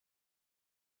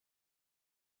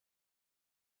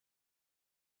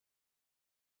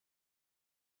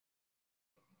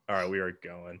All right, we are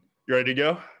going. You ready to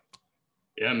go?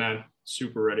 Yeah, man.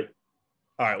 Super ready.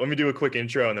 All right, let me do a quick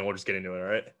intro and then we'll just get into it, all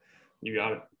right? You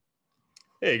got it.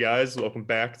 Hey guys, welcome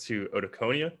back to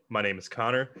Otoconia. My name is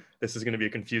Connor. This is going to be a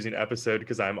confusing episode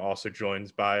because I'm also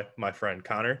joined by my friend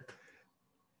Connor.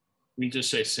 We just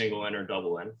say single N or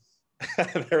double N.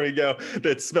 There we go.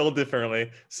 That's spelled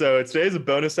differently. So today's a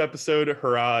bonus episode.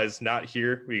 Hurrah is not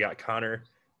here. We got Connor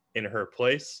in her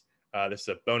place. This is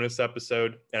a bonus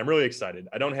episode, and I'm really excited.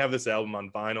 I don't have this album on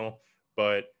vinyl,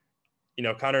 but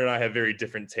Connor and I have very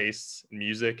different tastes in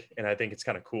music, and I think it's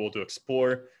kind of cool to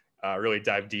explore, really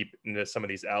dive deep into some of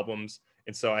these albums.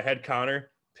 And so I had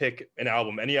Connor pick an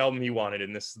album, any album he wanted,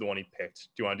 and this is the one he picked.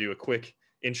 Do you want to do a quick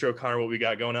intro, Connor, what we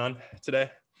got going on today?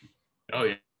 Oh,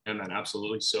 yeah, man,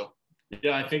 absolutely. So,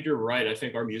 yeah, I think you're right. I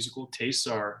think our musical tastes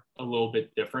are a little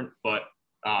bit different, but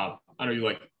I know you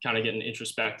like kind of getting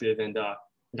introspective and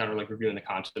kind of like reviewing the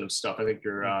content of stuff. I think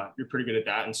you're pretty good at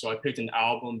that. And so I picked an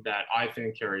album that I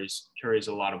think carries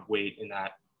a lot of weight in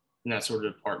that sort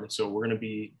of department. So we're going to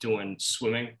be doing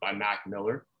Swimming by Mac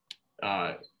Miller.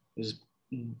 This is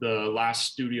the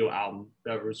last studio album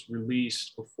that was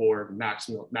released before Mac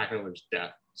Miller's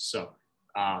death. So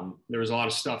there was a lot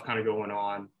of stuff kind of going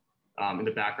on in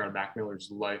the background of Mac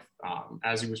Miller's life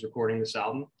as he was recording this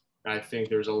album. And I think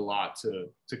there's a lot to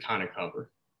kind of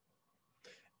cover.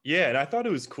 Yeah, and I thought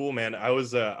it was cool, man. I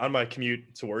was on my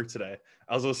commute to work today.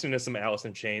 I was listening to some Alice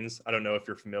in Chains. I don't know if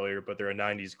you're familiar, but they're a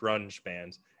 90s grunge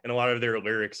band. And a lot of their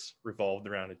lyrics revolved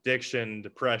around addiction,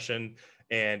 depression.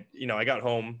 And, I got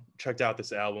home, checked out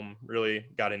this album, really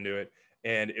got into it.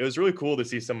 And it was really cool to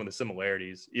see some of the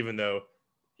similarities, even though,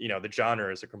 the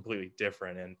genres are completely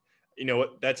different. And,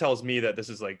 what that tells me that this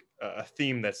is like a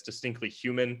theme that's distinctly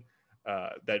human,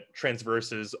 that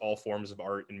transverses all forms of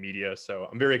art and media. So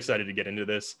I'm very excited to get into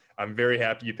this. I'm very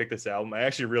happy you picked this album. I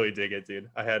actually really dig it, dude.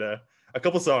 I had a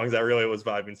couple songs I really was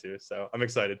vibing to, so I'm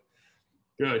excited.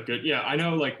 Good. Yeah, I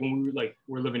know. Like when we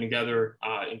were living together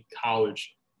in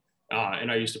college,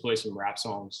 and I used to play some rap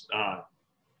songs.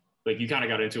 Like you kind of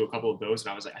got into a couple of those,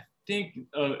 and I was like, I think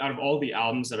out of all the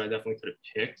albums that I definitely could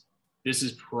have picked, this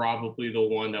is probably the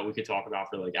one that we could talk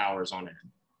about for like hours on end.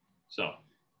 So.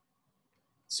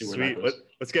 Sweet.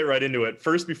 Let's get right into it.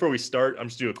 First, before we start, I'm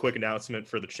just do a quick announcement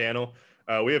for the channel.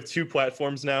 We have 2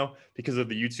 platforms now because of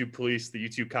the YouTube police, the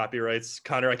YouTube copyrights.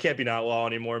 Connor, I can't be an outlaw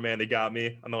anymore, man. They got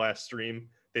me on the last stream.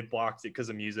 They blocked it because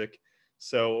of music.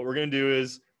 So what we're going to do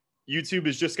is YouTube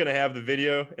is just going to have the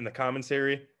video and the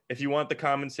commentary. If you want the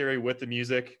commentary with the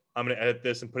music, I'm going to edit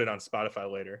this and put it on Spotify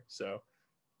later. So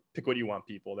pick what you want,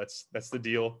 people. That's the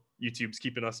deal. YouTube's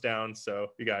keeping us down, so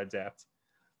we got to adapt.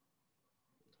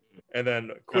 And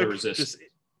then quick,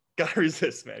 gotta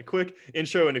resist, man. Quick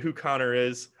intro into who Connor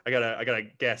is. I gotta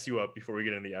gas you up before we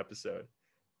get into the episode.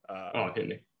 Hit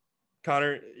me.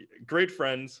 Connor, great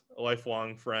friends,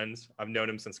 lifelong friends. I've known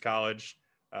him since college.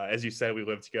 As you said, we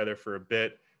lived together for a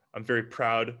bit. I'm very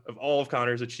proud of all of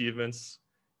Connor's achievements,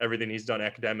 everything he's done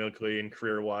academically and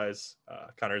career-wise.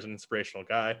 Connor's an inspirational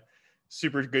guy.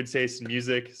 Super good taste in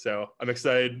music. So I'm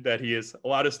excited that he has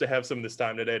allowed us to have some of this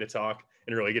time today to talk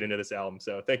and really get into this album.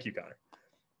 So thank you, Connor.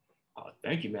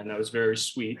 Thank you, man. That was very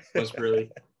sweet. That was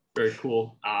really, very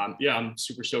cool. Yeah, I'm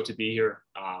super stoked to be here.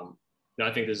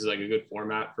 I think this is like a good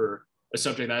format for a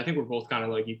subject that I think we're both kind of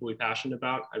like equally passionate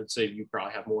about. I would say you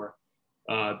probably have more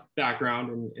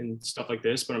background and stuff like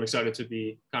this, but I'm excited to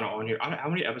be kind of on here. How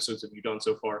many episodes have you done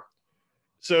so far?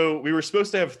 So we were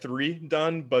supposed to have 3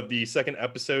 done, but the second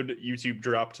episode, YouTube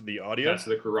dropped the audio. That's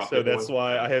the corrupted So that's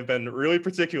why I have been really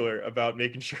particular about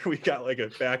making sure we got like a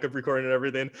backup recording and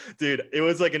everything. Dude, it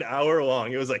was like an hour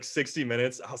long. It was like 60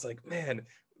 minutes. I was like, man,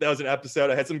 that was an episode.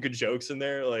 I had some good jokes in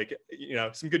there, like,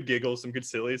 some good giggles, some good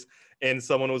sillies. And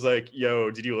someone was like,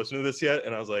 yo, did you listen to this yet?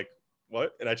 And I was like,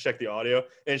 what? And I checked the audio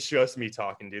and it's just me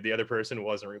talking, dude. The other person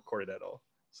wasn't recorded at all.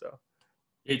 So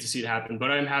hate to see it happen,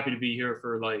 but I'm happy to be here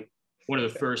for like one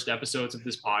of the first episodes of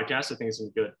this podcast. I think it's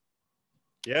gonna be good.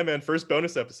 Yeah, man. First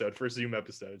bonus episode, first Zoom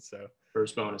episode. So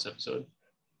first bonus episode.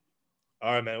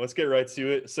 All right, man. Let's get right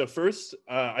to it. So first,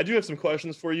 I do have some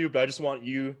questions for you, but I just want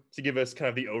you to give us kind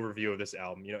of the overview of this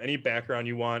album. Any background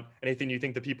you want, anything you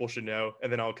think the people should know,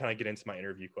 and then I'll kind of get into my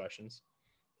interview questions.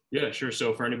 Yeah, sure.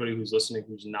 So for anybody who's listening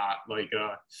who's not like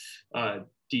a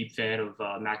deep fan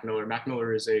of Mac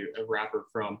Miller is a rapper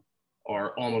from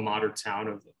our alma mater town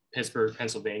of Pittsburgh,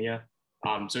 Pennsylvania.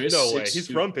 So no way. He's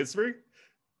from Pittsburgh?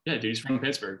 Yeah, dude, he's from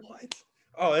Pittsburgh. What?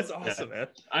 Oh, that's awesome, man.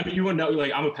 I mean, you wouldn't know,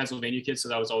 like, I'm a Pennsylvania kid, so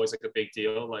that was always like a big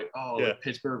deal. Like, like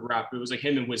Pittsburgh rap. It was like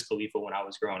him and Wiz Khalifa when I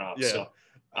was growing up. Yeah. So,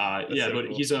 but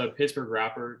cool. He's a Pittsburgh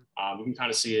rapper. You can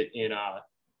kind of see it in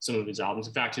some of his albums.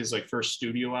 In fact, his like first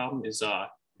studio album is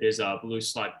is Blue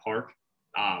Slide Park.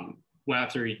 Well,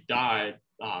 after he died,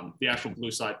 the actual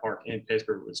Blue Slide Park in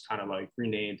Pittsburgh was kind of like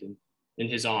renamed in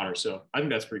his honor. So I think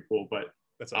that's pretty cool. But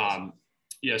that's awesome.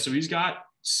 Yeah, so he's got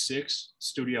 6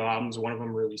 studio albums, one of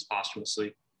them released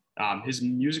posthumously. His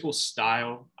musical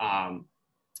style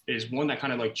is one that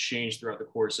kind of like changed throughout the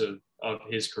course of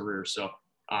his career. So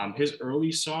his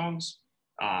early songs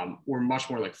were much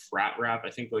more like frat rap. I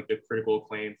think like the critical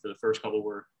acclaim for the first couple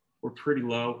were pretty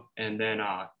low. And then,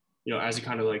 as he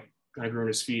kind of grew on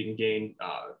his feet and gained,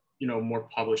 more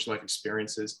published life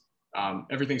experiences,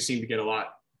 everything seemed to get a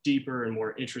lot deeper and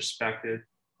more introspective.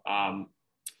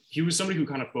 He was somebody who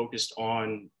kind of focused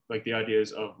on like the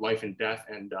ideas of life and death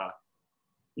and,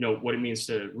 what it means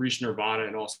to reach nirvana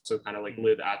and also kind of like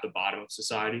live at the bottom of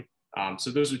society.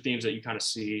 So those are themes that you kind of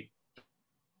see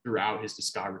throughout his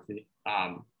discography.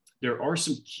 There are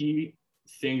some key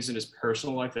things in his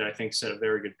personal life that I think set a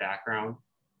very good background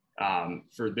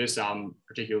for this album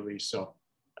particularly. So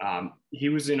he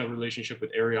was in a relationship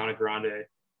with Ariana Grande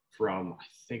from, I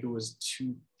think it was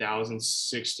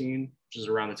 2016, which is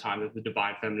around the time that The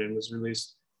Divine Feminine was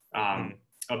released,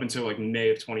 up until like May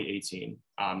of 2018.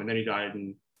 And then he died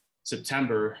in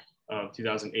September of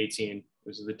 2018. It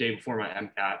was the day before my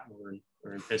MCAT.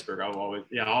 We're in Pittsburgh. I'll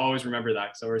always remember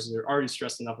that because I was already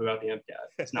stressed enough about the MCAT.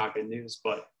 It's not good news,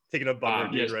 but taking a bummer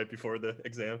right before the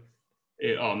exam.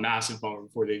 Massive bummer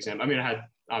before the exam. I mean, I had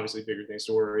obviously bigger things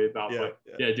to worry about, but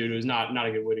dude, it was not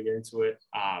a good way to get into it.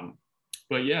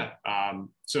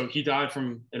 So he died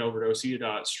from an overdose. He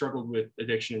had struggled with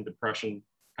addiction and depression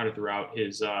kind of throughout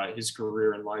his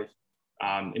career and life.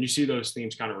 And you see those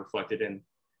themes kind of reflected in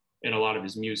a lot of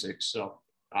his music. So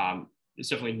it's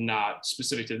definitely not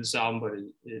specific to this album, but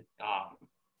it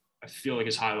I feel like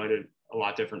it's highlighted a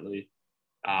lot differently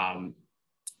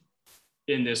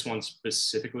in this one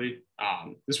specifically.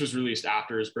 This was released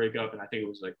after his breakup, and I think it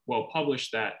was like well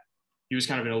published that he was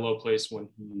kind of in a low place when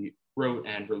he wrote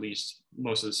and released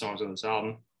most of the songs on this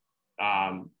album.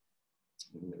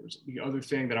 There was the other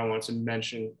thing that I wanted to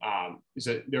mention is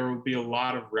that there will be a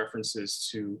lot of references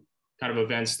to kind of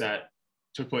events that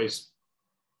took place,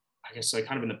 I guess, like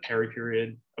kind of in the Perry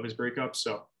period of his breakup.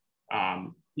 So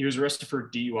he was arrested for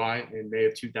DUI in May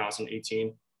of 2018.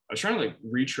 I was trying to like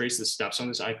retrace the steps on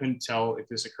this. I couldn't tell if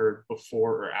this occurred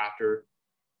before or after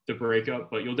the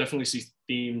breakup, but you'll definitely see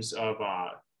themes of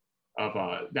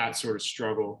that sort of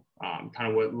struggle, kind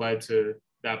of what led to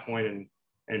that point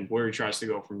and where he tries to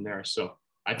go from there. So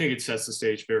I think it sets the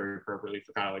stage very appropriately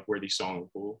for kind of like where these songs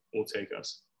will take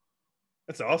us.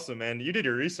 That's awesome, man. You did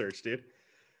your research, dude.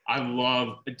 I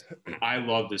love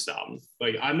this album.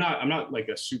 Like I'm not like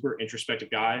a super introspective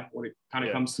guy when it kind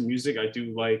of comes to music. I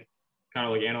do like kind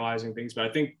of like analyzing things, but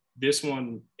I think this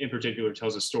one in particular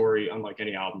tells a story unlike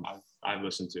any album I've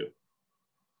listened to.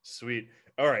 Sweet.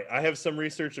 All right, I have some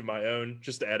research of my own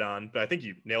just to add on, but I think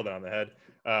you nailed it on the head.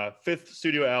 5th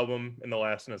studio album in the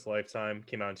last in his lifetime,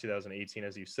 came out in 2018,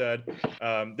 as you said.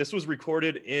 This was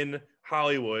recorded in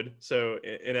Hollywood, so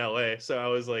in LA. So I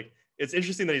was like, it's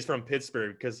interesting that he's from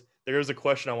Pittsburgh because there was a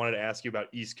question I wanted to ask you about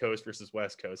East Coast versus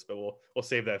West Coast, but we'll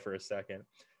save that for a second.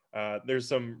 There's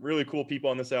some really cool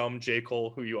people on this album. J.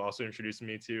 Cole, who you also introduced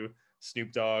me to,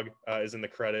 Snoop Dogg is in the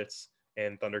credits,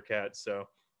 and Thundercat. So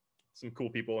some cool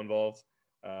people involved.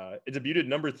 It debuted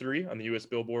number 3 on the US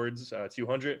Billboard's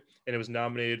 200, and it was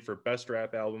nominated for Best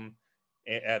Rap Album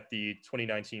at the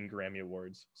 2019 Grammy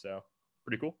Awards. So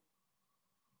pretty cool.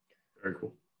 Very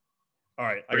cool. All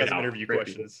right, I got some interview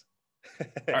questions.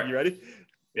 Right. You ready?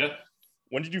 Yeah.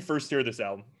 When did you first hear this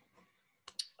album?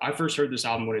 I first heard this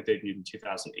album when it debuted in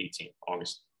 2018,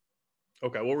 August.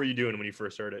 Okay, what were you doing when you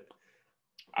first heard it?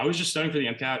 I was just studying for the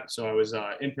MCAT, so I was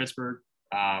in Pittsburgh.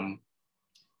 It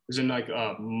was in like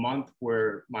a month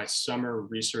where my summer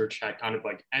research had kind of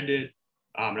like ended,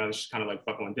 and I was just kind of like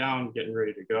buckling down, getting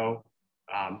ready to go.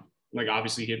 Like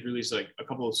obviously he had released like a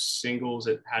couple of singles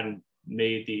that hadn't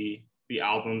made the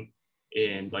album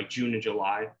in like June and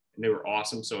July, and they were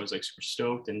awesome. So I was like super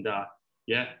stoked, and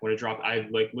when it dropped, I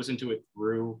like listened to it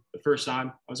through the first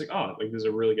time. I was like, oh, like this is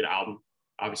a really good album.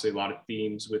 Obviously a lot of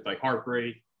themes with like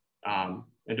heartbreak and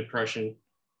depression.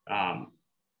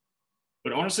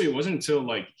 But honestly, it wasn't until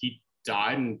like he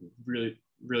died and really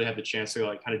had the chance to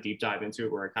like kind of deep dive into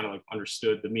it where I kind of like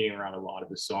understood the meaning around a lot of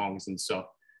his songs. And so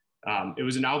it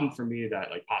was an album for me that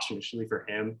like posthumously for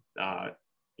him, kind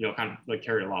of like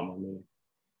carried a lot more meaning.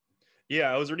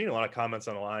 Yeah, I was reading a lot of comments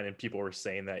online and people were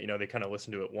saying that, they kind of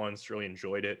listened to it once, really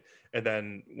enjoyed it. And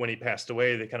then when he passed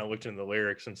away, they kind of looked into the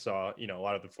lyrics and saw, a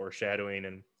lot of the foreshadowing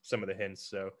and some of the hints.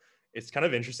 So it's kind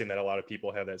of interesting that a lot of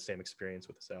people have that same experience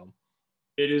with this album.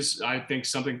 it is, I think,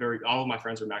 something all of my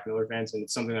friends are Mac Miller fans, and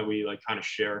it's something that we like kind of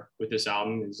share with this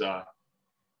album is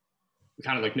we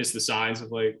kind of like missed the signs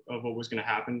of what was going to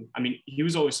happen. I mean, he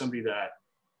was always somebody that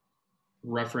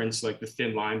referenced like the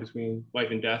thin line between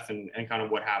life and death and kind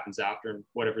of what happens after and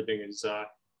what everything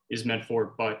is meant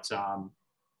for. But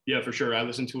yeah, for sure. I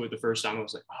listened to it the first time. I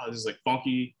was like, oh, this is like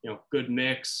funky, good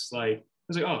mix. Like, I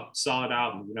was like, oh, solid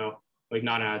album, like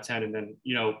 9 out of 10. And then,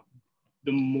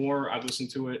 the more I've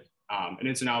listened to it, and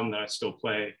it's an album that I still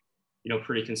play,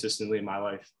 pretty consistently in my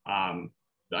life. I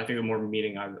think the more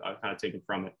meaning I've kind of taken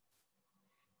from it.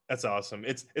 That's awesome.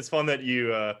 It's fun that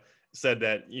you said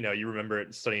that, you remember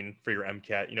it studying for your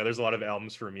MCAT. There's a lot of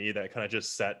albums for me that kind of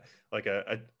just set like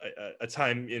a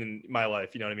time in my life,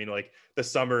 you know what I mean? Like the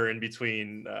summer in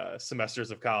between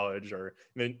semesters of college, or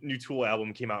the new Tool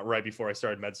album came out right before I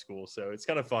started med school. So it's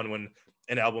kind of fun when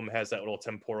an album has that little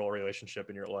temporal relationship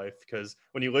in your life, because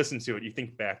when you listen to it, you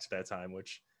think back to that time,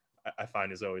 which I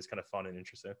find is always kind of fun and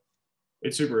interesting.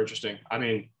 It's super interesting. I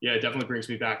mean, yeah, it definitely brings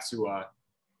me back to, I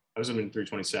was living in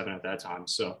 327 at that time.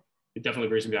 So it definitely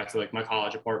brings me back to like my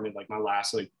college apartment, like my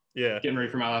last, getting ready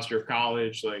for my last year of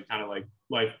college, like kind of like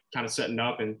life kind of setting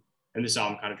up, and this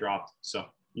album kind of dropped. So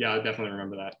yeah, I definitely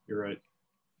remember that. You're right.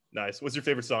 Nice. What's your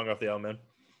favorite song off the album, man?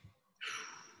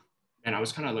 And I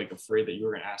was kind of like afraid that you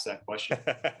were going to ask that question.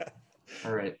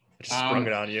 All right. I just sprung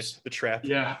it on you, the trap.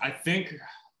 Yeah, I think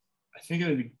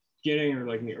in the beginning, or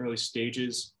like in the early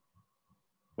stages,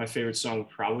 my favorite song would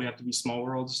probably have to be Small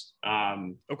Worlds.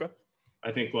 Okay.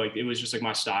 I think like it was just like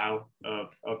my style of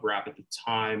rap at the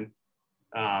time.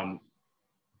 I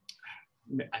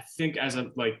think as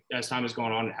time has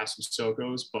gone on, it has some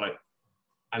SoCos, but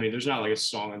I mean, there's not like a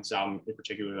song on this album in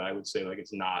particular that I would say like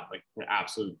it's not like an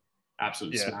absolute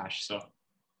smash.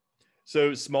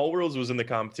 So Small Worlds was in the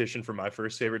competition for my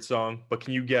first favorite song, but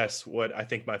can you guess what I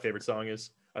think my favorite song is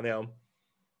on the album?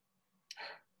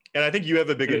 And I think you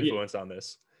have a big influence on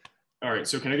this. All right,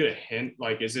 so can I get a hint?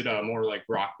 Like, is it more like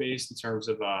rock based in terms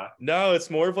of? No,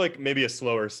 it's more of like maybe a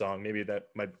slower song. Maybe that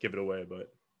might give it away,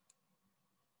 but.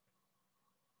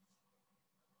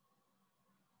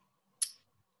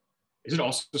 Is it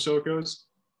also So It Goes?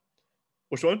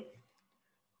 Which one?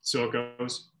 So It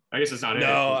Goes. I guess it's not.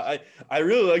 No, I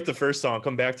really like the first song,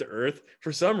 Come Back to Earth.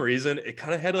 For some reason, it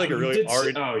kind of had like a really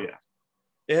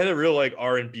it had a real like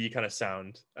R&B kind of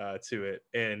sound to it,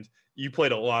 and you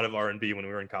played a lot of R&B when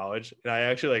we were in college, and I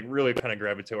actually like really kind of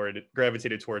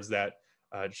gravitated towards that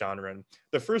genre. And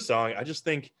the first song, I just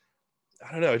think,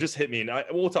 I don't know, it just hit me, and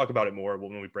we'll talk about it more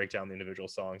when we break down the individual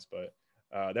songs, but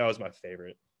that was my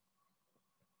favorite.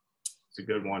 It's a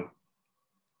good one.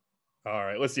 All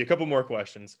right, let's see a couple more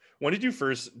questions. When did you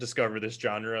first discover this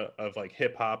genre of like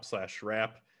hip hop /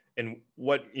 rap, and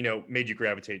what, made you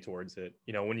gravitate towards it?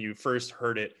 When you first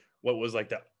heard it, what was like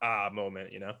the moment,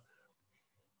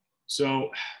 So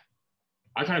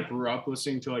I kind of grew up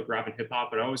listening to like rap and hip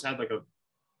hop, but I always had like a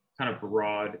kind of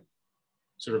broad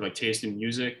sort of like taste in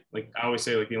music. Like I always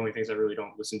say, like the only things I really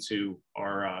don't listen to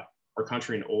are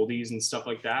country and oldies and stuff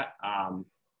like that.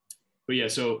 But yeah,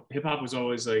 so hip hop was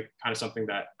always like kind of something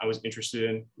that I was interested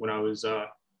in when I was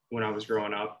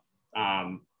growing up.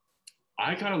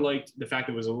 I kind of liked the fact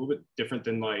that it was a little bit different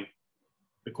than like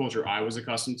the culture I was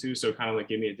accustomed to. So it kind of like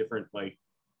gave me a different like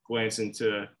glance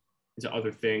into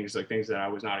other things, like things that I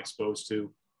was not exposed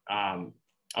to. I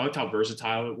liked how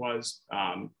versatile it was.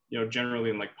 Generally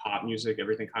in like pop music,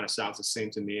 everything kind of sounds the same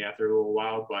to me after a little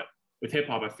while, but with hip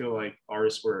hop, I feel like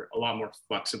artists were a lot more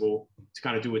flexible to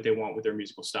kind of do what they want with their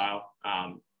musical style.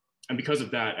 And because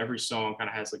of that, every song kind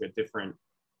of has like a different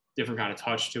kind of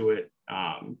touch to it.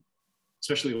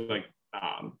 Especially like,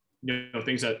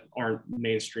 things that aren't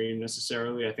mainstream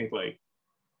necessarily. I think like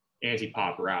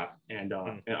anti-pop rap and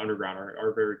underground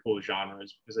are very cool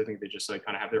genres, because I think they just like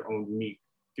kind of have their own unique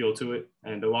feel to it.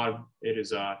 And a lot of it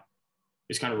is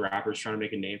kind of rappers trying to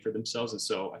make a name for themselves. And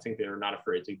so I think they're not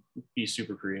afraid to be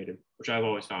super creative, which I've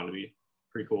always found to be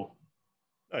pretty cool.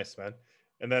 Nice, man.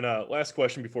 And then last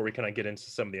question before we kind of get into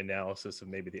some of the analysis of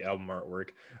maybe the album artwork.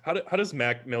 How does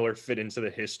Mac Miller fit into the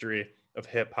history of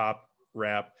hip hop,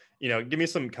 rap? Give me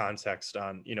some context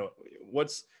on,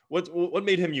 what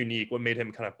made him unique, what made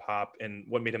him kind of pop, and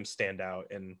what made him stand out,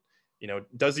 and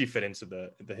does he fit into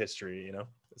the history?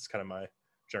 It's kind of my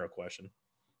general question.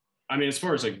 I mean, as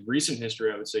far as like recent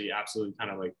history, I would say he absolutely kind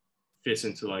of like fits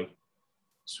into like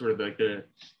sort of like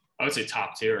I would say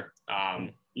top tier.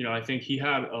 I think he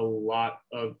had a lot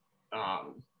of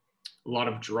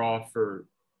draw for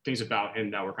things about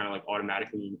him that were kind of like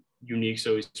automatically unique.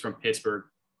 So he's from Pittsburgh.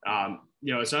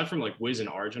 Aside from like Wiz and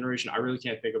our generation, I really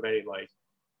can't think of any like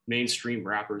mainstream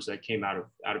rappers that came out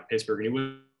of Pittsburgh. And he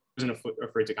was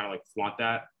afraid to kind of like flaunt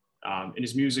that in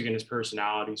his music and his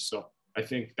personality. So I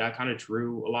think that kind of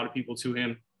drew a lot of people to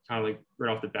him, kind of like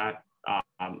right off the bat.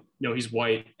 He's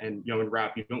white, and in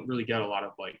rap, you don't really get a lot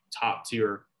of like top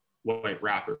tier white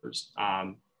rappers.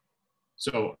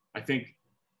 So I think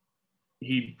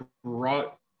he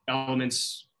brought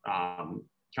elements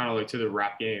kind of like to the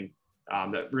rap game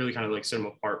that really kind of like set him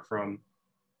apart from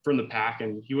the pack.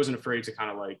 And he wasn't afraid to kind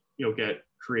of like, get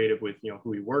creative with,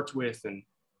 who he worked with and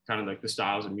kind of like the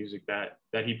styles of music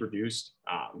that he produced.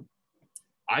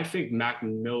 I think Mac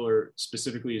Miller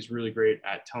specifically is really great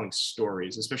at telling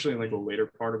stories, especially in like the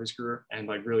later part of his career, and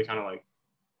like really kind of like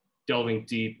delving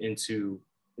deep into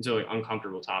like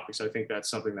uncomfortable topics. I think that's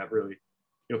something that really,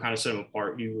 kind of set him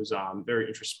apart. He was very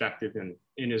introspective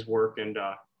in his work, and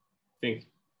I think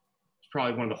he's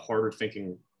probably one of the harder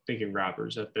thinking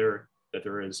rappers that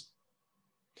there is.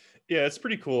 Yeah, it's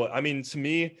pretty cool. I mean, to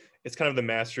me, it's kind of the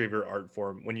mastery of your art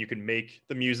form when you can make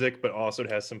the music, but also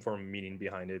it has some form of meaning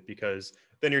behind it, because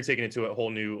then you're taking it to a whole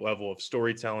new level of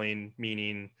storytelling,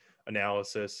 meaning,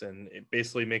 analysis, and it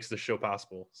basically makes the show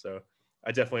possible. So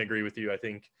I definitely agree with you. I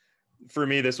think for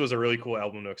me, this was a really cool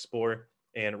album to explore.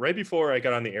 And right before I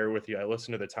got on the air with you, I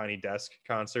listened to the Tiny Desk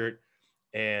concert,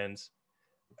 and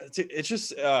it's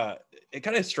just it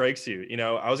kind of strikes you.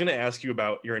 I was going to ask you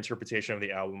about your interpretation of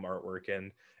the album artwork,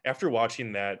 and after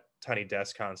watching that Tiny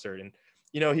Desk concert, and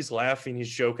he's laughing, he's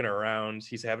joking around,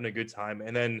 he's having a good time,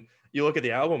 and then you look at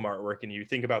the album artwork and you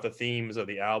think about the themes of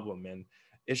the album, and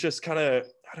it's just kind of,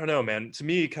 I don't know, man, to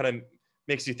me it kind of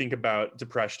makes you think about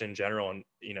depression in general, and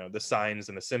the signs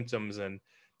and the symptoms, and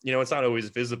it's not always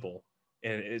visible.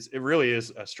 And it really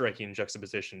is a striking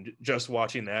juxtaposition, just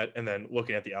watching that and then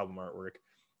looking at the album artwork.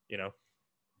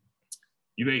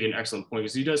 You make an excellent point,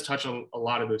 because he does touch on a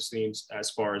lot of those themes as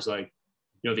far as like,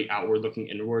 the outward looking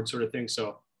inward sort of thing. So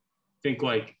I think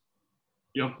like,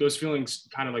 those feelings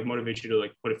kind of like motivate you to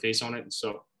like put a face on it. And so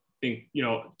I think,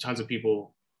 tons of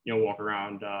people, walk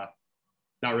around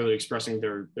not really expressing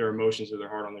their emotions or their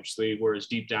heart on their sleeve, whereas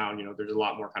deep down, there's a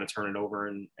lot more kind of turning over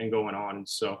and going on. And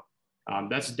so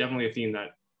that's definitely a theme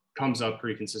that comes up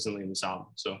pretty consistently in this album.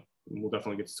 So we'll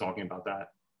definitely get to talking about that.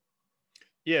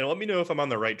 Yeah, and let me know if I'm on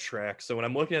the right track. So when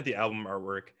I'm looking at the album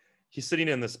artwork, he's sitting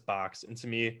in this box, and to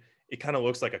me, it kind of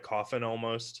looks like a coffin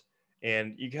almost.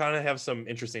 And you kind of have some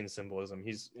interesting symbolism.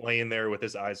 He's laying there with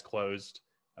his eyes closed.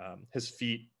 His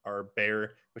feet are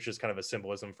bare, which is kind of a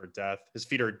symbolism for death. His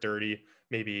feet are dirty,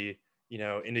 maybe,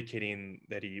 indicating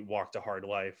that he walked a hard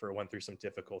life or went through some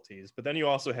difficulties. But then you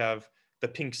also have the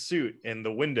pink suit in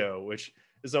the window, which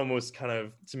is almost kind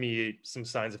of, to me, some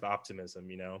signs of optimism.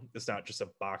 It's not just a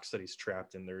box that he's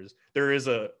trapped in. There is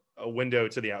a window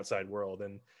to the outside world.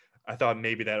 And I thought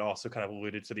maybe that also kind of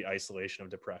alluded to the isolation of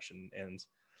depression. And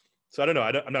so I don't know.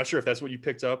 I'm not sure if that's what you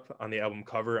picked up on the album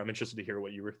cover. I'm interested to hear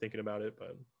what you were thinking about it,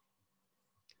 but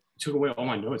took away all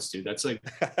my notes, dude. That's like,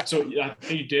 so yeah,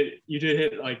 you did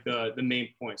hit like the main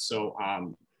points. So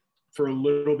for a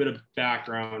little bit of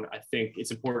background, I think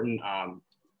it's important.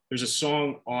 There's a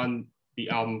song on the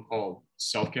album called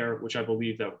Self-Care, which I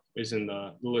believe that is in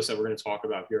the list that we're going to talk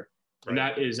about here. Right. And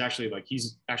that is actually like,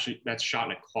 that's shot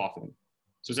in a coffin.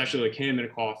 So it's actually like him in a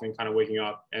coffin, kind of waking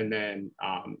up and then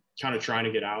kind of trying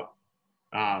to get out.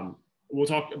 We'll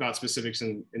talk about specifics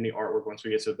in the artwork once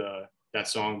we get to that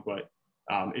song. But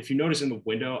if you notice in the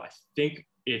window, I think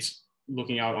it's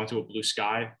looking out onto a blue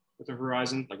sky with the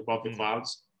horizon, like above the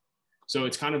clouds. So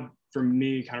it's kind of, for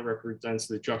me, kind of represents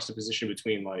the juxtaposition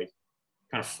between like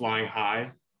kind of flying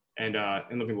high and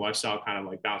living lifestyle, kind of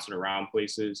like bouncing around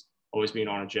places, always being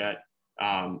on a jet,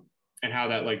 and how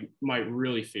that like might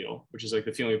really feel, which is like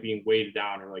the feeling of being weighted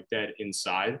down or like dead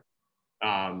inside.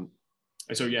 And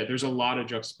so, yeah, there's a lot of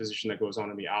juxtaposition that goes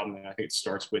on in the album. And I think it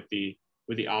starts with the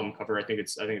album cover. I think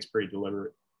it's pretty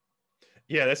deliberate.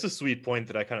 Yeah, that's a sweet point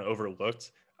that I kind of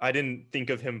overlooked. I didn't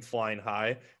think of him flying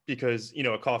high because,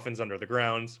 a coffin's under the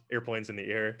ground, airplanes in the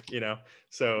air,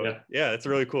 So yeah, it's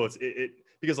really cool. It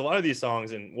because a lot of these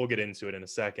songs, and we'll get into it in a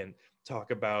second,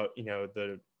 talk about,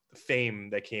 the fame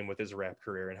that came with his rap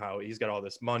career and how he's got all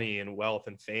this money and wealth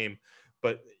and fame,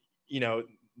 but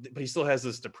but he still has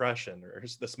this depression or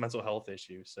this mental health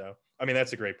issue. So I mean,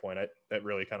 that's a great point. That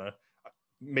really kind of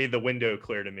made the window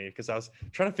clear to me, because I was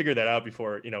trying to figure that out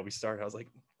before we started. I was like,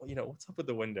 well, what's up with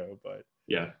the window? But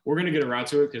yeah, we're gonna get around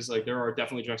to it, because like there are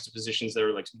definitely juxtapositions that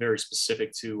are like very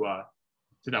specific to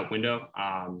that window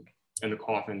and the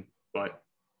coffin, but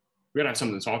we're gonna have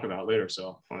something to talk about later,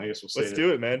 so I guess let's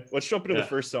do it, man. Let's jump into the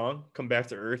first song, Come Back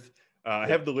to Earth. I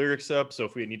have the lyrics up, so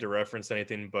if we need to reference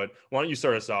anything, but why don't you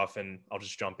start us off and I'll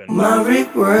just jump in. My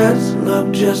regrets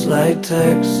look just like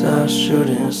Texas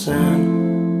shooting sand.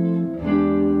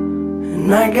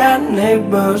 And I got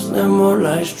neighbors, they're more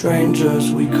like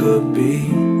strangers. We could be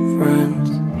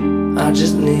friends. I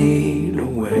just need a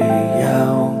way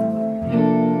out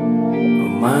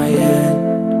of my head.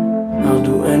 I'll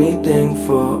do anything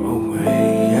for a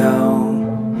way out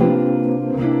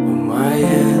of my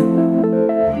head.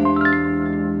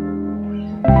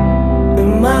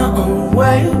 In my own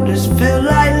way, this feel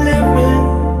like living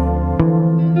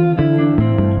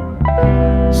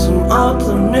some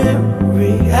alternate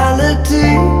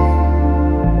reality.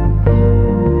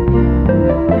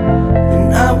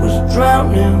 And I was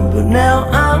drowning, but now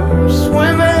I'm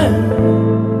swimming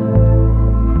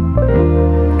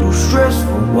through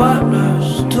stressful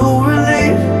waters to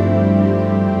relieve,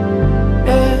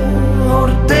 yeah, all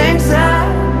the things I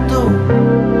do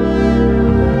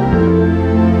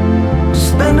to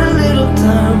spend a little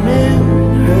time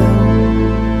in hell.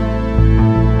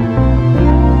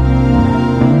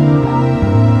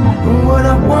 And what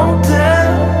I won't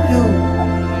tell you,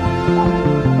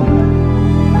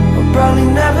 I'll probably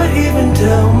never even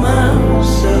tell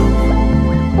myself.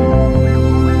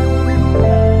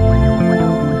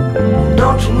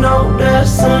 Don't you know that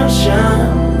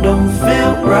sunshine don't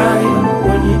feel right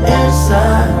when you're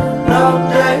inside all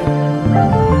day?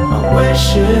 I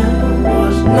wish it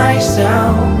was nice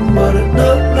out, but it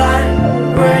looked like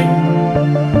rain.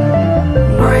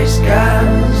 Gray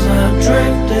skies are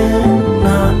drifting,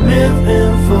 not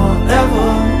living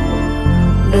forever.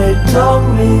 They told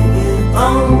me it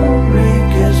only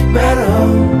gets better.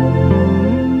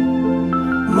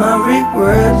 My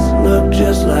regrets look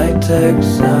just like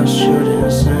texts I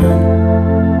shouldn't send.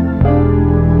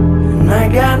 And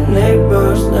I got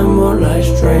neighbors, they're more like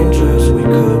strangers. We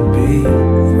could be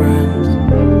friends.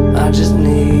 I just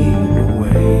need a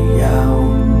way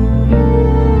out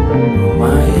of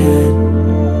my head.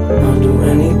 I'll do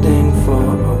anything for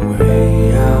a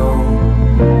way out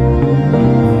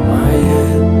of my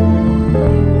head.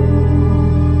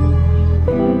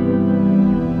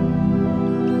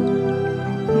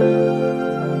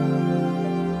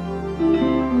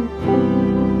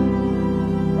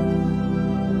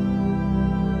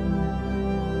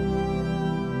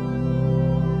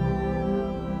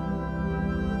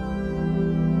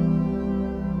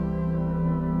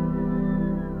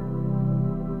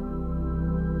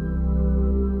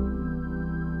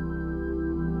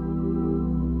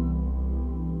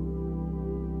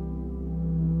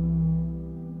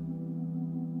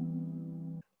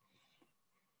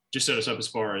 Just set us up as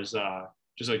far as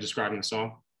just like describing the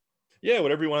song. Yeah,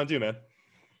 whatever you want to do, man.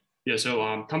 Yeah,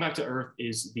 so Come Back to Earth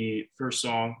is the first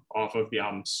song off of the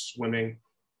album Swimming.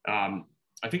 I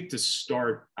think to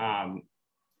start,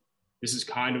 this is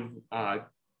kind of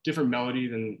different melody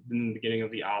than the beginning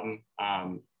of the album.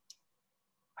 I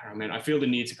don't know, man. I feel the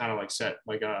need to kind of like set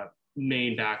like a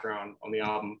main background on the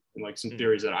album and like some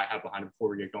theories that I have behind it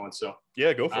before we get going. So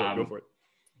yeah, go for it.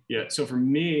 Yeah, so for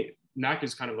me, Mac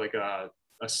is kind of like a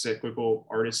cyclical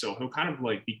artist, so he'll kind of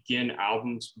like begin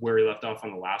albums where he left off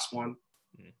on the last one,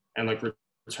 and like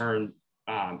return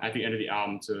at the end of the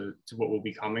album to what will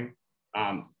be coming.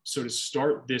 So to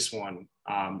start this one,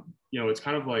 it's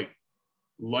kind of like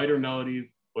lighter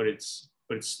melody, but it's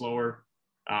slower.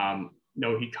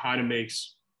 He kind of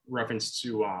makes reference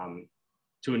to a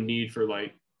need for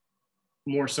like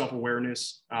more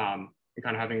self-awareness, and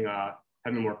kind of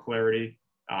having more clarity,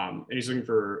 and he's looking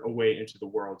for a way into the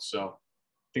world. So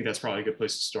I think that's probably a good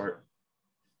place to start.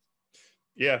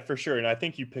 Yeah, for sure. And I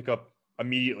think you pick up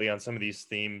immediately on some of these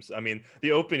themes. I mean,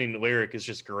 the opening lyric is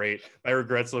just great. My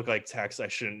regrets look like texts I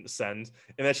shouldn't send.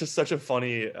 And that's just such a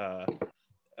funny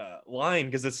line,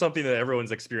 because it's something that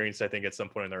everyone's experienced, I think, at some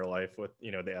point in their life with,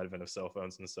 the advent of cell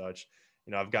phones and such.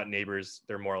 I've got neighbors,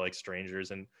 they're more like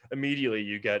strangers. And immediately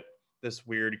you get this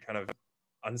weird kind of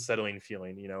unsettling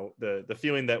feeling, the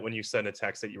feeling that when you send a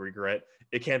text that you regret,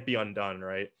 it can't be undone,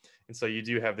 right? And so you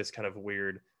do have this kind of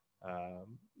weird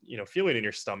feeling in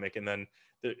your stomach. And then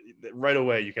right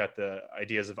away you got the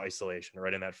ideas of isolation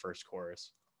right in that first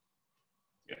chorus.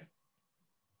 Yeah,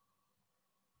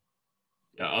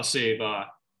 I'll save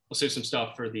some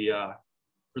stuff for the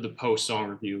post song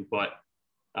review, but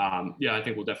I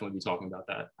think we'll definitely be talking about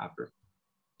that after.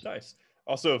 Nice.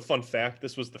 Also, a fun fact,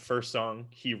 this was the first song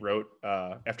he wrote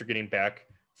after getting back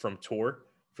from tour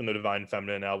from the Divine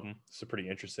Feminine album. So pretty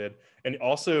interested. And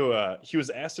also, he was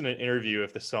asked in an interview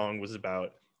if the song was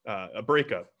about a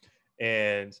breakup.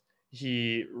 And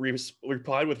he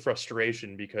replied with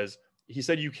frustration because he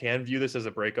said you can view this as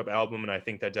a breakup album, and I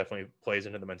think that definitely plays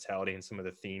into the mentality and some of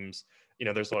the themes. You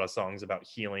know, there's a lot of songs about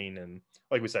healing and,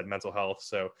 like we said, mental health.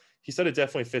 So he said it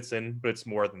definitely fits in, but it's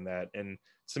more than that. And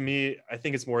to me, I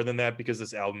think it's more than that because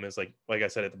this album is like I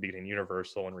said at the beginning,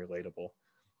 universal and relatable.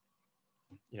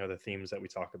 You know, the themes that we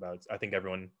talk about, I think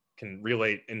everyone can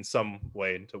relate in some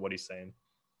way to what he's saying.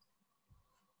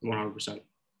 100%.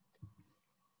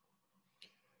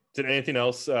 Did anything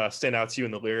else stand out to you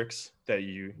in the lyrics that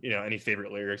you know, any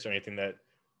favorite lyrics or anything that,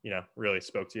 you know, really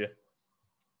spoke to you?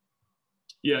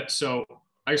 Yeah, so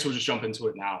I guess we'll just jump into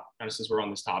it now, kind of since we're on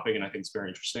this topic, and I think it's very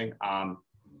interesting.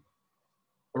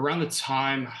 Around the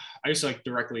time, I guess like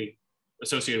directly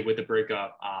associated with the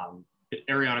breakup,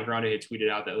 Ariana Grande had tweeted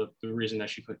out that the reason that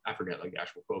she couldn't, I forget like the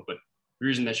actual quote, but the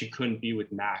reason that she couldn't be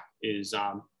with Mac is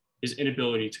his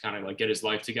inability to kind of like get his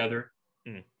life together,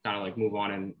 kind of like move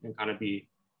on and kind of be,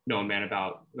 you know, a man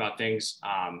about things.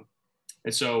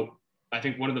 And so I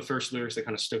think one of the first lyrics that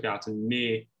kind of stuck out to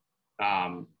me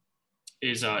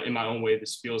is in my own way,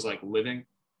 this feels like living.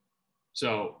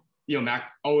 So, you know,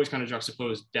 Mac always kind of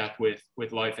juxtaposed death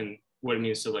with life and what it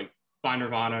means to like find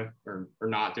nirvana or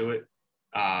not do it.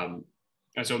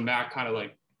 And so Mac kind of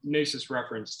like makes this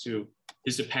reference to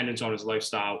his dependence on his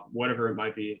lifestyle, whatever it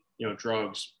might be, you know,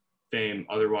 drugs, fame,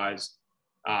 otherwise.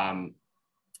 And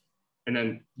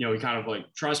then, you know, he kind of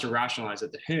like tries to rationalize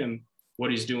it to him, what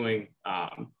he's doing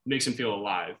makes him feel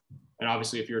alive. And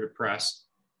obviously if you're depressed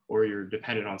or you're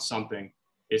dependent on something,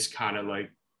 it's kind of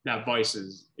like that vice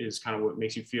is kind of what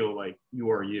makes you feel like you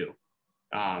are you.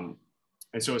 And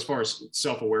so as far as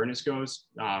self-awareness goes,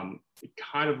 it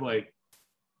kind of like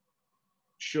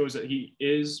shows that he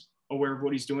is aware of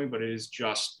what he's doing, but it is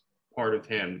just part of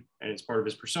him and it's part of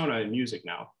his persona in music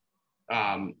now.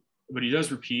 But he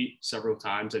does repeat several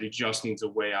times that he just needs a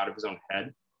way out of his own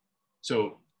head.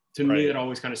 So to me, it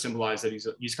always kind of symbolized that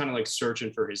he's kind of like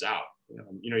searching for his out.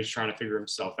 You know, he's trying to figure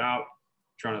himself out,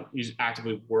 he's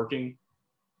actively working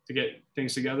to get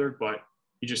things together, but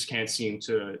he just can't seem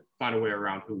to find a way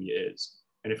around who he is.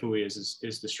 And if who he is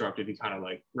destructive, he kind of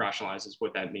like rationalizes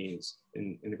what that means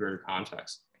in the greater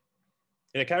context.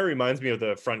 And it kind of reminds me of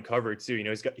the front cover too. You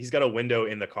know, he's got a window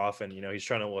in the coffin. You know, he's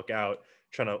trying to look out,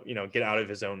 trying to, you know, get out of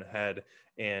his own head.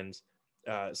 And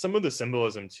some of the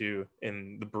symbolism too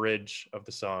in the bridge of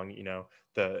the song. You know,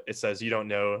 it says, "You don't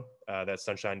know that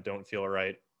sunshine don't feel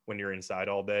right when you're inside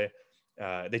all day.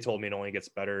 They told me it only gets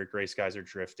better. Gray skies are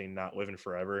drifting, not living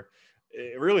forever."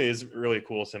 It really is really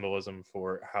cool symbolism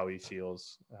for how he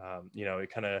feels. You know, it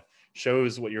kind of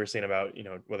shows what you were saying about, you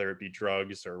know, whether it be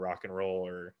drugs or rock and roll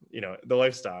or, you know, the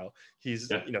lifestyle. He's,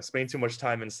 you know, spending too much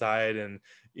time inside, and,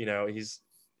 you know, he's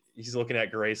looking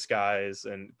at gray skies,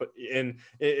 and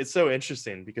it's so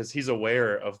interesting because he's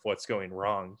aware of what's going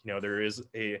wrong. You know, there is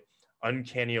a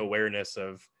uncanny awareness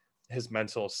of his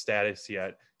mental status,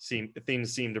 yet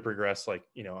things seem to progress like,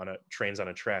 you know, trains on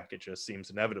a track. It just seems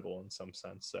inevitable in some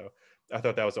sense. So I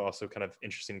thought that was also kind of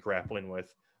interesting, grappling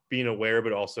with being aware,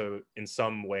 but also in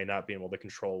some way not being able to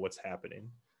control what's happening.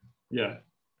 Yeah.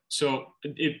 So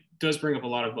it does bring up a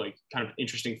lot of like kind of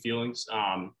interesting feelings.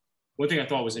 One thing I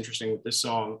thought was interesting with this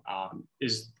song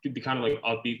is the kind of like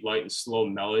upbeat, light and slow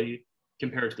melody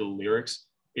compared to the lyrics.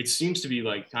 It seems to be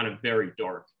like kind of very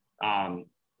dark.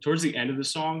 Towards the end of the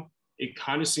song, it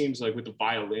kind of seems like with the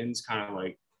violins kind of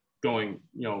like going,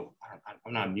 you know,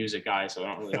 I'm not a music guy, so I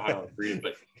don't really know how to read it,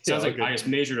 but it sounds like, I guess,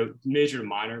 major to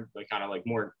minor, like kind of like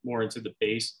more into the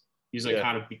bass. He's like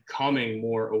kind of becoming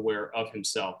more aware of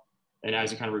himself. And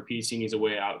as he kind of repeats, he needs a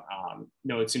way out. You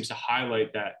know, it seems to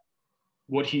highlight that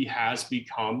what he has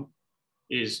become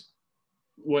is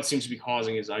what seems to be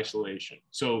causing his isolation.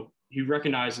 So he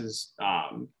recognizes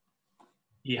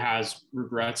he has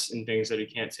regrets and things that he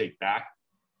can't take back.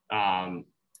 And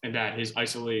that his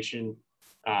isolation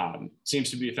seems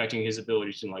to be affecting his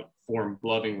ability to like form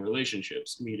loving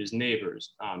relationships, meet his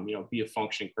neighbors, you know, be a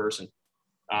functioning person.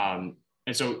 And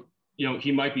so, you know,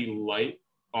 he might be light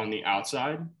on the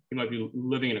outside. He might be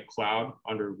living in a cloud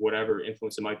under whatever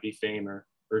influence it might be, fame or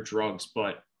drugs,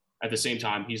 but at the same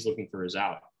time, he's looking for his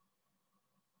out.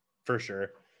 For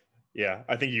sure. Yeah,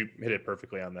 I think you hit it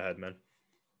perfectly on the head, man.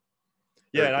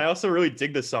 Yeah, and I also really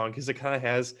dig this song because it kind of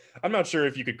has, I'm not sure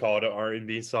if you could call it an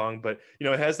R&B song, but, you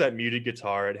know, it has that muted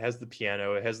guitar, it has the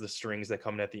piano, it has the strings that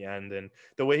come in at the end, and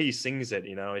the way he sings it,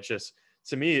 you know, it's just,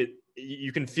 to me,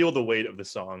 you can feel the weight of the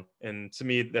song. And to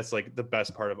me, that's like the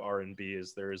best part of R&B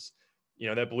is there's, you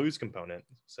know, that blues component.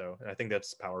 So I think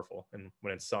that's powerful. And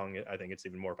when it's sung, I think it's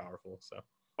even more powerful. So.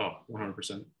 Oh,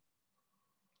 100%.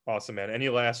 Awesome, man. Any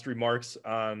last remarks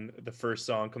on the first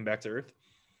song, Come Back to Earth?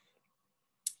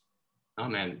 Oh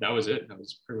man, that was it. That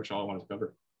was pretty much all I wanted to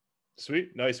cover.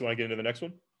 Sweet. Nice. You want to get into the next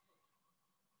one?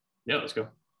 Yeah, let's go.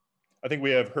 I think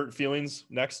we have Hurt Feelings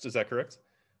next. Is that correct?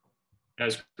 That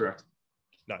is correct.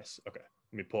 Nice. Okay.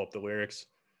 Let me pull up the lyrics.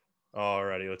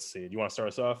 Alrighty, let's see. Do you want to start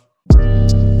us off?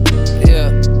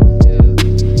 Yeah.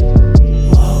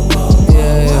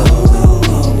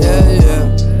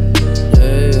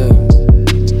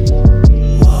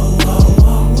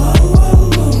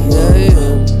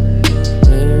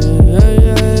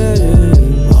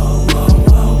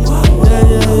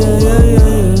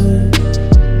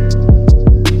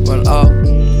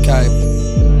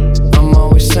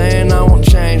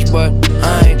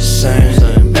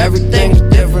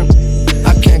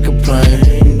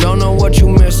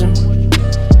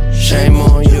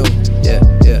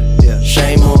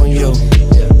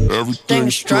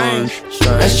 Strange.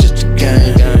 That's just a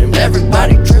game.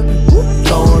 Everybody tripping,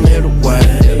 throwing it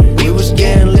away. We was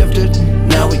getting lifted,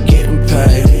 now we getting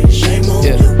paid. Shame on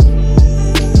you.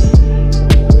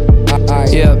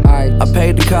 I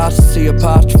paid the cost to see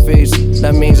apostrophes.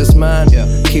 That means it's mine.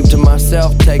 Keep to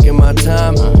myself, taking my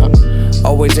time.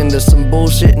 Always into some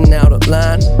bullshitting out of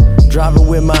line. Driving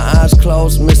with my eyes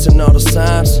closed, missing all the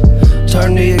signs.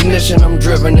 Turn the ignition, I'm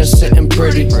driven and sitting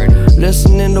pretty.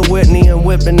 Listening to Whitney and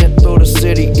whipping it through the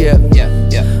city, yeah.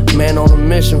 Man on a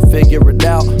mission, figure it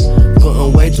out.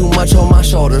 Putting way too much on my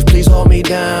shoulders, please hold me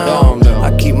down.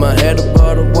 I keep my head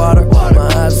above the water. My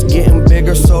eyes getting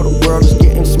bigger, so the world is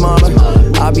getting smaller.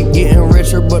 I be getting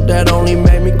richer, but that only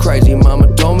made me crazy. Mama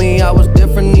told me I was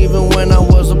different even when I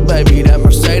was a baby. That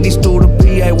Mercedes through the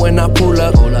PA when I pull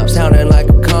up, sounding like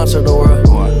a concert or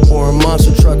a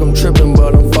monster truck. I'm tripping,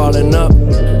 but I'm falling up.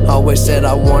 Always said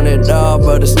I want it all,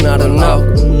 but it's not enough.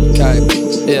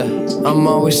 I'm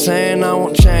always saying I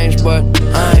won't change, but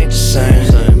I ain't the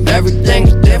same.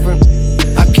 Everything's different,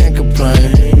 I can't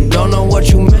complain. Don't know what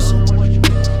you missing.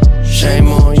 Shame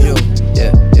on you,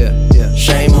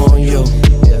 shame on you.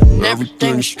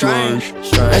 Everything's strange,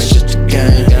 that's just a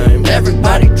game.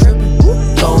 Everybody tripping,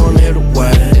 throwing it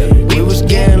away. We was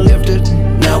getting lifted,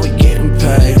 now we getting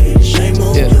paid. Shame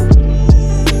on you.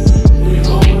 We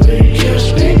only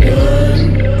just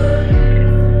begun.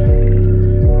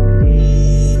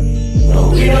 No,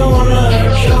 we don't wanna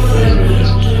hurt your feelings,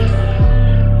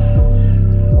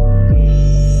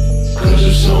 'cause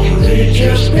it's only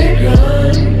just begun.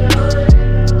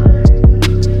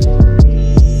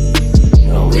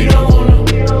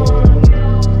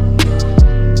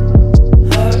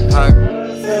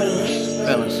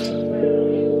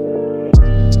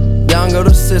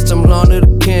 System belong to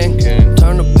the king.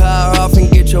 Turn the power off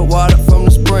and get your water from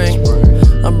the spring.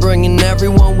 I'm bringing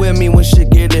everyone with me when shit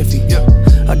get iffy.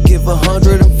 I give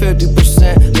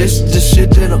 150%. This is the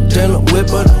shit that I'm dealing with,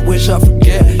 but I wish I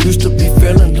forget. Used to be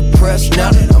feeling depressed,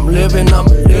 now that I'm living, I'm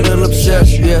a little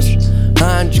obsessed. Yes,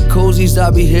 high in jacuzzis,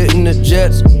 I be hitting the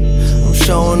jets. I'm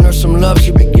showing her some love,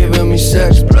 she be giving me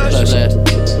sex.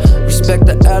 Respect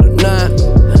the out of 9.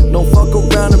 Don't fuck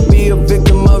around and be a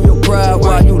victim of your pride.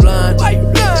 Why you lying?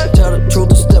 Tell the truth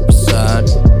and step aside.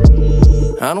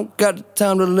 I don't got the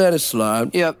time to let it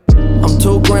slide. I'm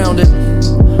too grounded.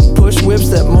 Push whips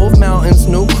that move mountains.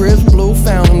 New cribs, blue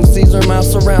fountains. These are my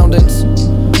surroundings.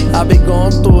 I be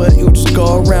going through it, you just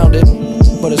go around it.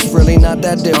 But it's really not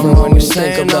that different when you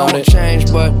think about it.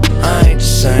 Change, but I ain't the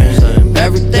same.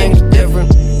 Everything's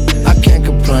different, I can't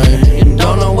complain. You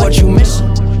don't know what you missing.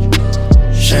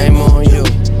 Shame on you,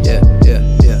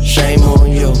 shame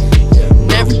on you.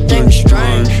 Everything's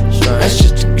strange, that's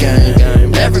just a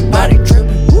game. Everybody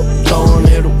tripping, throwing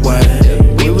it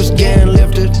away. We was getting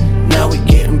lifted, now we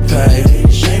getting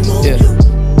paid. Shame on you.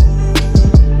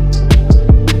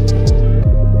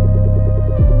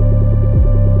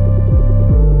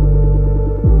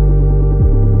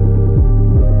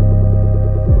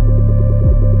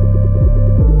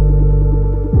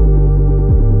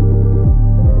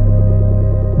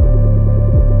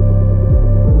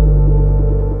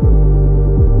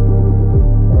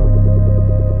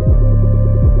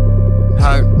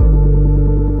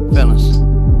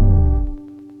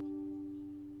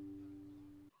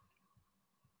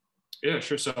 Yeah,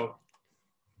 sure. So,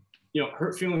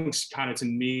 Hurt Feelings kind of to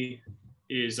me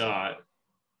is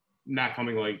Matt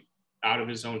coming like out of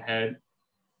his own head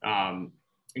and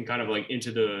kind of like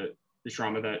into the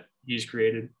trauma that he's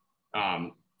created.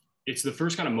 It's the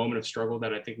first kind of moment of struggle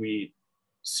that I think we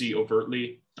see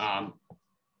overtly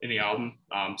in the album.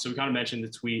 So we kind of mentioned the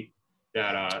tweet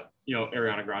that,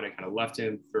 Ariana Grande kind of left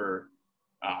him for,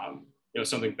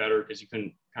 something better because he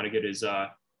couldn't kind of get his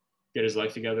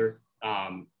life together.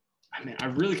 I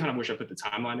really kind of wish I put the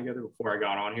timeline together before I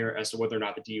got on here as to whether or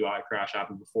not the DUI crash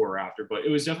happened before or after, but it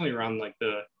was definitely around like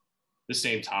the the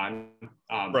same time.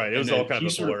 Right. It was all kind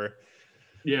of a blur.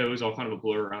 Yeah, it was all kind of a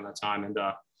blur around that time. And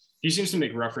he seems to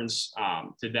make reference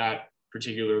to that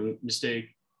particular mistake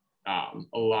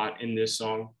a lot in this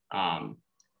song.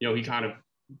 He kind of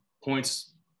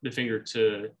points the finger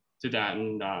to that,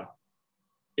 and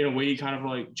in a way he kind of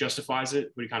like justifies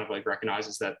it, but he kind of like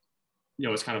recognizes that,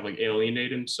 it's kind of like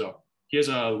alienated him. So he has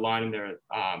a line in there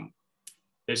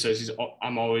that says,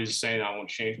 I'm always saying I won't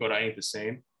change, but I ain't the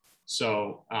same.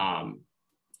 So I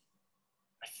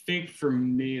think for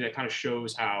me, that kind of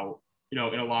shows how, in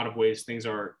a lot of ways things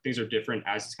are different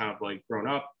as he's kind of like grown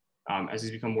up, as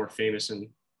he's become more famous and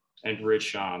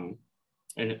rich, and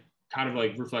it kind of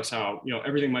like reflects how,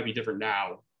 everything might be different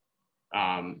now.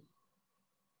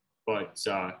 But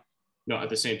at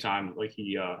the same time, like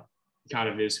he kind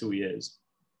of is who he is.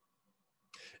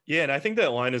 Yeah, and I think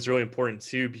that line is really important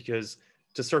too, because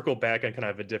to circle back on kind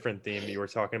of a different theme, you were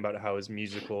talking about how his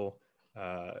musical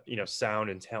sound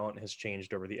and talent has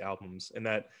changed over the albums, and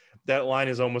that line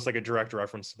is almost like a direct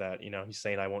reference to that. He's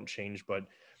saying I won't change,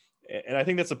 and I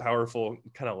think that's a powerful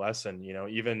kind of lesson.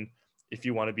 Even if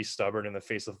you want to be stubborn in the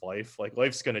face of life, like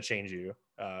life's going to change you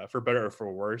for better or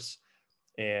for worse.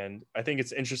 And I think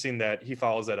it's interesting that he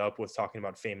follows that up with talking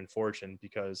about fame and fortune,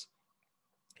 because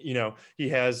he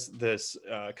has this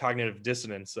cognitive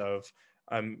dissonance of,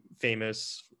 I'm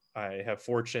famous, I have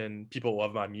fortune, people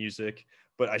love my music,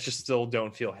 but I just still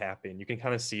don't feel happy. And you can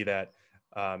kind of see that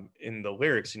in the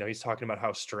lyrics. He's talking about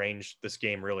how strange this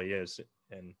game really is.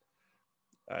 And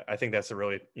I think that's a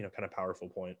really, kind of powerful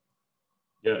point.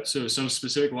 Yeah. So some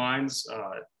specific lines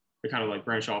that kind of like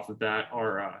branch off of that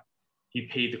are, he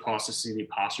paid the cost to see the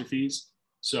apostrophes.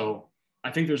 So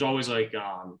I think there's always like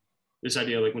this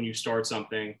idea, like when you start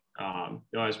something,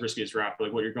 as risky as rap,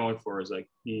 like what you're going for is like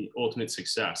the ultimate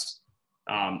success,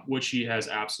 which he has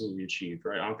absolutely achieved,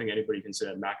 right? I don't think anybody can say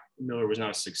that Mac Miller was not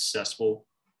a successful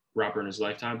rapper in his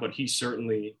lifetime, but he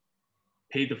certainly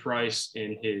paid the price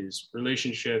in his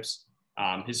relationships,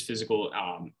 his physical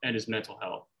and his mental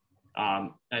health.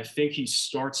 I think he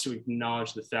starts to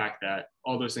acknowledge the fact that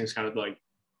all those things kind of like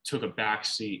took a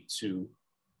backseat to,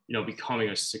 becoming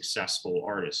a successful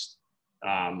artist.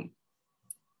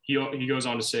 He goes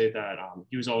on to say that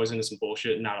he was always into some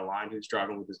bullshit and not aligned. He was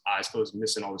driving with his eyes closed,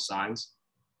 missing all the signs.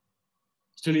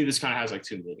 To me, this kind of has like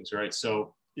two meanings, right?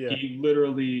 So yeah. He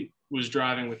literally was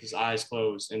driving with his eyes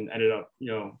closed and ended up,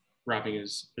 wrapping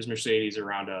his Mercedes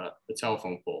around a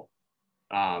telephone pole.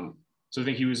 So I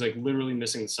think he was like literally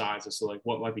missing the signs as to like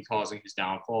what might be causing his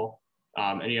downfall.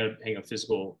 And he had to pay a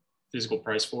physical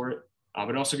price for it. But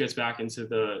it also gets back into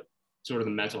the sort of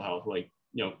the mental health. Like,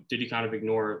 did he kind of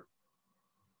ignore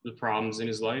the problems in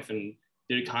his life, and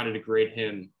did it kind of degrade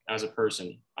him as a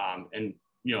person? And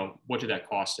what did that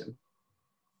cost him?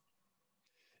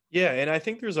 Yeah, and I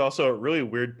think there's also a really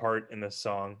weird part in this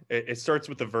song. It starts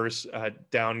with the verse,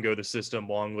 down go the system,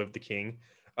 long live the king.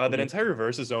 That entire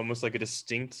verse is almost like a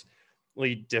distinctly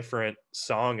different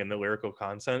song in the lyrical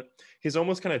content. He's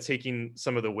almost kind of taking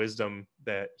some of the wisdom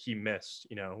that he missed,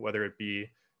 whether it be,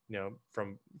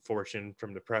 from fortune,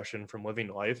 from depression, from living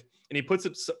life. And he puts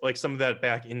it like some of that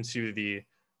back into the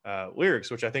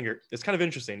lyrics, which I think is kind of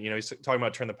interesting. He's talking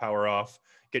about turn the power off,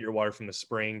 get your water from the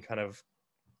spring, kind of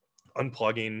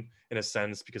unplugging in a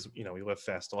sense, because we live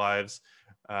fast lives.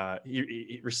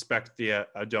 He respect the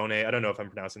Adone. I don't know if I'm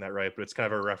pronouncing that right, but it's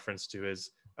kind of a reference to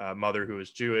his mother, who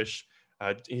is Jewish.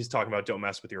 He's talking about don't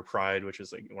mess with your pride, which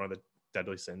is like one of the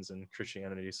deadly sins in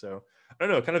Christianity. So I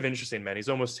don't know, kind of interesting, man. He's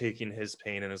almost taking his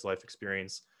pain and his life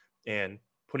experience and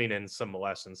putting in some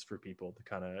lessons for people to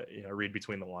kind of read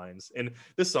between the lines. And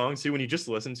this song too, when you just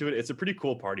listen to it, it's a pretty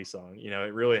cool party song.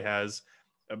 It really has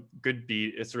a good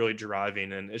beat. It's really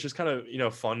driving, and it's just kind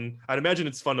of fun. I'd imagine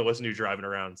it's fun to listen to driving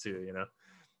around too.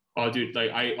 Oh, dude,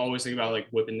 like I always think about like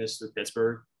whipping this through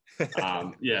Pittsburgh.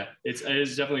 Yeah, it's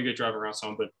definitely a good drive around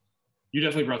song, but you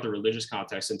definitely brought the religious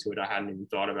context into it. I hadn't even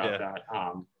thought about that.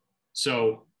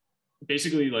 So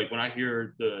basically, like when I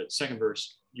hear the second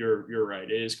verse, you're right.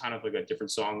 It is kind of like a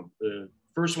different song. The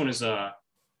first one is a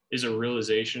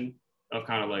realization of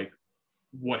kind of like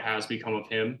what has become of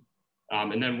him.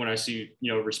 And then when I see,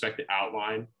 respect the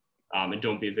outline, and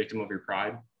don't be a victim of your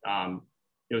pride,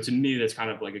 to me, that's kind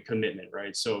of like a commitment,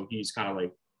 right? So he's kind of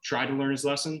like tried to learn his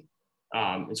lesson.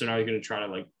 And so now he's going to try to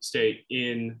like stay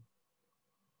in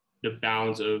the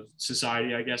bounds of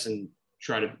society, I guess, and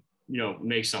try to,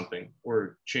 make something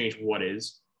or change what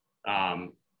is.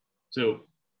 So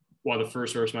while the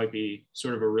first verse might be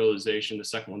sort of a realization, the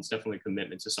second one's definitely a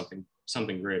commitment to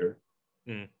something greater.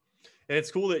 And And it's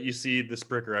cool that you see this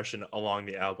progression along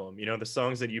the album. You know, the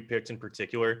songs that you picked in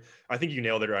particular, I think you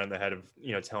nailed it right on the head of,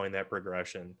 you know, telling that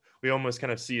progression. We almost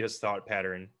kind of see his thought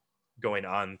pattern going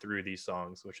on through these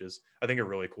songs, which is, I think, a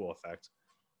really cool effect.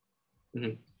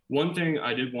 Mm-hmm. One thing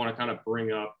I did want to kind of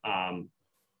bring up,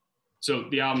 so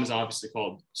the album is obviously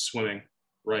called Swimming,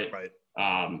 right? Right.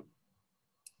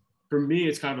 For me,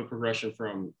 it's kind of a progression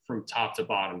from top to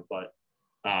bottom, but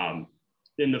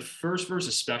in the first verse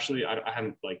especially, I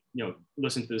haven't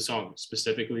listened to the song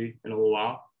specifically in a little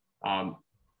while.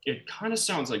 It kind of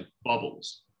sounds like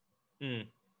bubbles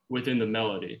within the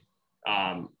melody.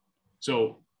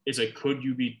 So it's like, could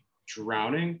you be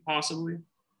drowning possibly?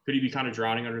 Could he be kind of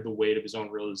drowning under the weight of his own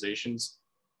realizations?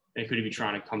 And could he be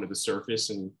trying to come to the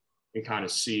surface and kind of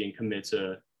see and commit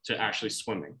to actually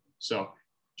swimming? So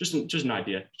just an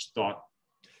idea, just thought.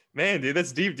 Man, dude,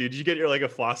 that's deep, dude. Did you get your a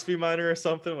philosophy minor or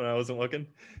something when I wasn't looking?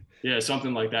 Yeah,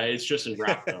 something like that. It's just in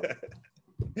rap though.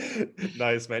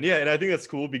 Nice, man. Yeah, and I think that's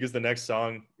cool because the next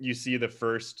song you see the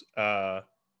first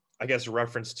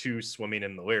reference to swimming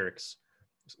in the lyrics,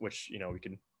 which, you know,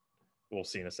 we'll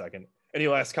see in a second. Any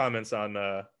last comments on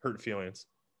Hurt Feelings?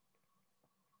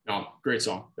 No, great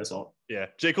song. That's all. Yeah,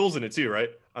 J. Cole's in it too, right?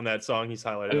 On that song, he's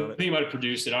highlighted on it. I think he might have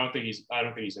produced it. I don't think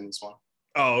he's in this one.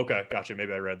 Oh, okay, gotcha.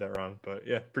 Maybe I read that wrong, but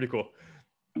yeah, pretty cool.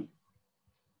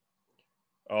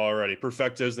 Alrighty,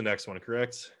 Perfecto's the next one,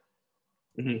 correct?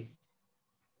 Mm-hmm.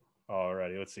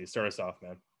 Alrighty, let's see. Start us off,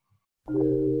 man.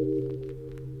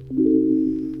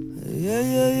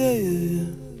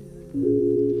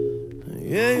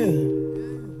 Yeah.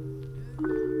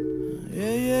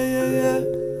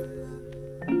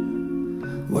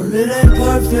 Well, it ain't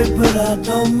perfect, but I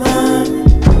don't mind,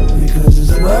 because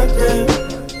it's worth it.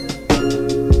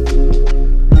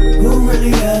 Who really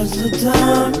has the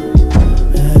time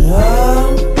at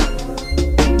all?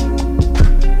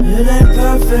 It ain't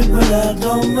perfect, but I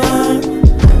don't mind,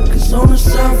 cause on the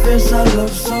surface I look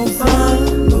so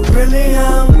fine, but really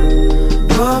I'm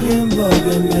bugging,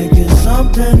 making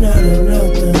something out of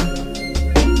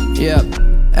nothing. Yeah,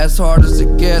 as hard as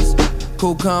it gets,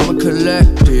 cool, calm, and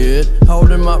collected.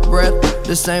 Holding my breath,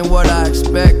 this ain't what I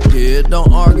expected.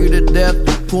 Don't argue to death,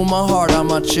 pull my heart out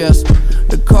my chest.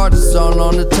 The card is all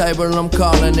on the table, I'm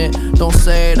calling it. Don't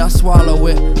say it, I swallow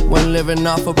it. When living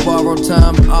off of borrowed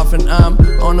time, often I'm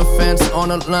on the fence, on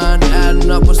the line, adding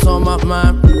up what's on my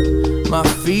mind. My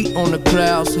feet on the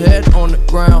clouds, head on the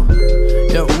ground.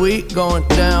 Yeah, we going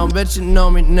down, bet you know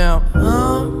me now.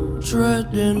 I'm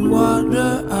treading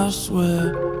water, I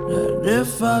swear that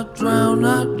if I drown,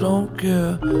 I don't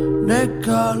care. They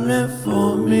calling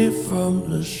for me from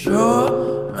the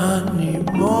shore, I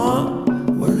need more.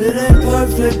 Well, it ain't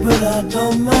perfect, but I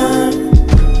don't mind,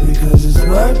 because it's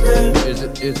worth it. Is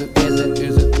it?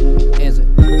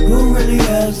 Who really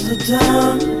has the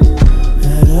time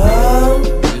at all?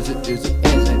 Is it?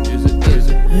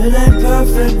 It ain't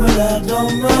perfect, but I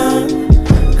don't mind,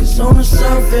 cause on the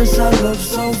surface I look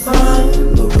so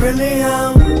fine, but really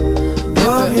I'm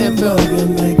bugging,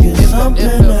 making something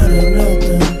out of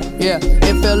nothing. Yeah,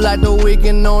 it felt like the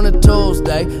weekend on a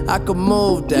Tuesday. I could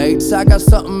move dates, I got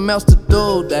something else to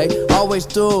do, they always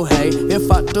do, hey,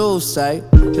 if I do say.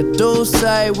 The dudes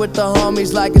say with the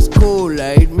homies like it's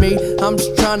Kool-Aid. Me, I'm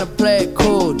just trying to play it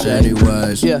cool, J.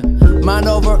 Anyways, yeah, mind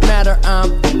over matter,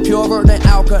 I'm purer than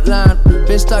alkaline.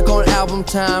 Been stuck on album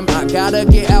time, I gotta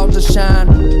get out to shine.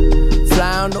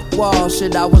 Fly on the wall,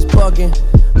 shit, I was bugging.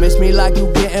 Miss me like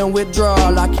you getting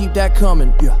withdrawal, I keep that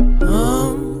coming, yeah.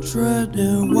 I'm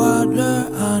treading water,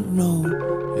 I know.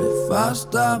 If I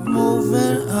stop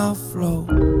moving, I'll float.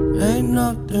 Ain't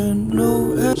nothing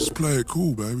new. Just play it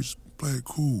cool, baby. Just play it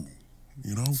cool.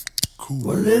 You know? Cool.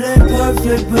 Well, it ain't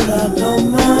perfect, but I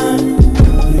don't mind,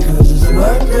 because it's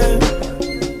worth it.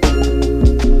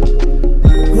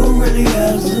 Who really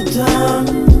has the time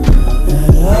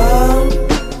at all?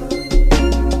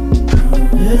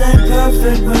 It ain't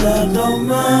perfect, but I don't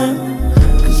mind,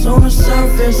 cause on the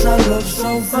surface I look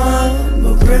so fine,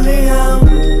 but really I'm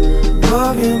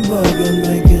bugging,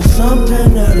 making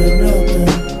something out of nothing.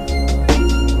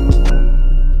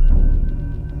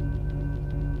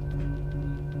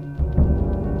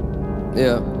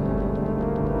 Yeah.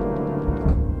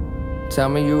 Tell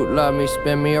me you love me,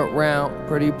 spin me around.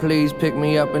 Pretty please pick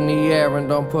me up in the air and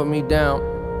don't put me down.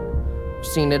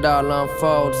 Seen it all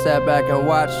unfold, sat back and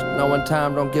watched, knowing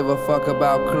time don't give a fuck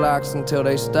about clocks until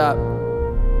they stop.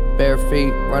 Bare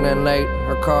feet, running late,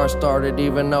 her car started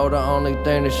even though the only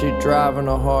thing that she driving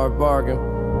a hard bargain.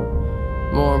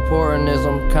 More important is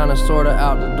I'm kinda sorta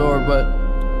out the door, but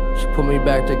she put me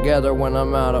back together when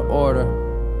I'm out of order.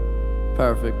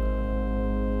 Perfect.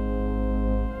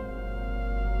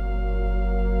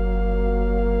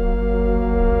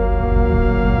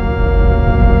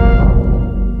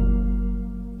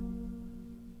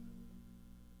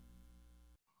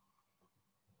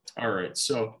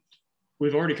 So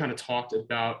we've already kind of talked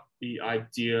about the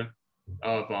idea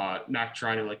of Mac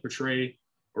trying to like portray,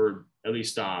 or at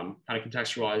least kind of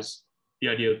contextualize the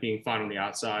idea of being fine on the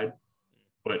outside,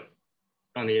 but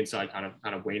on the inside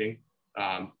kind of waning.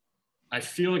 I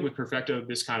feel like with Perfecto,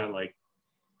 this kind of like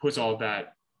puts all of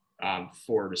that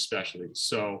forward, especially.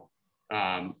 So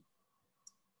on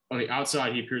the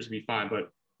outside, he appears to be fine,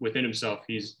 but within himself,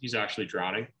 he's actually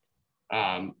drowning.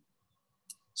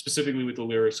 Specifically with the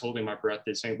lyrics, "Holding my breath,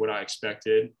 this ain't what I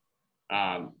expected."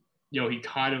 He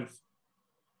kind of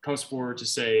comes forward to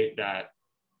say that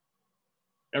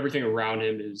everything around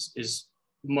him is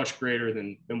much greater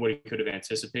than what he could have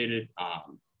anticipated.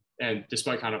 And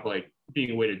despite kind of like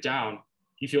being weighted down,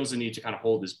 he feels the need to kind of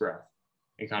hold his breath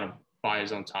and kind of buy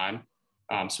his own time.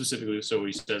 Specifically, so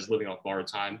he says, living off borrowed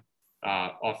time,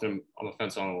 often on the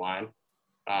fence on the line.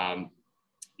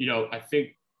 I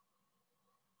think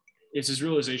it's his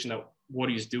realization that what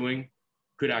he's doing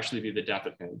could actually be the death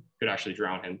of him, could actually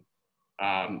drown him.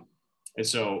 And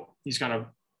so he's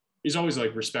always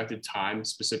like respected time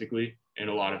specifically in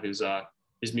a lot of his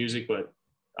music, but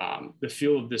the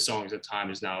feel of this song at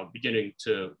time is now beginning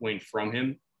to wane from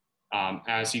him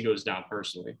as he goes down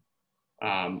personally.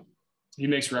 He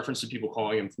makes reference to people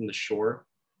calling him from the shore.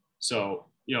 So,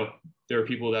 there are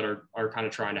people that are kind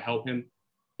of trying to help him,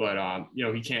 but,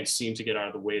 he can't seem to get out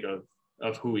of the weight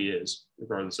of who he is,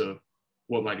 regardless of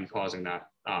what might be causing that.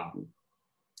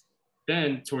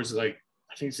 Then towards I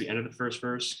think it's the end of the first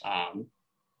verse,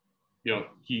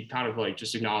 he kind of like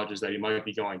just acknowledges that he might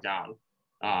be going down.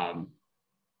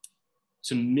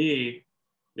 To me,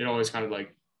 it always kind of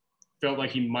like felt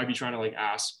like he might be trying to like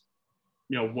ask,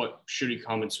 what should he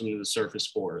come and swim to the surface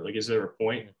for? Like, is there a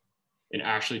point in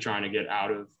actually trying to get out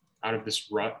of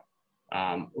this rut?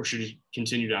 Or should he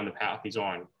continue down the path he's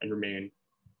on and remain,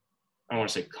 I don't want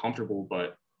to say comfortable,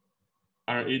 but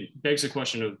it begs the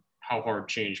question of how hard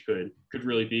change could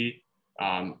really be.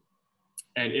 And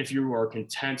if you are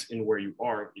content in where you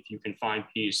are, if you can find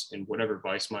peace in whatever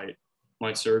vice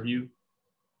might serve you,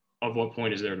 of what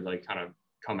point is there to like kind of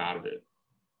come out of it?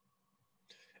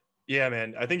 Yeah,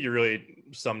 man, I think you really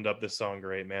summed up this song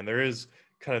great, man. There is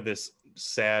kind of this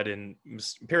sad and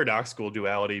paradoxical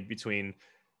duality between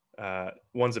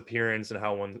one's appearance and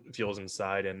how one feels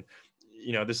inside. And,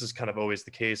 this is kind of always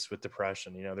the case with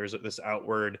depression. There's this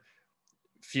outward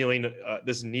feeling,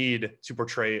 this need to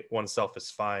portray oneself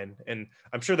as fine. And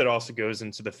I'm sure that also goes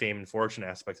into the fame and fortune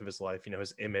aspect of his life,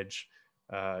 his image,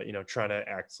 trying to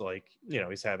act like,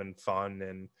 he's having fun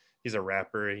and he's a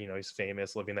rapper, he's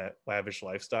famous, living that lavish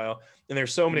lifestyle. And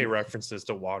there's so many references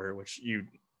to water, which you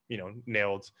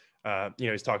nailed.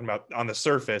 He's talking about on the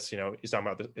surface, he's talking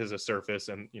about as a surface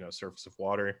and, surface of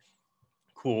water,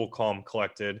 cool, calm,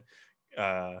 collected,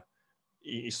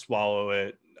 you swallow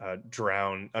it,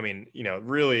 drown. I mean,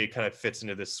 really kind of fits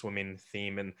into this swimming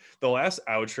theme. And the last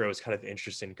outro is kind of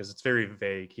interesting because it's very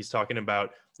vague. He's talking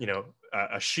about,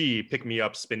 a she pick me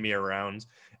up, spin me around.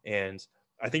 And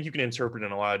I think you can interpret it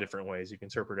in a lot of different ways. You can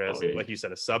interpret it as, like you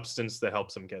said, a substance that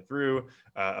helps him get through,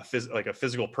 a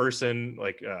physical person,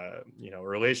 like, a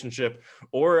relationship.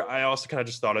 Or I also kind of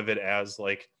just thought of it as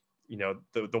like,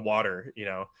 the water,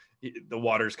 the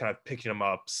water's kind of picking him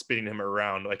up, spinning him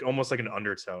around, like almost like an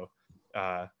undertow.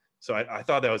 So I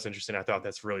thought that was interesting. I thought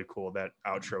that's really cool, that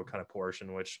outro kind of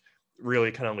portion, which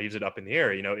really kind of leaves it up in the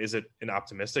air. Is it an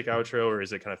optimistic outro or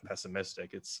is it kind of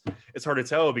pessimistic? It's hard to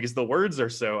tell because the words are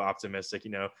so optimistic.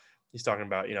 He's talking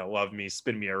about, love me,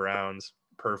 spin me around,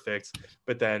 perfect.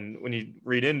 But then when you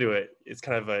read into it, it's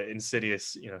kind of a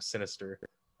insidious, sinister.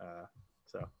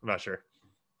 So I'm not sure.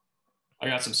 I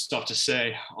got some stuff to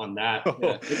say on that.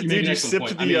 Yeah. Dude, you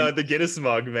sipped the Guinness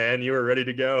mug, man. You were ready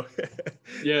to go.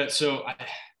 Yeah. So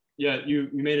you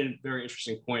made a very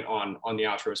interesting point on the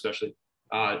outro, especially.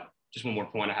 Just one more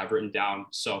point I have written down.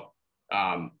 So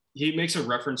he makes a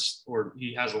reference, or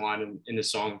he has a line in the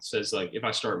song that says like, if I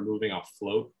start moving, I'll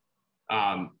float.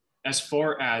 As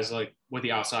far as like what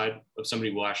the outside of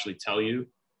somebody will actually tell you,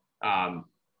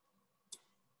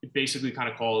 it basically kind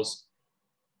of calls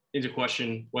into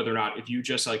question whether or not, if you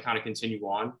just like kind of continue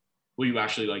on, will you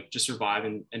actually like just survive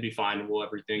and be fine, and will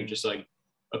everything just like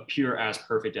appear as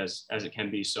perfect as it can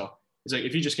be? So it's like,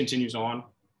 if he just continues on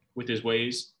with his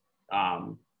ways,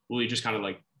 will he just kind of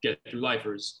like get through life,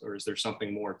 or is there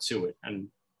something more to it? And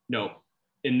no,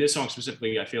 in this song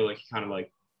specifically, I feel like he kind of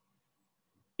like,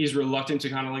 he's reluctant to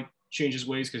kind of like change his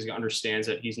ways because he understands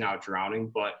that he's now drowning.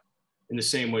 But in the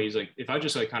same way, he's like, if I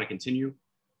just like kind of continue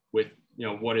with,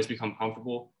 what has become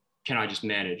comfortable, can I just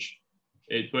manage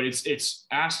it? But it's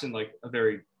asked in like a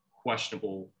very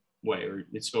questionable way, or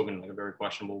it's spoken in like a very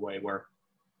questionable way, where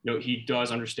he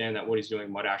does understand that what he's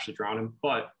doing might actually drown him,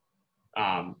 but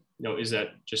is that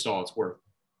just all it's worth?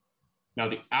 Now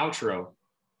the outro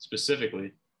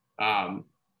specifically,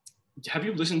 have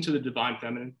you listened to the Divine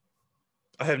Feminine?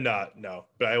 I have not, no,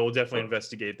 but I will definitely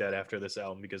investigate that after this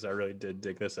album because I really did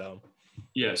dig this album.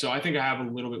 Yeah, so I think I have a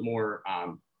little bit more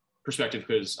perspective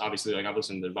because obviously, like, I've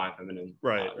listened to the Divine Feminine,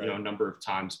 right. A number of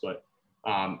times, but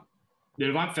the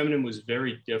Divine Feminine was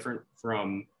very different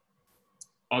from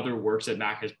other works that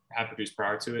Mac had produced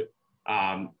prior to it.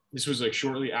 This was like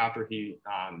shortly after he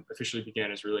officially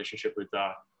began his relationship with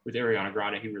Ariana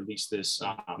Grande. He released this.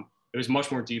 It was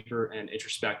much more deeper and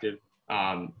introspective.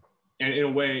 And in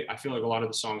a way, I feel like a lot of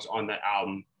the songs on that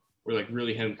album were like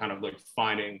really him kind of like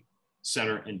finding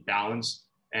center and balance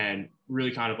and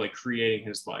really kind of like creating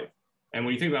his life. And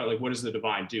when you think about like, what does the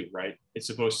divine do, right? It's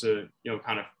supposed to,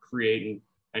 kind of create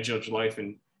and judge life.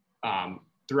 And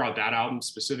throughout that album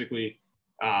specifically,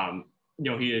 he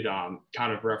had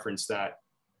kind of referenced that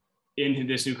in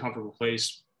this new comfortable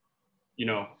place,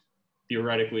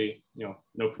 theoretically,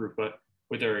 no proof, but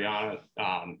with Ariana,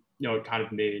 it kind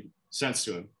of made sense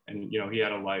to him. And, he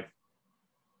had a life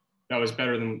that was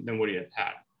better than what he had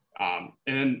had. And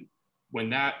then when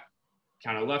that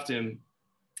kind of left him,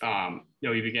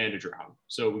 he began to drown.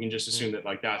 So we can just assume that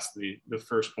like, that's the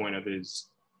first point of his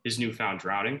newfound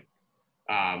drowning.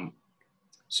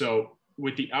 So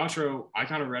with the outro, I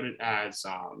kind of read it as,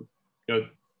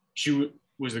 she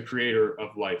was the creator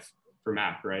of life for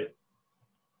Mac, right?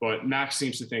 But Mac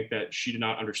seems to think that she did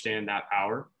not understand that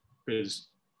power because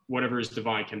whatever is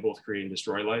divine can both create and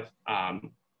destroy life.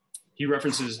 He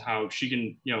references how she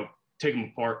can, take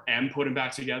them apart and put them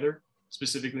back together,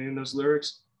 specifically in those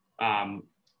lyrics.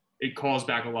 It calls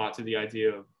back a lot to the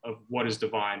idea of what is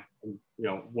divine and,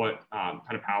 what kind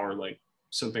of power like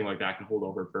something like that can hold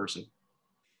over a person.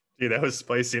 Dude, that was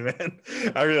spicy, man.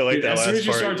 I really like that last part. As soon as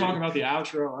you started talking about the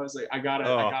outro, I was like, I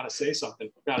gotta say something.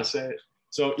 I gotta say it.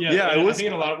 So I think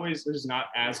in a lot of ways, it's not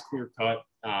as clear cut,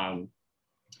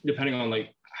 depending on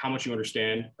like how much you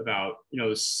understand about,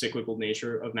 the cyclical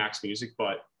nature of Mac's music.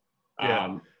 But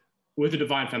with the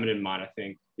Divine Feminine in mind, I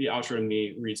think the outro to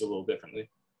me reads a little differently.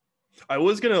 I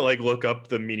was going to like look up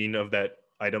the meaning of that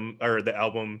item or the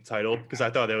album title because I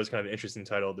thought that was kind of an interesting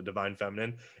title, The Divine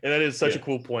Feminine. And that is such a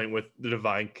cool point with the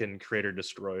divine can create or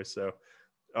destroy. So,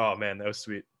 oh man, that was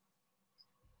sweet.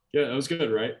 Yeah, that was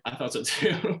good, right? I thought so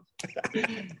too.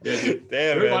 Damn,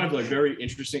 there were a lot of like very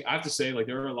interesting, I have to say, like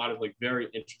there were a lot of like very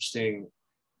interesting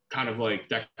kind of like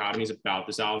dichotomies about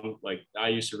this album. Like I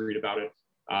used to read about it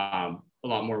a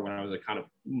lot more when I was like kind of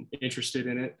interested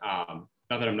in it. Not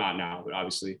that I'm not now, but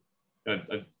obviously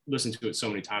I've listened to it so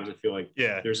many times. I feel like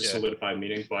there's a solidified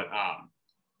meaning, but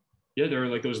there are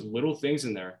like those little things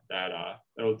in there that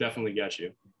that'll definitely get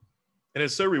you. And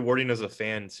it's so rewarding as a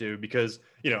fan too, because,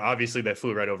 obviously that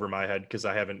flew right over my head because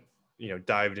I haven't,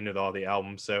 dived into all the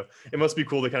albums. So it must be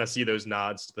cool to kind of see those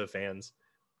nods to the fans,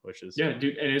 which is. Yeah,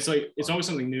 dude. And it's like, it's always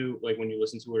something new. Like when you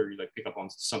listen to it or you like pick up on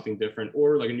something different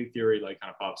or like a new theory, like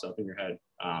kind of pops up in your head.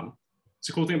 It's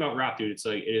a cool thing about rap, dude. It's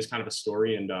like, it is kind of a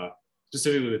story and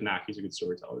specifically with Mac, he's a good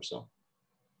storyteller. So.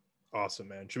 Awesome,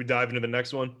 man. Should we dive into the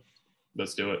next one?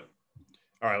 Let's do it.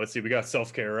 All right, let's see. We got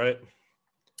Self-Care, right?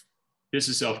 This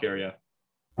is Self-Care, yeah.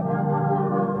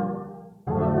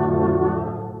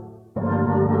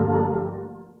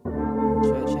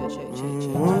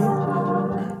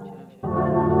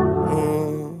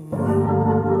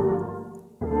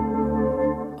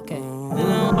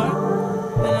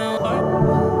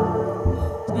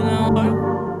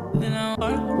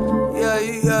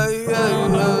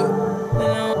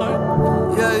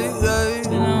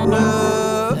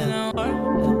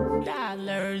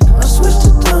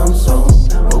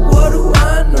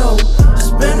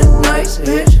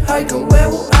 Hitchhiking, where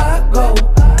will I go?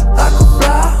 I could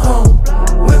fly home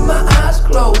with my eyes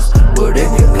closed, but it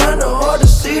get kinda hard to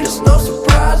see, there's no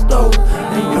surprise though.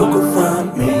 And you can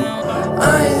find me,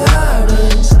 I ain't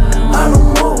hiding. I don't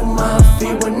move my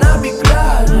feet when I be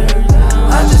gliding.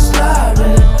 I just slide in,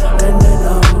 and then I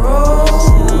roll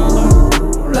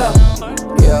up.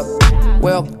 Yeah,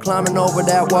 well, climbing over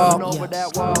that wall.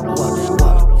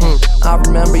 I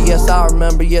remember, yes, I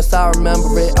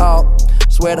remember it all.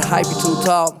 Swear the hype be too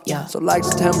tall, so like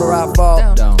September I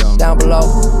fall down below.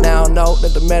 Now I know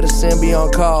that the medicine be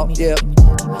on call, yeah.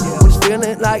 Was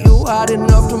feeling like you hot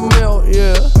enough to melt,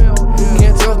 yeah.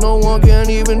 Can't trust no one, can't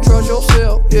even trust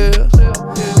yourself, yeah.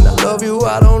 And I love you,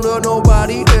 I don't love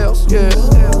nobody else, yeah.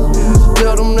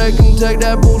 Tell them they can take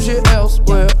that bullshit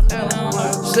elsewhere.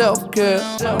 Self-care,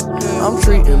 I'm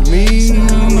treating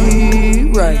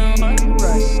me right,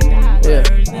 yeah.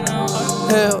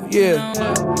 Hell yeah,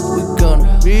 we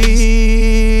gonna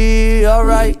be be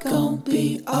alright. We gon'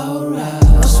 be alright.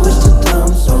 I switch the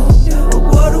time zone, but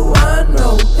what do I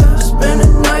know?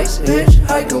 Spending nights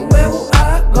hitchhiking, where will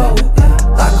I go?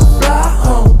 I could fly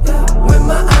home with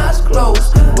my eyes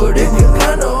closed, but it get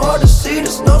kinda hard to see,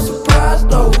 there's no surprise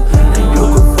though. And you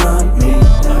can find me,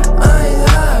 I ain't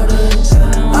hiding.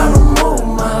 I don't move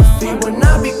my feet when I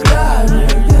be gliding.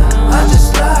 I just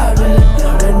slide in,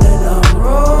 and then I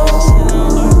roll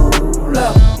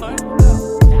up.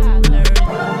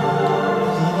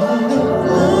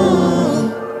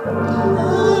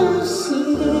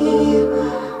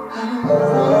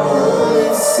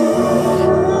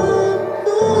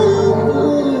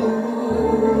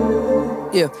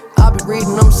 Yeah, I be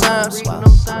reading them signs. I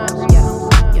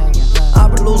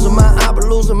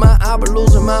be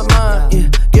losing my mind. Yeah,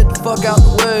 get the fuck out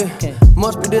the way.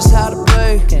 Must be this how to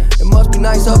play. It must be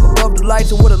nice up above the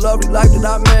lights and what a lovely life that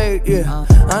I made. Yeah,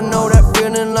 I know that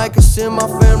feeling like it's in my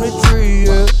family tree.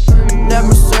 Yeah, that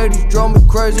Mercedes drove me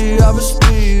crazy. I was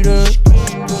speeding.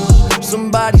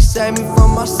 Somebody save me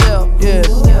from myself. Yeah,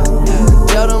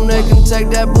 tell them they can take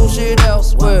that bullshit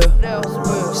elsewhere.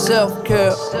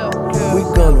 Self-care, we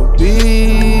gonna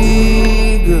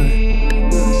be good.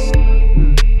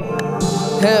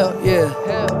 Hell yeah,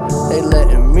 they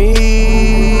letting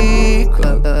me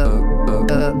cook. I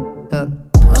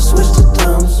switched the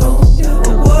time zone,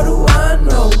 but what do I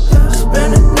know?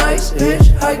 Spending nights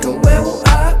hitchhiking, where will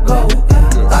I go?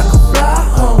 I could fly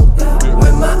home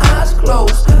with my eyes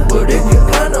closed, but it get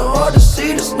kinda hard to see,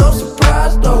 there's no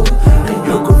surprise though. And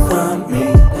you can find me,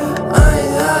 I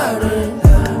ain't hiding.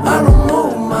 I don't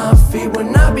move my feet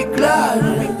when I be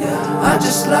gliding. I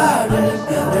just slide in,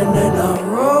 and then I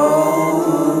roll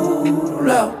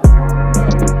out.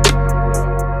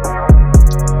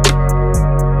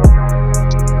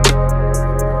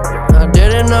 I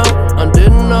didn't know.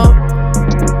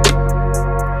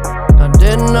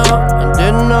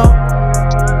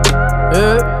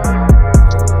 Yeah.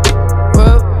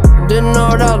 Well, didn't know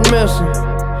what I was missing.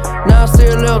 Now I see a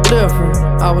little different.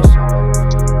 I was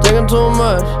taking too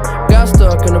much, got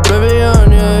stuck in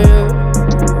oblivion, yeah.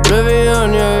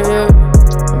 Oblivion, yeah.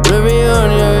 Oblivion,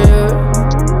 yeah.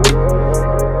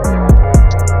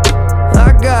 I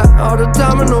got all the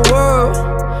time in the world,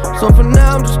 so for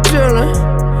now I'm just chilling.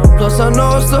 Plus I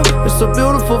know it's a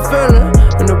beautiful feeling.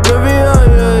 In oblivion,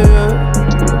 yeah.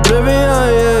 Oblivion,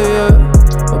 yeah.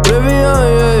 Oblivion,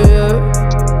 yeah.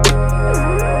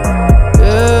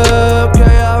 Yeah,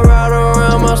 okay, I ride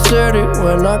around my city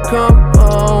when I come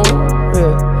home,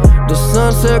 yeah. The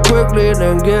sunset quickly,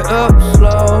 then get up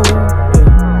slow,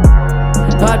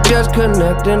 yeah. I just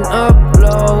connect and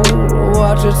upload,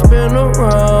 watch it spin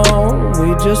around.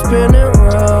 We just spin it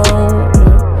round,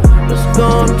 yeah. Let's go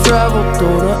and travel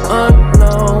through the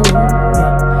unknown,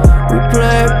 yeah. We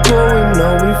play it cool, we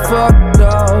know we fucked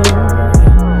up, yeah.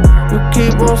 You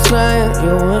keep on saying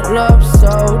you in love,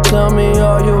 so tell me,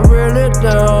 are you really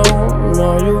down?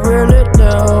 Are you really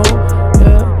down?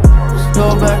 Yeah. Let's go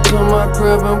back to my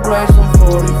crib and play some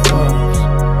 45s.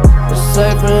 It's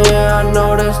safe in here, I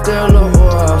know there's still a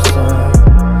war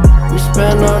outside. We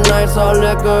spend our nights all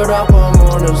liquored up on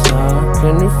morning side.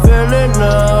 Can you feel it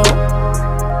now?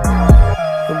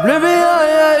 Oblivion,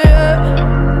 yeah.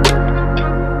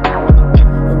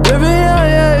 Oblivion,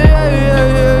 yeah.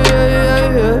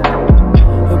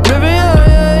 Oblivion,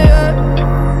 yeah.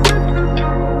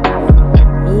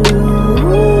 Ooh.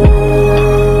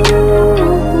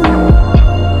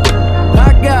 I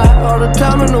got all the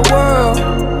time in the world,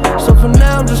 so for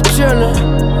now I'm just chilling.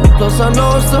 Plus I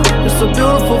know it's a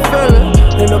beautiful feeling.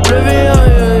 In oblivion,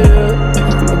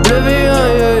 yeah. Oblivion,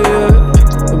 yeah.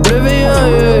 Oblivion,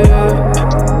 yeah.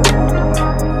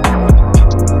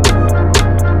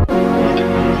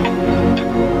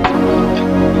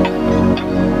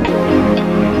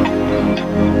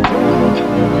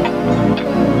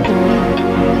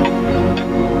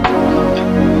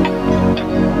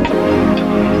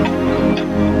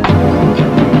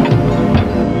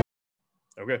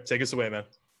 Okay, take us away, man.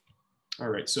 All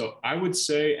right, so I would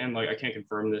say, and like I can't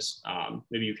confirm this,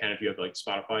 maybe you can if you have like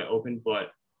Spotify open,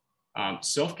 but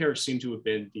Self-Care seemed to have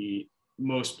been the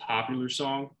most popular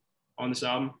song on this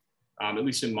album. At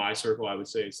least in my circle, I would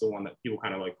say it's the one that people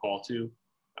kind of like call to.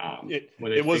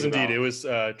 It was indeed. It was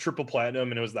triple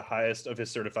platinum, and it was the highest of his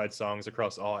certified songs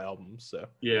across all albums. So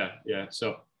yeah.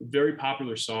 So very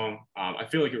popular song. I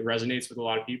feel like it resonates with a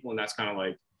lot of people, and that's kind of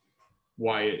like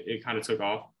why it kind of took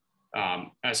off.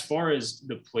 As far as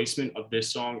the placement of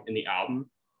this song in the album,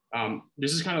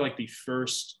 this is kind of like the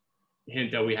first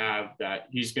hint that we have that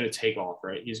he's going to take off,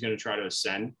 right? He's going to try to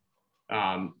ascend,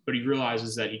 but he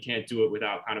realizes that he can't do it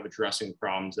without kind of addressing the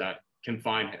problems that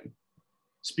confine him.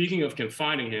 Speaking of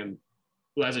confining him,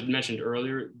 well, as I mentioned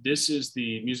earlier, this is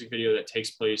the music video that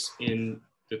takes place in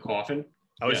the coffin.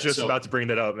 I was just about to bring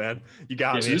that up, man. You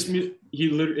got me. So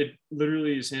it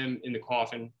literally is him in the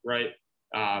coffin, right?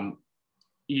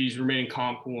 He's remaining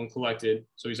calm, cool, and collected.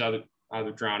 So he's either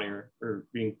drowning or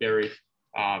being buried.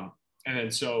 And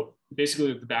then so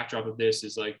basically the backdrop of this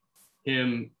is like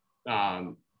him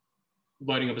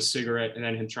lighting up a cigarette and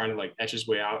then him trying to like etch his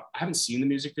way out. I haven't seen the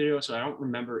music video, so I don't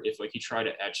remember if like he tried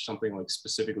to etch something like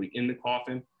specifically in the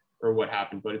coffin or what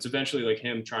happened, but it's eventually like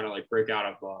him trying to like break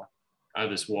out of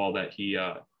this wall that he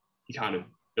kind of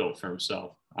built for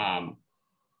himself.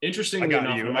 Interestingly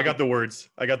enough, I got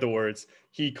the words.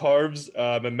 He carves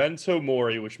memento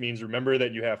mori, which means remember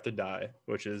that you have to die,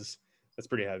 that's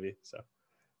pretty heavy. So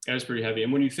that's pretty heavy.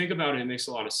 And when you think about it, it makes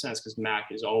a lot of sense because Mac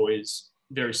is always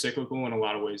very cyclical in a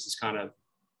lot of ways. This kind of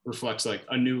reflects like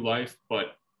a new life,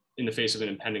 but in the face of an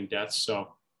impending death.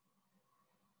 So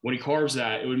when he carves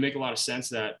that, it would make a lot of sense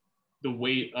that the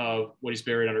weight of what he's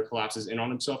buried under collapses in on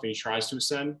himself and he tries to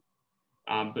ascend.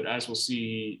 But as we'll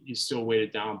see, he's still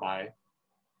weighted down by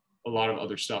a lot of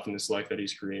other stuff in this life that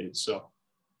he's created. So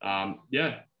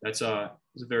that's a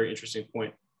very interesting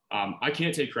point. I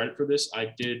can't take credit for this.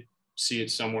 I did see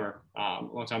it somewhere a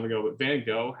long time ago, but Van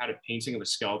Gogh had a painting of a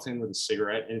skeleton with a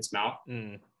cigarette in its mouth.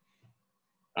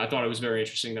 I thought it was very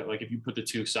interesting that like if you put the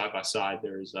two side by side,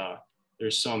 there's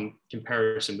some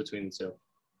comparison between the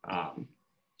two.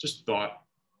 Just thought.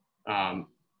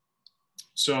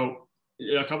 So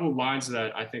a couple of lines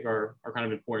that I think are kind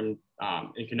of important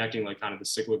in connecting like kind of the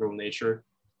cyclical nature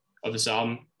of this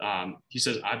album. He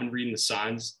says, "I've been reading the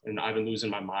signs and I've been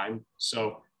losing my mind."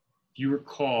 So if you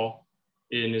recall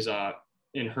in his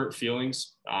in Hurt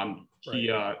Feelings,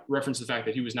 he referenced the fact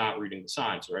that he was not reading the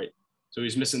signs, right? So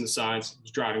he's missing the signs,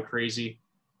 he's driving crazy,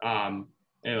 and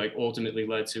like ultimately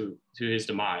led to his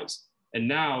demise. And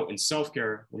now in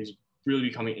Self-Care, when he's really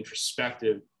becoming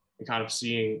introspective and kind of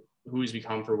seeing who he's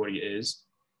become for what he is,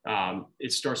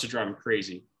 it starts to drive him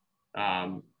crazy.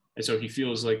 And so he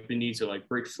feels like the need to like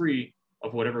break free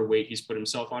of whatever weight he's put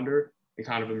himself under and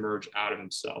kind of emerge out of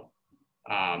himself.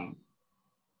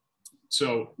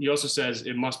 So he also says,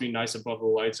 "It must be nice above the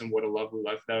lights and what a lovely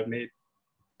life that I've made."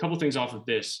 A couple things off of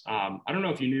this. I don't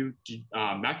know if you knew,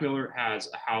 Mac Miller has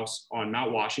a house on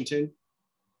Mount Washington.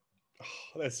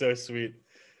 Oh, that's so sweet.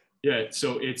 Yeah,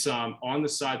 so it's on the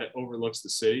side that overlooks the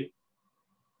city.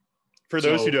 For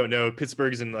those who don't know,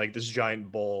 Pittsburgh's in like this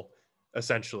giant bowl,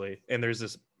 essentially. And there's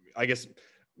this, I guess,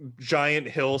 giant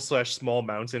hill / small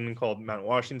mountain called Mount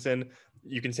Washington.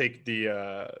 You can take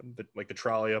the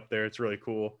trolley up there. It's really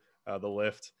cool. The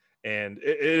lift, and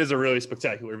it is a really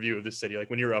spectacular view of the city. Like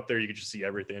when you're up there, you can just see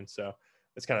everything. So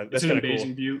it's an amazing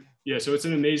cool view. Yeah, so it's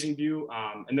an amazing view.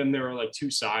 And then there are like two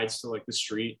sides to like the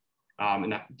street, and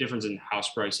that difference in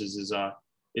house prices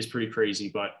is pretty crazy.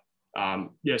 But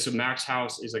so Mac's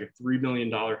house is like a $3 million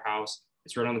house.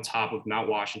 It's right on the top of Mount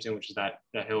Washington, which is that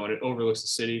hill, and it overlooks the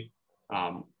city.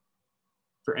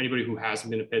 For anybody who hasn't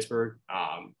been to Pittsburgh,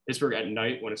 Pittsburgh at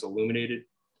night when it's illuminated,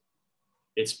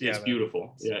 it's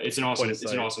beautiful. It's an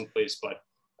awesome place. But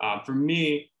for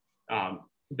me,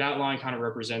 that line kind of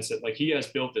represents it. Like he has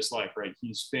built this life, right?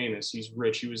 He's famous, he's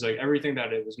rich, he was like everything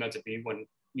that it was meant to be when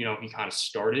he kind of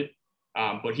started.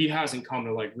 But he hasn't come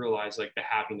to like realize like the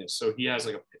happiness. So he has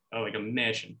like a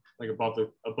mansion like above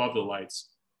the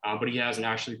lights, but he hasn't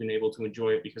actually been able to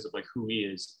enjoy it because of like who he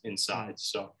is inside.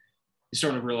 So he's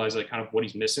starting to realize like kind of what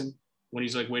he's missing when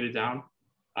he's like weighted down.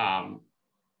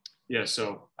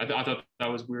 So I thought that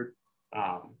was weird.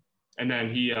 And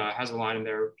then he has a line in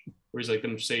there where he's like, "The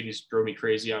Mercedes drove me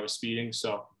crazy, I was speeding."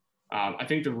 So I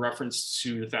think the reference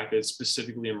to the fact that it's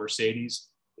specifically a Mercedes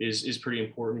is pretty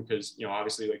important because,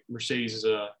 obviously like Mercedes is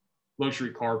a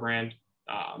luxury car brand.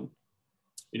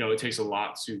 It takes a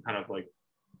lot to kind of like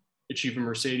achieve a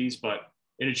Mercedes, but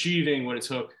in achieving what it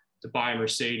took to buy a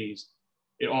Mercedes,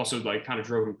 it also like kind of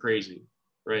drove him crazy,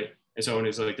 right? And so in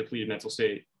his like depleted mental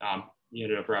state, he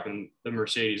ended up wrapping the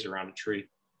Mercedes around a tree.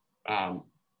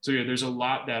 There's a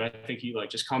lot that I think he like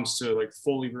just comes to like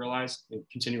fully realize, and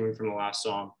continuing from the last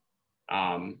song.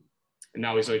 And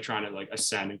now he's like trying to like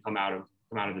ascend and come out of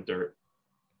the dirt.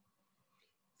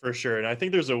 For sure. And I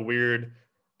think there's a weird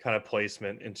kind of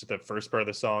placement into the first part of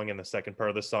the song and the second part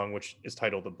of the song, which is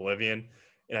titled Oblivion.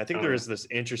 And I think there is this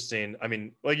interesting,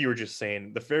 like you were just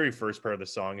saying, the very first part of the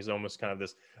song is almost kind of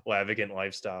this lavagant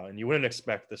lifestyle, and you wouldn't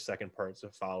expect the second part to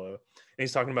follow. And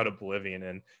he's talking about oblivion.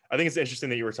 And I think it's interesting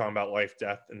that you were talking about life,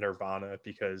 death, and nirvana,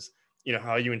 because,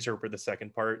 how you interpret the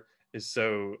second part is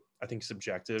so, I think,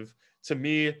 subjective. To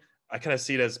me, I kind of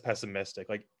see it as pessimistic.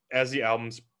 Like as the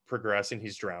album's progressing,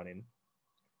 he's drowning.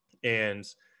 And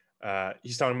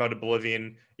He's talking about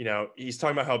Oblivion. You know, he's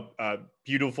talking about how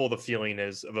beautiful the feeling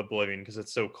is of Oblivion because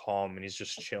it's so calm and he's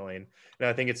just chilling. And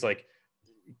I think it's like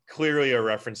clearly a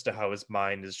reference to how his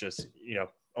mind is just, you know,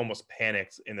 almost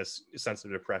panicked in this sense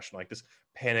of depression, like this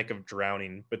panic of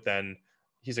drowning. But then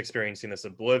he's experiencing this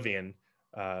oblivion,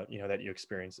 you know, that you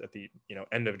experience at the, you know,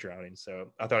 end of drowning. So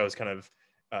I thought it was kind of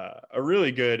a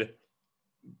really good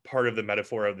part of the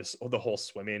metaphor of this, the whole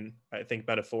swimming, I think,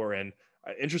 metaphor, and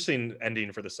interesting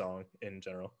ending for the song in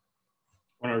general.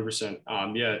 100%.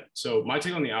 Yeah. So my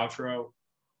take on the outro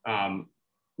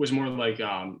was more like,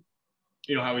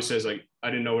 you know, how he says, like, I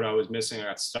didn't know what I was missing. I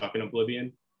got stuck in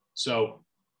oblivion. So,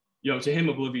 you know, to him,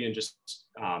 oblivion just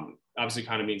obviously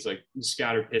kind of means like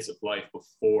scattered pits of life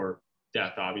before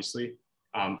death, obviously.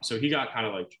 So he got kind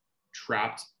of like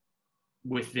trapped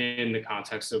within the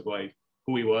context of like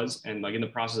who he was. And like in the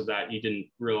process of that, he didn't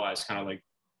realize kind of like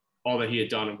all that he had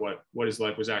done and what his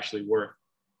life was actually worth.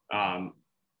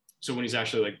 So when he's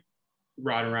actually like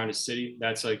riding around his city,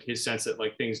 that's like his sense that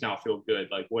like things now feel good,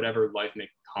 like whatever life may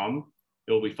come,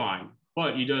 it'll be fine.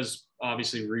 But he does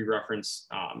obviously re-reference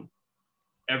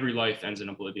every life ends in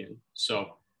oblivion.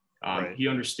 So right. He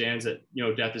understands that, you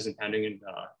know, death is impending, and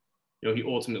you know, he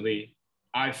ultimately,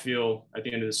 I feel at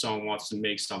the end of the song, wants to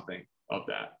make something of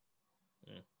that.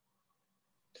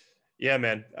 Yeah,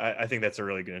 man, I think that's a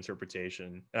really good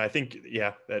interpretation. And I think,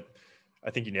 yeah,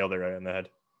 I think you nailed it right on the head.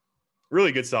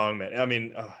 Really good song, man. I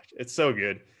mean, it's so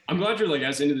good. I'm glad you're like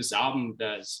as into this album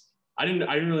as I didn't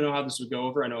really know how this would go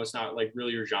over. I know it's not like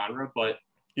really your genre, but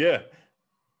yeah,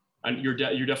 you're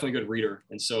definitely a good reader.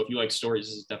 And so if you like stories,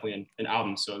 this is definitely an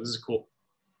album. So this is cool.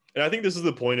 And I think this is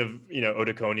the point of, you know,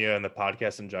 Otoconia and the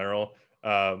podcast in general.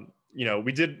 You know,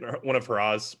 we did one of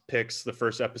Haraz's picks, the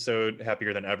first episode,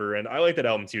 Happier Than Ever. And I like that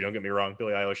album too. Don't get me wrong.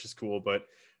 Billie Eilish is cool. But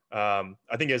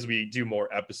I think as we do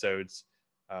more episodes,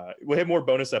 we'll have more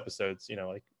bonus episodes, you know,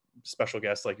 like special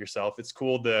guests like yourself. It's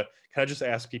cool to kind of just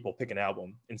ask people, pick an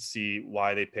album and see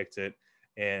why they picked it.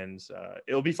 And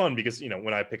it'll be fun because, you know,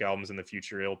 when I pick albums in the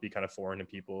future, it'll be kind of foreign to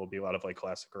people. It'll be a lot of like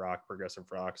classic rock, progressive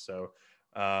rock. So,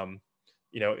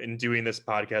 you know, in doing this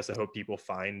podcast, I hope people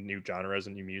find new genres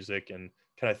and new music and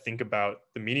kind of think about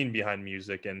the meaning behind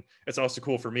music. And it's also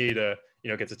cool for me to,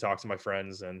 you know, get to talk to my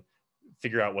friends and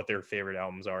figure out what their favorite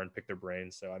albums are and pick their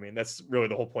brains. So, I mean, that's really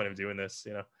the whole point of doing this,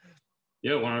 you know?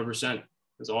 Yeah, 100%.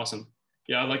 It's awesome.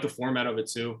 Yeah, I like the format of it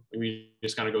too. We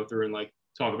just kind of go through and like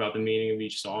talk about the meaning of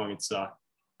each song. It's, I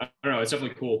don't know, it's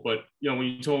definitely cool. But, you know, when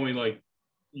you told me like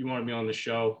you wanted me on the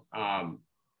show,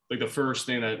 like the first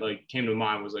thing that like came to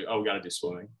mind was like, oh, we got to do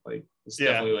swimming. Like it's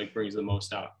definitely like brings the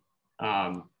most out.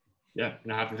 Yeah,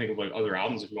 and I have to think of like other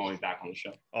albums if you want me back on the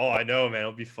show. Oh, I know, man.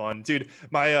 It'll be fun, dude.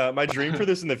 My dream for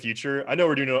this in the future. I know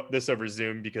we're doing this over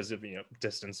Zoom because of, you know,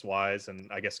 distance wise and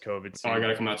I guess COVID too. Oh, I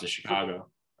gotta come out to Chicago.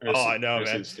 I know,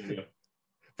 man.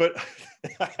 But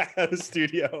the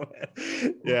studio,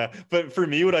 man. Yeah, but for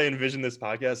me, what I envision this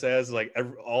podcast as, like,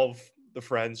 all of the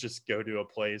friends just go to a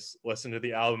place, listen to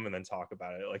the album, and then talk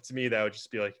about it. Like, to me, that would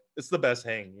just be like, it's the best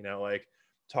hang, you know, like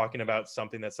talking about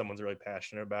something that someone's really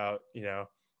passionate about, you know,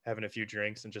 having a few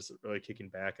drinks and just really kicking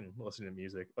back and listening to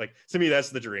music. Like, to me, that's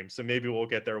the dream. So maybe we'll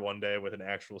get there one day with an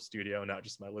actual studio, not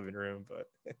just my living room. But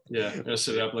yeah, I'll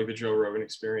set it up like the Joe Rogan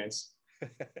experience.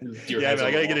 Yeah, man,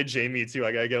 I gotta get a Jamie too.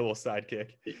 I gotta get a little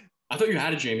sidekick. I thought you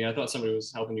had a Jamie. I thought somebody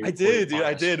was helping you. I did, dude.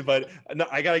 I did, but no,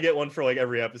 I gotta get one for like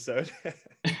every episode.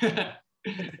 Get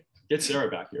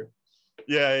Sarah back here.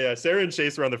 Yeah. Sarah and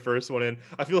Chase were on the first one, and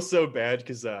I feel so bad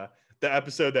because the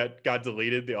episode that got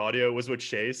deleted, the audio was with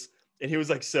Chase, and he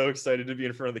was like so excited to be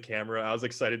in front of the camera. I was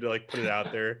excited to like put it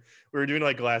out there. We were doing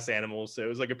like Glass Animals, so it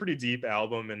was like a pretty deep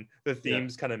album, and the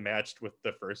themes kind of matched with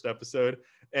the first episode.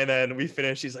 And then we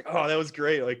finished. He's like, "Oh, that was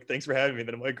great! Like, thanks for having me." And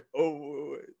then I'm like,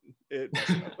 "Oh, it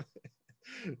messed up."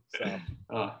 So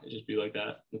it just be like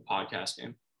that in the podcast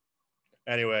game.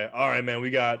 Anyway, all right, man. We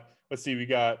got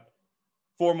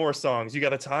 4 more songs. You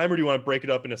got the time, or do you want to break it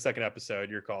up in a second episode?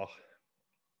 Your call.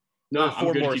 No, I'm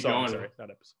 4 good. more keep songs. going. Sorry,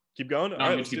 not episode. Keep going. No, all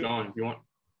right, let's keep going if you want.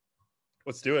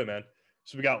 Let's do it, man.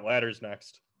 So we got Ladders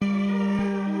next.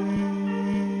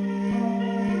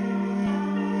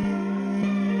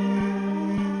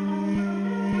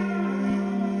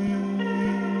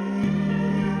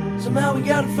 Somehow we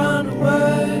gotta find a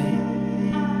way,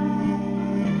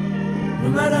 no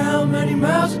matter how many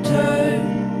miles it takes.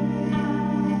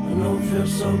 I know it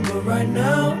feels so good right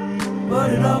now, but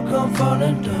it all come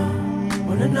falling down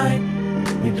when the night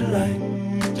meet the light,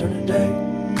 turn the day.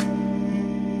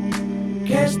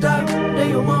 Can't stop, then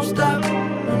you won't stop.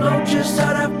 I know just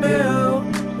how that feel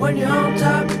when you're on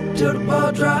top till the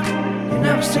ball drop. You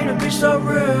never seen it be so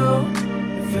real.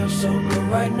 It feels so good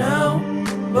right now,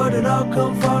 but it all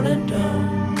come falling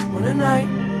down when the night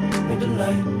made the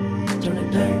light turn to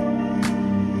day.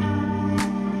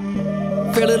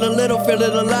 Feel it a little, feel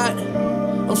it a lot.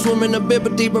 I'm swimming a bit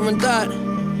but deeper in thought,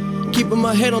 keeping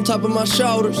my head on top of my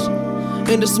shoulders.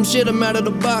 Into some shit I'm out of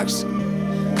the box.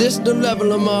 This the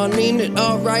level I'm on, need it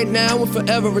all right now and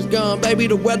forever is gone. Baby,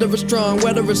 the weather is strong,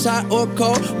 whether it's hot or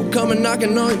cold, we're coming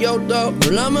knocking on your door.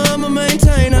 Well, I'ma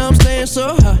maintain how I'm staying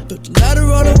so high. Built the ladder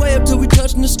all the way up till we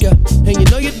touching the sky. And you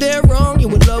know you're dead wrong, you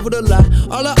in love with a lie.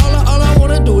 All I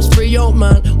wanna do is free your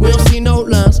mind. We don't see no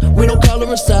lines, we don't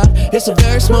color inside. It's a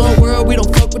very small world, we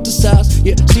don't fuck with the size.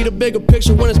 Yeah, see the bigger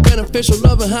picture when it's beneficial.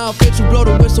 Loving how it fits you, blow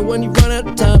the whistle when you run out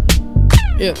of time.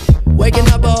 Yeah, waking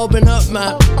up, I open up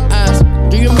my eyes.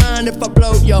 Do you mind if I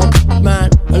blow your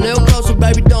mind? A little closer,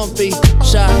 baby, don't be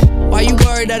shy. Why you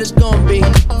worried that it's gonna be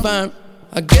fine?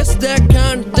 I guess that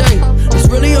kind of day, that's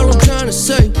really all I'm trying to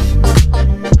say.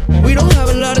 We don't have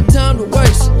a lot of time to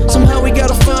waste. Somehow we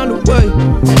gotta find a way.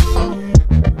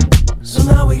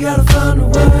 Somehow we gotta find a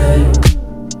way.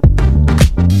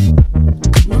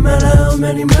 No matter how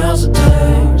many miles it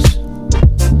takes.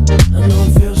 I know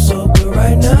it feels so good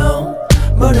right now,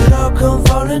 but it all come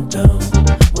falling down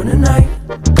when the night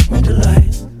meet the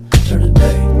light turn to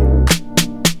day.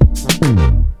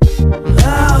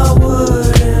 I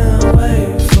wouldn't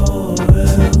wait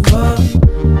forever,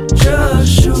 just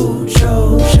shoot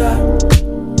your shot.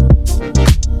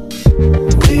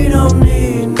 We don't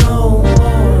need no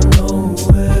more, no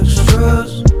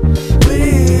extras.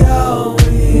 We all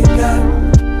we got.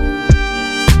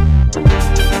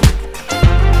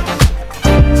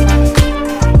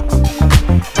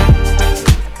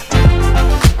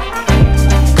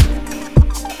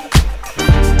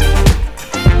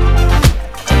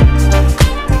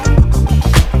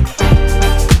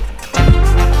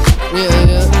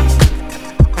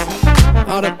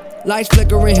 Lights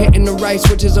flickering, hitting the right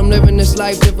switches. I'm living this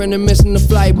life different and missing the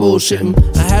flight, bullshitting.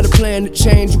 I had a plan to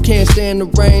change, you can't stand the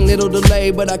rain. Little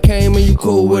delay, but I came and you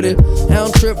cool with it. I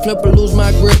don't trip, flip or lose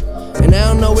my grip. And I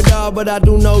don't know it all, but I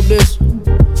do know this.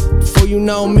 Before you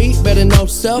know me, better know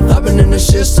self. I've been in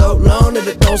this shit so long that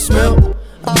it don't smell.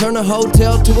 I turn a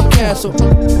hotel to a castle,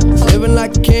 living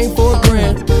like a king for a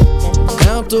grand. I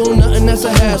don't do nothing that's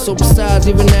a hassle. Besides,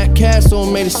 even that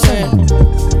castle made of sand.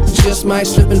 Just might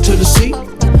slip into the sea.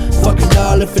 Fuck it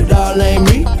all if it all ain't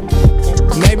me.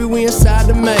 Maybe we inside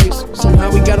the maze. Somehow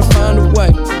we gotta find a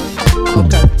way.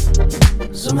 Okay.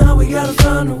 Somehow we gotta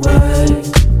find a way.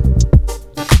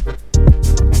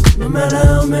 No matter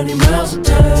how many miles it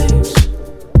takes.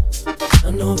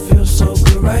 I know it feels so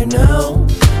good right now,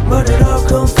 but it all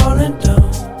come falling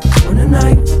down when the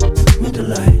night meet the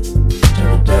light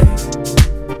turn to day.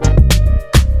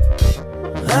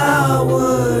 I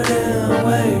wouldn't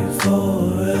wait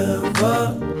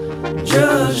forever,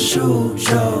 just shoot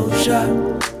your shot.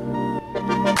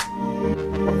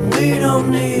 We don't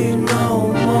need no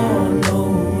more, no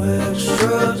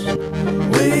extras.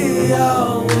 We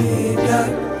all we got.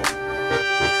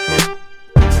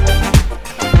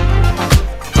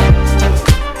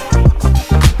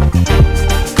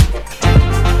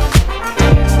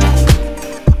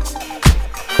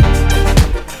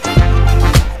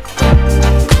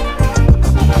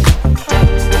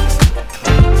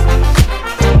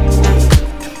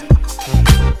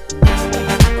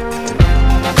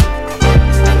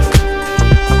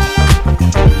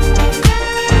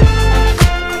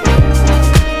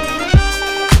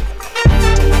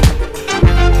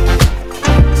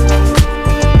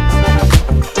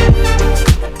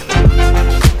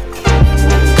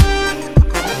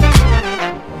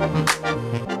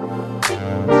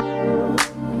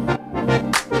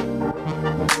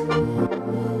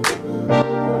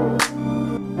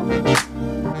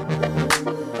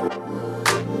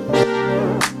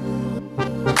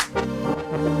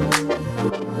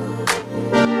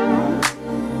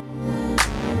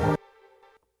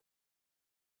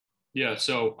 Yeah,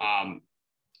 so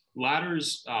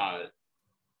ladders, well,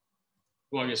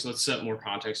 I guess let's set more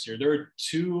context here. There are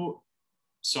two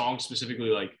songs specifically,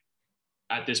 like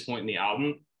at this point in the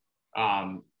album,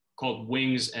 called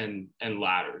Wings and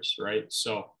Ladders, right?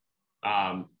 So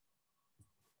I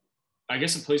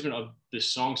guess the placement of the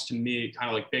songs to me kind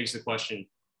of like begs the question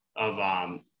of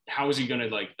how is he going to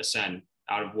like ascend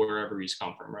out of wherever he's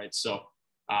come from, right? So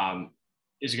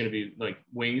is it going to be like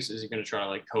Wings? Is he going to try to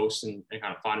like coast and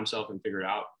kind of find himself and figure it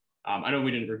out? I know we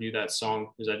didn't review that song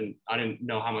because I didn't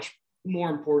know how much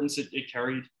more importance it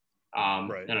carried.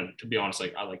 Right. And to be honest,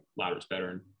 like I like Ladders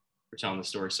better for telling the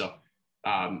story. So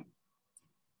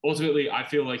ultimately, I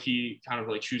feel like he kind of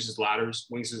like chooses Ladders.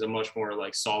 Wings is a much more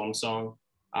like solemn song.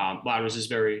 Ladders is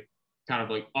very kind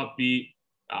of like upbeat.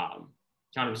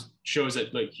 kind of shows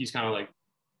that like he's kind of like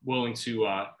willing to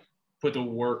put the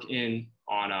work in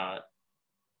on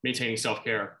maintaining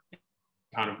self-care,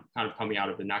 kind of coming out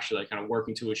of it and actually like kind of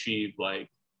working to achieve like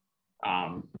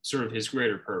sort of his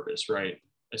greater purpose, right?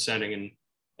 Ascending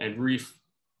and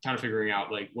kind of figuring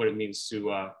out like what it means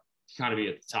to kind of be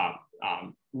at the top.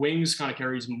 Wings kind of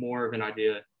carries more of an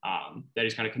idea that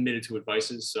he's kind of committed to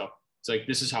advices. So it's like,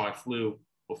 this is how I flew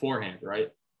beforehand, right?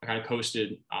 I kind of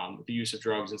coasted the use of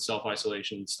drugs and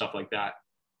self-isolation, stuff like that.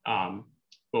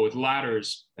 But with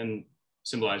ladders and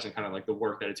symbolizing kind of like the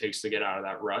work that it takes to get out of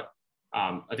that rut,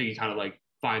 I think he kind of like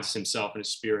finds himself and his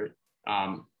spirit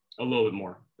a little bit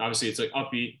more. Obviously, it's like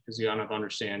upbeat because he kind of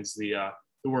understands the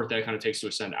work that it kind of takes to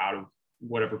ascend out of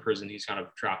whatever prison he's kind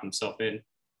of trapped himself in.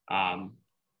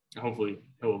 Hopefully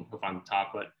he'll find the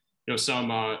top. But you know, some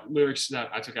lyrics that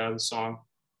I took out of the song,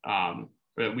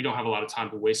 but we don't have a lot of time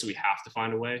to waste, so we have to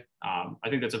find a way. I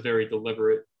think that's a very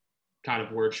deliberate kind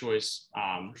of word choice,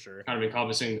 sure. Kind of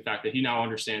encompassing the fact that he now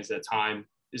understands that time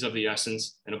is of the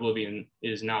essence and oblivion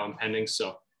is now impending.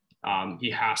 So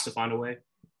he has to find a way.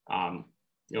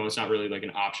 You know, it's not really like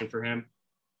an option for him.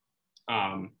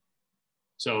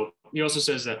 So he also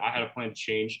says that I had a plan to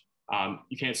change.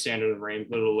 You can't stand in the rain,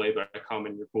 little delay, but I come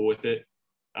and you're cool with it.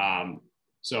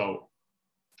 So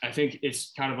I think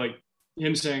it's kind of like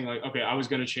him saying like, okay, I was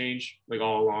going to change like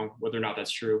all along, whether or not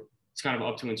that's true. It's kind of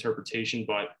up to interpretation.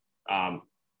 But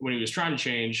when he was trying to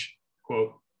change,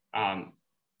 quote,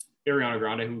 Ariana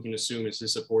Grande, who we can assume is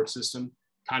his support system,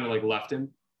 kind of like left him.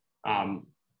 And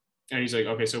he's like,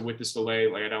 okay, so with this delay,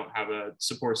 like I don't have a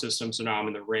support system. So now I'm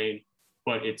in the rain,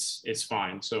 but it's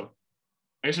fine. So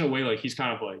I guess in a way, like he's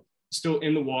kind of like still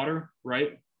in the water,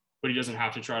 right? But he doesn't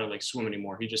have to try to like swim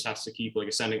anymore. He just has to keep like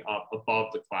ascending up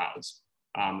above the clouds.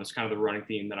 That's kind of the running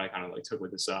theme that I kind of like took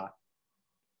with this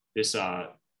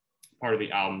part of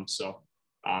the album. So,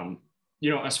 you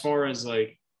know, as far as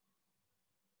like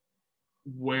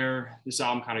where this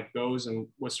album kind of goes and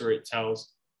what story it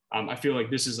tells, I feel like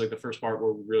this is like the first part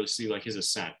where we really see like his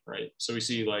ascent, right? So we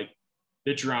see like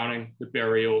the drowning, the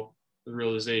burial, the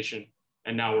realization,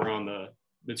 and now we're on the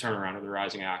turnaround of the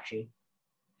rising action.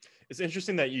 It's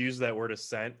interesting that you use that word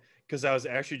ascent, because I was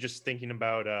actually just thinking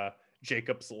about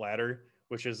Jacob's ladder,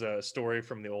 which is a story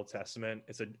from the Old Testament.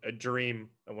 It's a dream.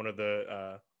 One of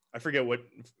the, I forget what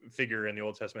figure in the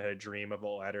Old Testament had a dream of a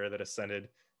ladder that ascended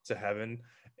to heaven.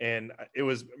 And it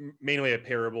was mainly a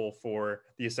parable for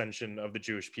the ascension of the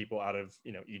Jewish people out of,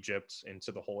 you know, Egypt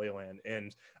into the Holy Land.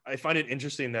 And I find it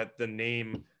interesting that the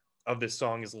name of this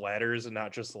song is Ladders and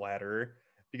not just Ladder,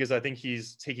 because I think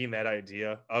he's taking that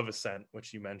idea of ascent,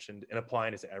 which you mentioned, and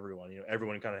applying it to everyone. You know,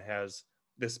 everyone kind of has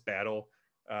this battle.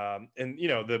 And, you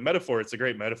know, the metaphor, it's a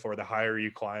great metaphor. The higher you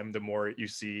climb, the more you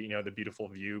see, you know, the beautiful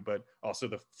view, but also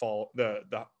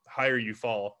the higher you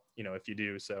fall, you know, if you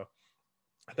do. So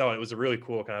I thought it was a really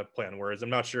cool kind of play on words. I'm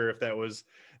not sure if that was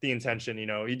the intention. You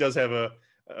know, he does have a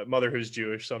mother who's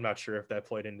Jewish, so I'm not sure if that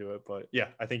played into it. But yeah,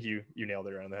 I think you nailed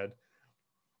it around the head.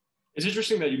 It's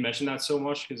interesting that you mentioned that so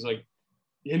much, because like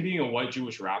him being a white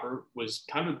Jewish rapper was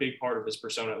kind of a big part of his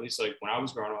persona, at least like when I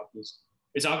was growing up.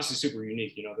 It's obviously super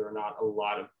unique. You know, there are not a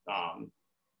lot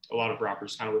of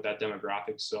rappers kind of with that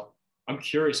demographic. So I'm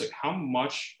curious, like how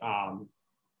much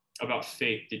about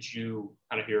faith did you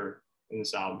kind of hear in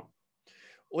this album?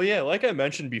 Well, yeah, like I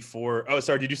mentioned before. Oh,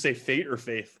 sorry. Did you say fate or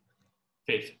faith?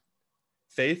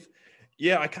 Faith.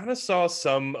 Yeah, I kind of saw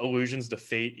some allusions to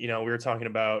fate. You know, we were talking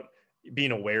about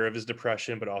being aware of his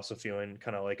depression, but also feeling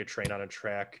kind of like a train on a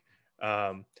track.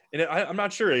 And I'm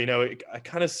not sure, you know, I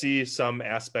kind of see some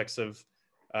aspects of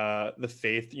the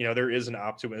faith. You know, there is an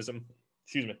optimism,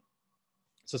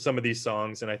 so some of these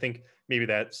songs, and I think maybe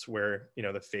that's where, you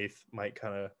know, the faith might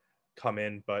kind of come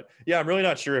in. But yeah, I'm really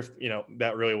not sure if, you know,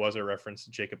 that really was a reference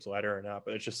to Jacob's ladder or not,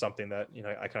 but it's just something that, you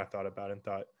know, I kind of thought about and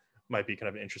thought might be kind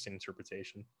of an interesting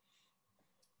interpretation.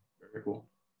 Very cool.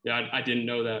 Yeah, I didn't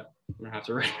know that. I'm gonna have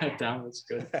to write that down. That's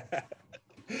good.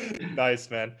 Nice,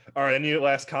 man. All right, any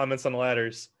last comments on the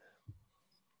ladders?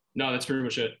 No, that's pretty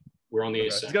much it. We're on the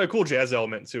ascent. It's got a cool jazz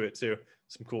element to it too.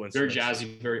 Some cool instruments. Very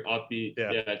jazzy, very upbeat.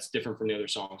 Yeah, it's different from the other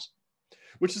songs.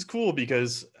 Which is cool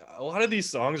because a lot of these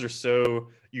songs are so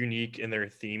unique in their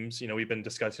themes. You know, we've been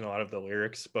discussing a lot of the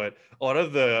lyrics, but a lot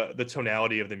of the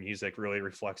tonality of the music really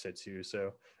reflects it too.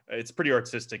 So it's pretty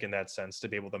artistic in that sense to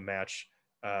be able to match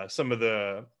some of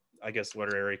the, I guess,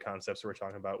 literary concepts we're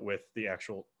talking about with the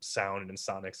actual sound and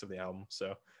sonics of the album.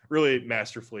 So really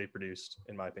masterfully produced,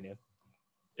 in my opinion.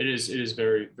 It is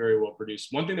very, very well produced.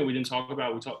 One thing that we didn't talk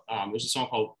about, there's a song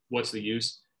called What's the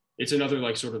Use? It's another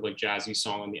like sort of like jazzy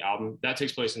song on the album that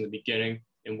takes place in the beginning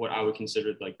in what I would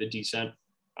consider like the descent.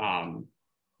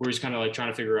 where he's kind of like trying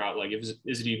to figure out like, is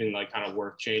it even like kind of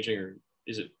worth changing, or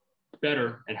is it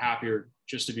better and happier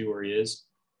just to be where he is?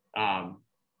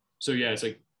 So yeah, it's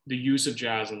like the use of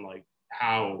jazz and like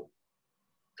how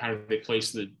kind of they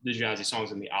place the jazzy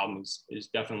songs in the album is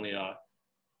definitely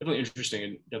interesting,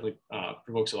 and definitely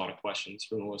provokes a lot of questions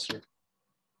from the listener.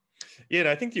 Yeah, and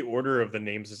I think the order of the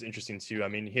names is interesting too. I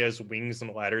mean, he has wings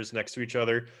and ladders next to each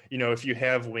other. You know, if you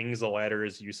have wings, a ladder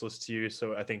is useless to you.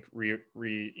 So I think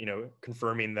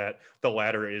confirming that the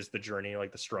ladder is the journey,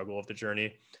 like the struggle of the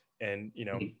journey. And, you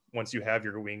know, once you have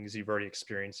your wings, you've already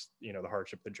experienced, you know, the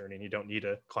hardship of the journey, and you don't need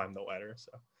to climb the ladder.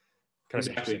 So kind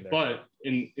of exactly. But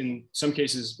in some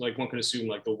cases, like one could assume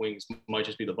like the wings might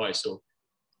just be the vice. So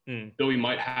though he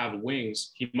might have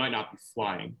wings, he might not be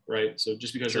flying, right? So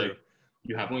just because like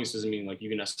you have wings doesn't mean like you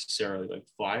can necessarily like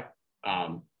fly.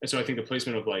 And so I think the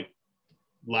placement of like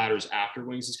ladders after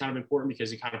wings is kind of important,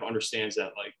 because he kind of understands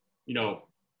that like, you know,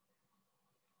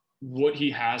 what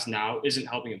he has now isn't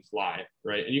helping him fly,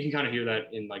 right? And you can kind of hear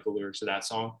that in like the lyrics of that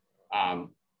song. And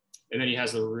then he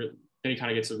has then he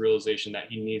kind of gets the realization that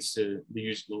he needs to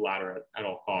use the ladder at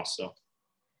all costs. So,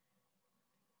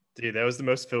 dude, that was the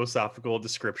most philosophical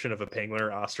description of a penguin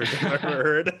or ostrich I've ever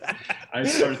heard. I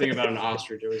started thinking about an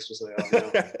ostrich. It was just like,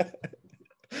 oh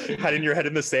no. Hiding your head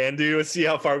in the sand, dude. Let's see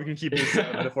how far we can keep this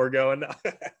metaphor going.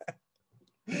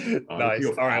 Nice.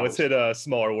 All right, let's hit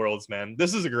Smaller Worlds, man.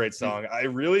 This is a great song. I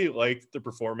really liked the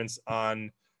performance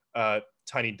on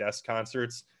Tiny Desk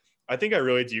concerts. I think I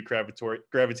really do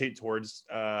gravitate towards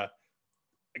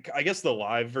I guess the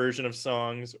live version of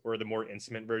songs, or the more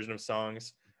intimate version of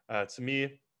songs. To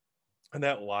me, in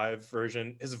that live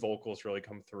version, his vocals really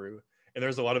come through, and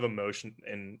there's a lot of emotion,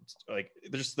 and like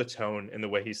just the tone and the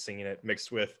way he's singing it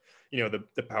mixed with, you know,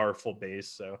 the powerful bass.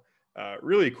 So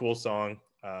really cool song.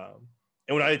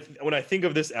 And when I think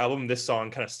of this album, this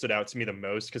song kind of stood out to me the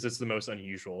most, because it's the most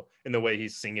unusual in the way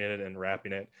he's singing it and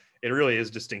rapping it. It really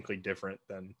is distinctly different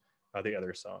than the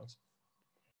other songs.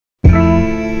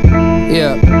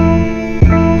 Yeah.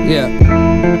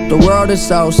 The world is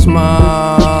so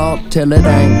small till it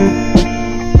ain't.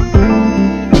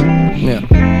 Yeah.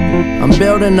 I'm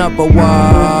building up a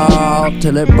wall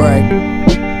till it break.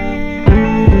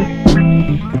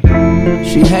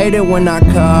 She hate it when I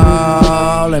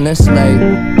call and it's late.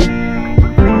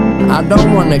 I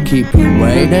don't wanna keep you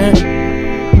waiting.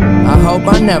 I hope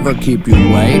I never keep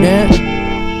you waiting.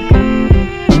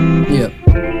 Yeah.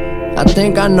 I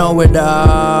think I know it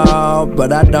all,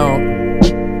 but I don't.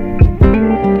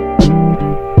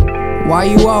 Why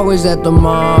you always at the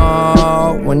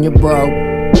mall when you're broke?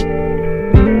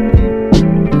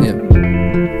 Yeah.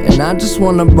 And I just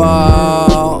wanna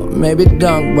ball, maybe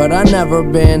dunk, but I never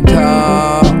been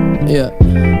tall. Yeah.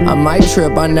 I might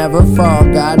trip, I never fall.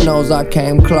 God knows I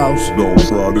came close. Don't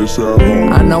try this at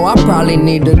home. I know I probably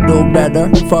need to do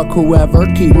better. Fuck whoever,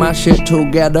 keep my shit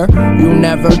together. You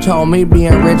never told me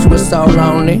being rich was so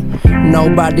lonely.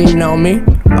 Nobody know me.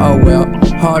 Oh well,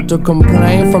 hard to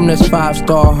complain from this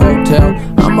 5-star hotel.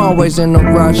 I'm always in a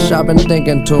rush, I've been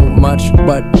thinking too much.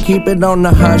 But keep it on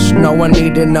the hush, no one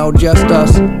need to know, just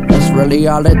us. That's really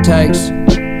all it takes.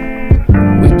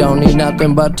 We don't need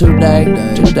nothing but today.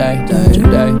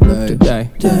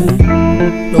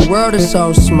 The world is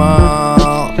so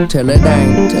small till it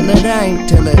ain't.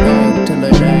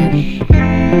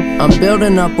 I'm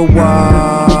building up a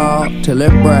wall till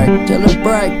it break.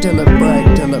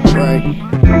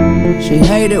 She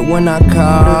hate it when I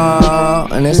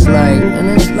call and it's late.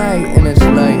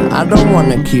 I don't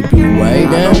wanna keep you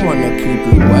waiting.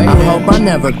 I hope I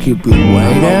never keep you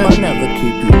waiting.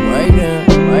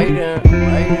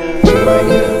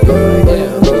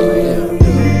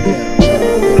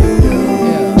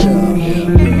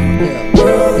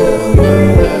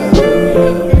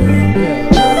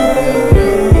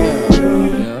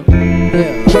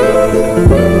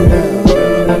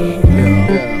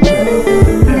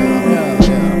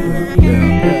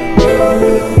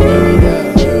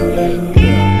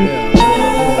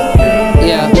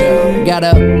 Got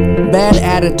a bad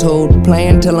attitude,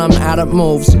 playing till I'm out of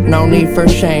moves. No need for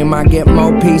shame, I get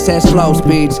more peace at slow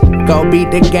speeds. Go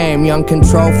beat the game, young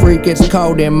control freak, it's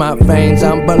cold in my veins.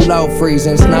 I'm below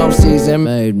freezing, snow season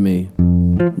made me.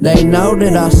 They know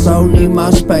that I so need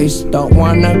my space. Don't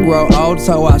wanna grow old,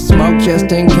 so I smoke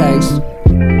just in case.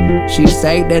 She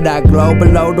say that I glow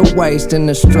below the waist, and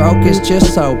the stroke is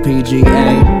just so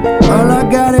PGA. All I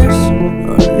got is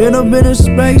a little bit of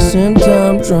space and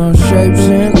time, drawing shapes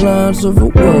and lines of a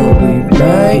world we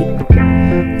made.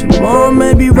 Tomorrow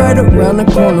may be right around the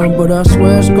corner, but I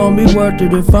swear it's gonna be worth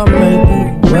it if I make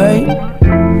it wait.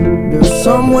 There's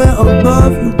somewhere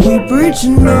above, you keep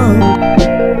reaching up.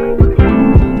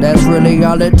 That's that's really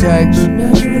all it takes.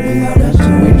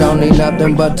 We don't need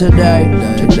nothing but today.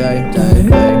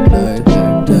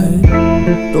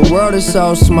 The world is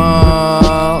so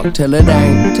small, till it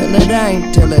ain't.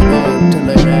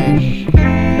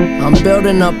 I'm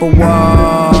building up a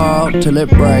wall, till it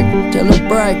break.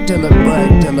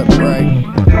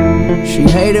 She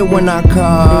hate it when I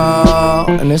call,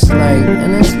 and it's late.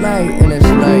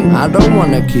 I don't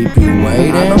wanna keep you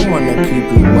waiting.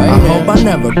 I hope I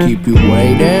never keep you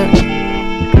waiting.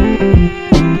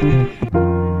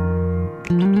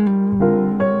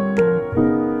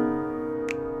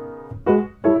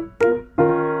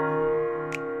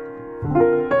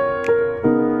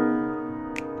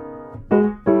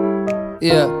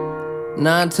 Yeah,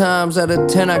 9 times out of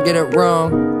 10 I get it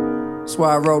wrong. That's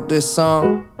why I wrote this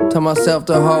song. Tell myself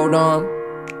to hold on.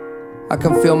 I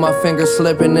can feel my fingers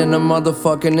slipping in a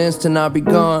motherfucking instant I'll be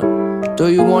gone. Do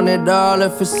you want it all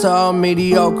if it's all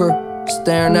mediocre?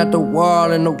 Staring at the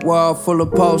wall and the wall full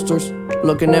of posters.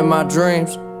 Looking at my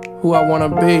dreams, who I wanna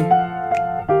be.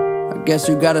 I guess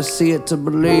you gotta see it to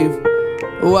believe.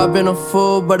 Ooh, I've been a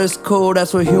fool, but it's cool,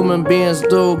 that's what human beings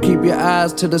do. Keep your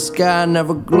eyes to the sky,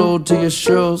 never glued to your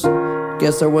shoes.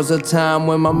 Guess there was a time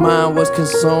when my mind was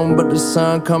consumed, but the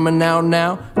sun coming out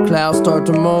now, clouds start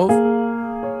to move.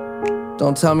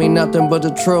 Don't tell me nothing but the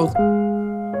truth.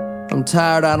 I'm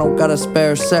tired, I don't got a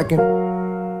spare second.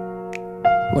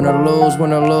 Win or lose,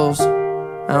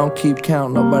 I don't keep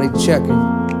count, nobody checking.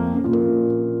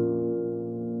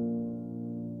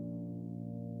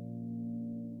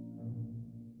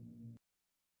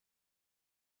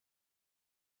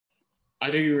 I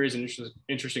think you raise an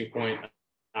interesting point.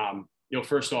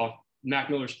 First off, Mac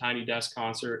Miller's Tiny Desk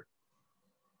concert,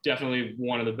 definitely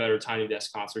one of the better Tiny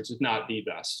Desk concerts, if not the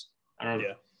best. I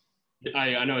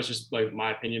know it's just like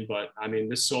my opinion, but I mean,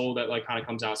 the soul that like kind of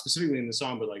comes out specifically in the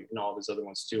song, but like in all of his other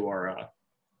ones too, are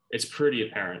it's pretty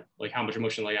apparent like how much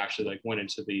emotion like actually like went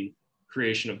into the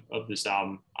creation of this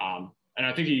album. And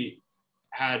I think he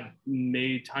had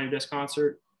made Tiny Desk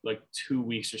concert like 2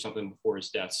 weeks or something before his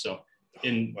death. So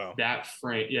in that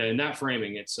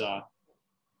framing,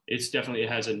 it's definitely, it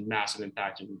has a massive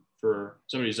impact. And for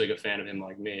somebody who's like a fan of him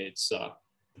like me, it's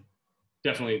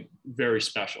definitely very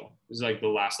special. It's like the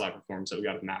last live performance that we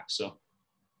got at Max. So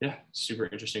yeah, super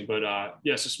interesting. But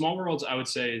so Small Worlds, I would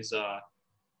say, is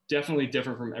definitely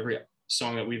different from every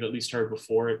song that we've at least heard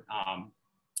before it.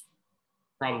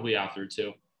 Probably after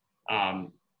too.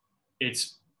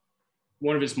 It's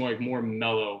one of his more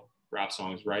mellow rap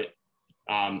songs, right?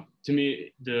 To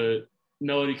me, the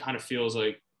melody kind of feels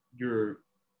like you're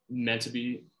meant to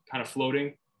be kind of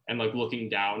floating and like looking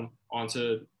down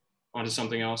onto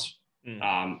something else.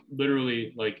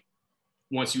 Literally, like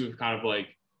once you have kind of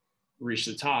like reached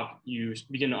the top, you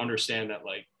begin to understand that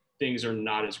like things are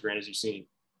not as grand as you've seen,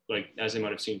 like as they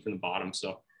might have seen from the bottom.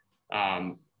 So,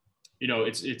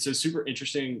 it's a super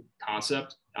interesting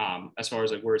concept as far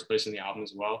as like where it's placed in the album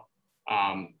as well.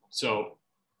 So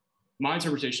my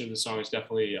interpretation of the song is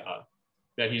definitely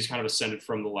that he's kind of ascended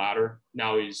from the ladder.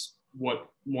 Now he's what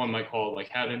one might call like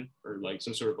heaven, or like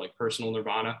some sort of like personal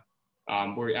nirvana,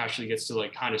 where he actually gets to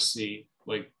like kind of see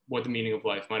like what the meaning of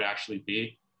life might actually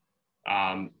be.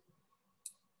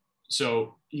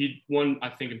 So one, I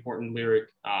think, important lyric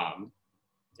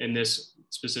in this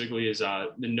specifically is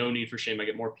the no need for shame, I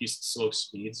get more peace at slow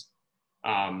speeds.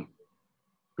 Going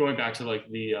back to like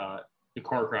the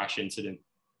car crash incident,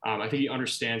 I think he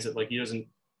understands that like he doesn't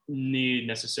need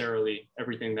necessarily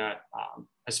everything that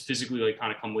has physically like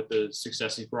kind of come with the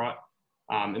success he's brought,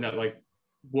 and that like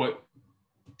what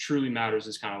truly matters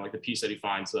is kind of like the peace that he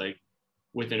finds like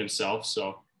within himself.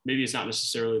 So maybe it's not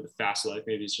necessarily the fast life,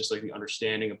 maybe it's just like the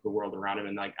understanding of the world around him,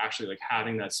 and like actually like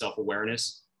having that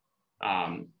self-awareness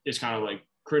is kind of like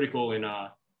critical in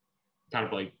kind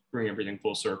of like bring everything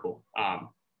full circle.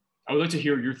 I would like to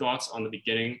hear your thoughts on the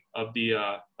beginning of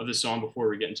the song before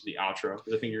we get into the outro,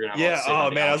 because I think you're gonna have a lot to say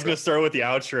about the outro. I was gonna start with the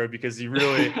outro because you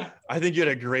really I think you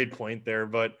had a great point there.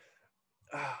 But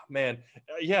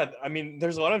I mean,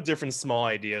 there's a lot of different small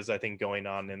ideas I think going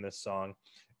on in this song.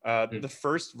 The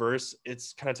first verse,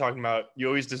 it's kind of talking about you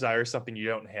always desire something you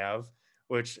don't have,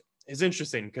 which is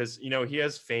interesting because he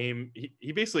has fame.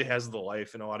 He basically has the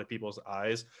life in a lot of people's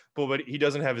eyes, but he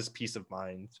doesn't have his peace of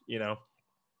mind.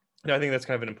 And I think that's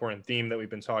kind of an important theme that we've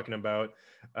been talking about.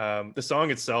 The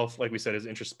song itself, like we said, is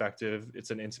introspective.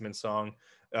 It's an intimate song.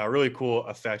 Really cool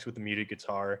effect with the muted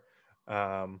guitar.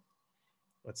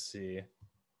 Let's see.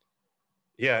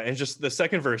 Yeah, and just the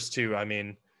second verse too. I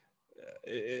mean,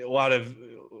 a lot of,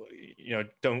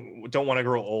 don't want to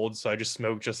grow old, so I just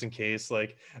smoke just in case.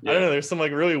 Like, I don't know, there's some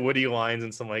like really woody lines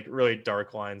and some like really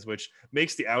dark lines, which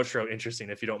makes the outro interesting,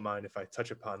 if you don't mind if I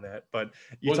touch upon that. But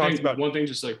you talked about one thing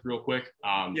just like real quick.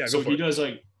 So he does,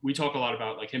 like, we talk a lot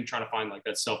about like him trying to find like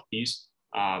that self peace.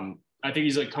 I think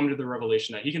he's like come to the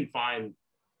revelation that he can find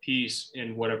peace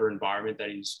in whatever environment that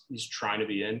he's trying to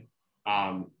be in.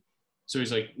 So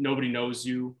he's like, nobody knows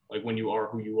you like when you are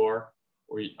who you are,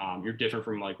 or you're different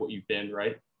from like what you've been,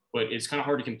 right? But it's kind of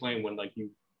hard to complain when like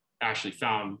you actually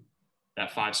found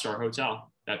that 5-star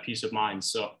hotel, that peace of mind.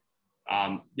 So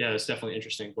yeah, it's definitely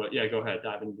interesting. But yeah, go ahead,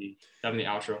 dive in the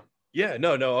outro. Yeah,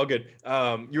 no, all good.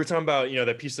 You were talking about,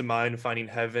 that peace of mind, finding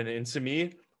heaven, and to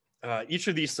me, each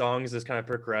of these songs is kind of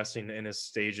progressing in his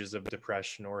stages of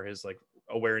depression or his like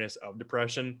awareness of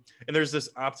depression. And there's this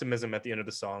optimism at the end of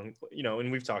the song,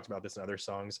 and we've talked about this in other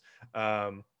songs.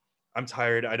 I'm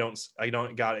tired. I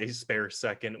don't got a spare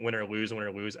second. Win or lose.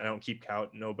 I don't keep count.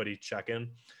 Nobody checking.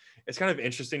 It's kind of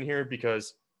interesting here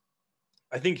because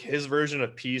I think his version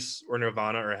of peace or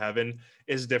nirvana or heaven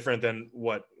is different than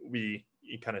what we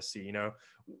kind of see,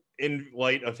 in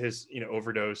light of his,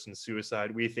 overdose and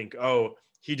suicide. We think, oh,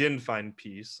 he didn't find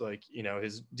peace. Like,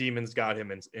 his demons got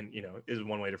him, and is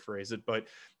one way to phrase it. But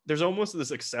there's almost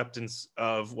this acceptance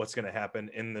of what's going to happen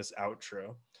in this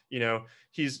outro.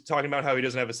 He's talking about how he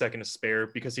doesn't have a second to spare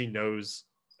because he knows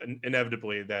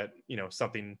inevitably that,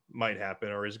 something might happen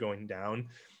or is going down.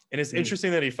 And it's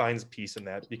interesting that he finds peace in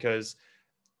that because,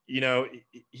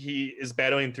 he is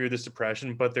battling through this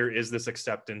depression, but there is this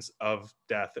acceptance of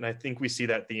death. And I think we see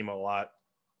that theme a lot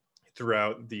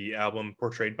throughout the album,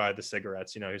 portrayed by the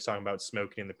cigarettes. He's talking about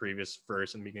smoking in the previous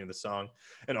verse and beginning of the song,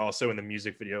 and also in the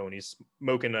music video when he's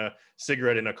smoking a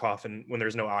cigarette in a coffin when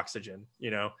there's no oxygen,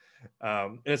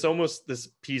 and it's almost this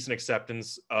peace and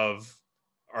acceptance of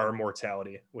our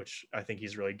mortality, which I think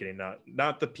he's really getting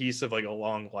not the peace of like a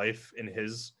long life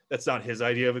that's not his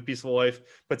idea of a peaceful life,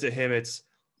 but to him it's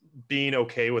being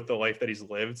okay with the life that he's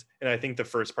lived. And I think the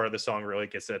first part of the song really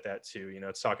gets at that too.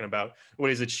 It's talking about what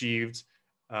he's achieved,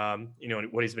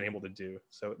 what he's been able to do.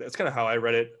 So that's kind of how I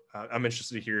read it. I'm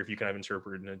interested to hear if you kind of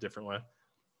interpret it in a different way.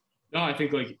 No, I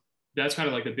think like that's kind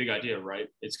of like the big idea, right?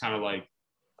 It's kind of like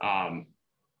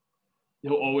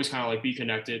he'll always kind of like be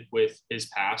connected with his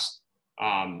past.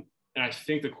 And I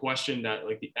think the question that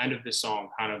like the end of this song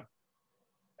kind of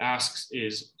asks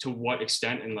is to what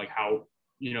extent and like how,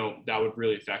 that would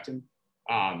really affect him.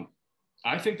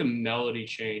 I think the melody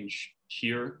change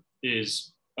here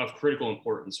is of critical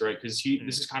importance, right? Because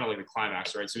this is kind of like the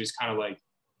climax, right? So he's kind of like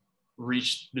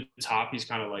reached the top. He's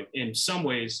kind of like in some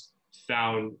ways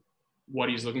found what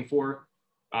he's looking for.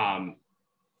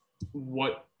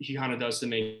 What he kind of does to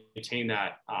maintain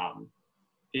that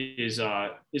is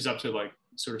up to like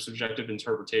sort of subjective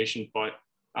interpretation. But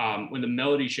when the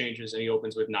melody changes and he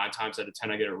opens with 9 times out of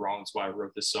 10 I get it wrong, that's why I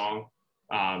wrote this song.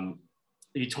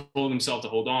 He told himself to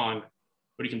hold on,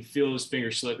 but he can feel his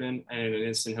fingers slipping, and in an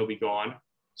instant he'll be gone.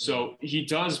 So he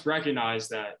does recognize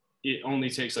that it only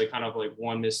takes like kind of like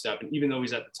one misstep, and even though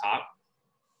he's at the top,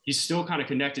 he's still kind of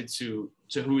connected to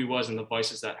who he was and the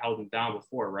vices that held him down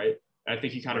before, right? And I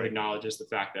think he kind of acknowledges the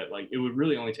fact that like it would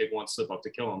really only take one slip up to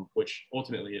kill him, which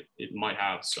ultimately it might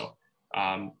have. So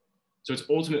so it's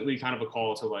ultimately kind of a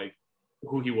call to like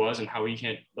who he was and how he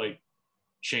can't like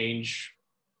change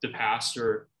the past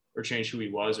or change who he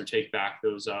was or take back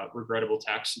those regrettable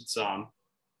texts. It's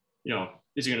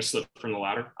is he going to slip from the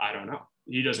ladder? I don't know.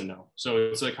 He doesn't know. So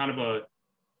it's like kind of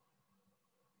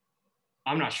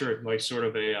I'm not sure, like sort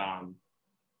of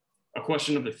a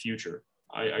question of the future,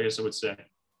 I guess I would say.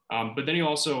 But then he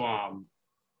also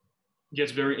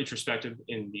gets very introspective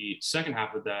in the second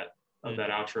half of that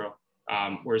outro,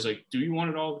 where he's like, do you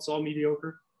want it all? It's all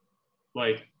mediocre.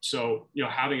 Like, so,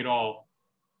 having it all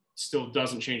still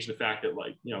doesn't change the fact that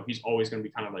like, he's always going to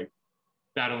be kind of like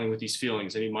battling with these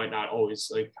feelings, and he might not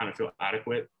always like kind of feel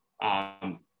adequate.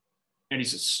 And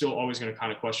he's still always going to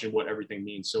kind of question what everything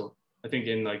means. So I think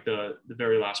in like the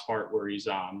very last part where he's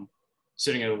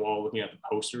sitting at the wall looking at the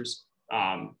posters,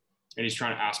 and he's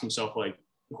trying to ask himself like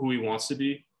who he wants to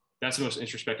be, that's the most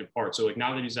introspective part. So like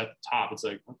now that he's at the top, it's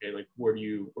like, okay, like where do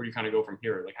you kind of go from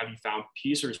here? Like, have you found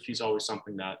peace, or is peace always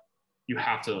something that you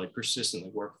have to like persistently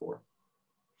work for?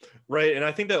 Right. And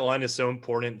I think that line is so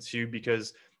important too,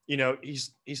 because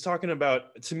he's talking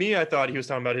about, to me, I thought he was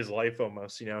talking about his life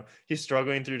almost. He's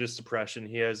struggling through this depression.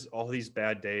 He has all these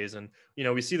bad days. And,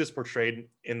 we see this portrayed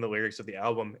in the lyrics of the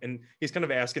album. And he's kind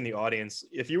of asking the audience,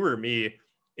 if you were me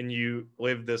and you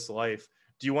lived this life,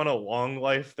 do you want a long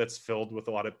life that's filled with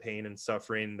a lot of pain and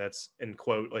suffering that's, in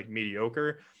quote, like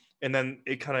mediocre? And then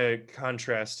it kind of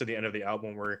contrasts to the end of the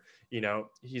album where, you know,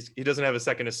 he doesn't have a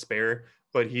second to spare,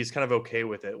 but he's kind of okay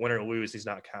with it. Win or lose, he's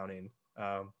not counting.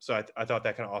 So I thought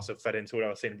that kind of also fed into what I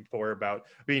was saying before about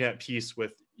being at peace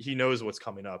with, he knows what's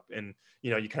coming up. And, you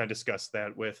know, you kind of discussed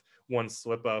that with one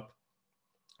slip up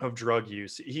of drug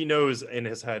use. He knows in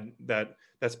his head that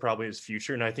that's probably his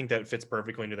future. And I think that fits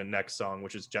perfectly into the next song,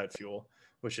 which is Jet Fuel,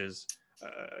 which is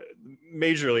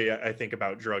majorly, I think,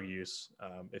 about drug use,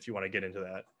 if you want to get into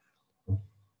that.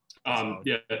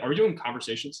 Yeah. Are we doing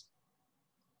Conversations?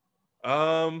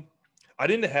 I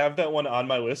didn't have that one on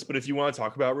my list, but if you want to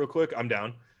talk about it real quick, I'm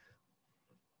down.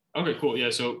 Okay, cool.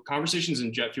 Yeah. So Conversations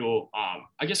and Jet Fuel,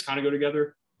 I guess kind of go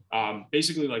together.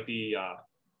 Basically like the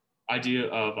idea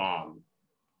of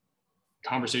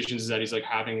Conversations is that he's like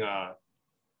having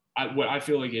what I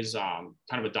feel like is kind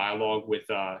of a dialogue with,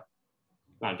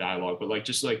 not a dialogue, but like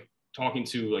just like talking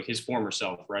to like his former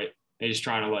self, right? And he's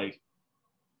trying to like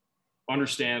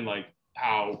understand like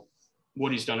how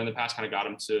what he's done in the past kind of got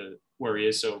him to where he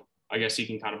is. So I guess he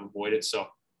can kind of avoid it. So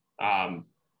the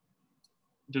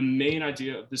main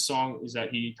idea of this song is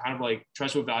that he kind of like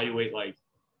tries to evaluate like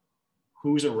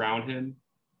who's around him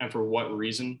and for what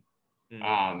reason.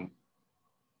 And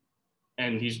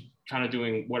he's kind of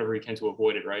doing whatever he can to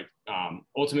avoid it, right?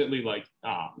 Ultimately, like,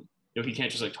 you know, he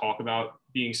can't just like talk about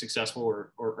being successful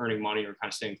or earning money or kind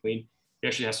of staying clean. He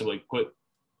actually has to like put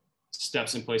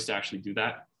steps in place to actually do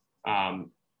that.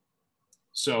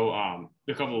 So a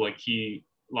couple of like key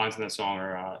lines in that song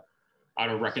are, I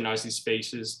don't recognize these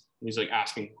faces. And he's like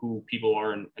asking who people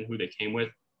are and who they came with.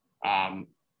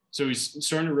 So he's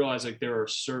starting to realize like there are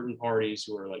certain parties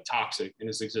who are like toxic in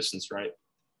his existence, right?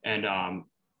 And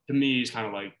to me, he's kind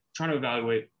of like trying to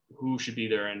evaluate who should be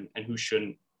there and who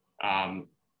shouldn't.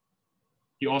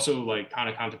 He also like kind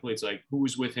of contemplates like who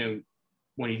was with him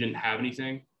when he didn't have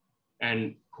anything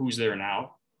and who's there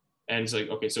now. And it's like,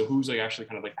 okay, so who's like actually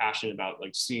kind of like passionate about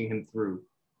like seeing him through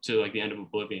to like the end of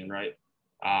oblivion, right?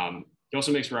 He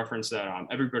also makes reference that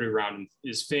everybody around him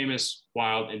is famous,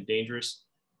 wild, and dangerous.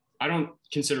 I don't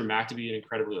consider Mac to be an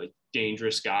incredibly like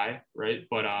dangerous guy, right?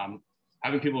 But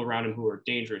having people around him who are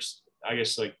dangerous, I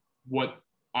guess like what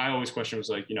I always question was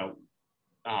like, you know,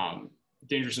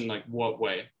 dangerous in like what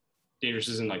way? Dangerous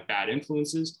is in like bad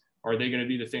influences. Are they going to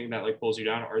be the thing that like pulls you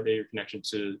down? Are they your connection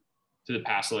to the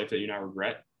past life that you now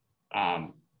regret?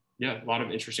 Yeah, a lot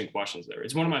of interesting questions there.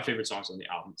 It's one of my favorite songs on the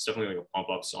album. It's definitely like a pump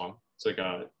up song. It's like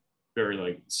a very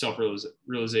like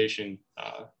self-realization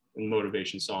and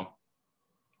motivation song.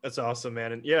 That's awesome,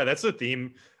 man. And yeah, that's a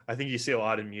theme I think you see a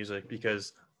lot in music,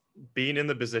 because being in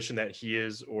the position that he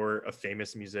is, or a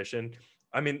famous musician,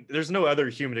 I mean, there's no other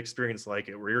human experience like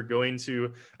it, where you're going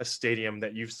to a stadium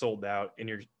that you've sold out and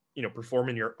you're, you know,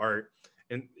 performing your art,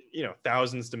 and, you know,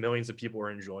 thousands to millions of people are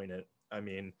enjoying it. I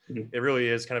mean, it really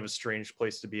is kind of a strange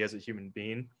place to be as a human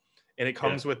being. And it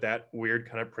comes with that weird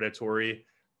kind of predatory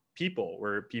people,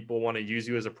 where people want to use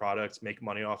you as a product, make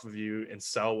money off of you, and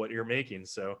sell what you're making.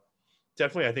 So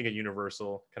definitely, I think, a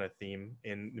universal kind of theme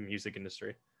in the music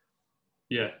industry.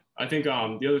 Yeah, I think the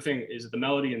other thing is that the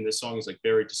melody in this song is like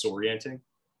very disorienting.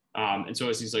 And so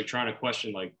as he's like trying to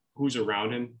question like who's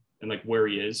around him and like where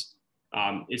he is,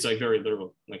 it's like very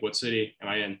literal. Like, what city am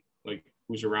I in? Like,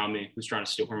 who's around me? Who's trying to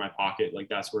steal from my pocket? Like,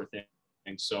 that sort of thing.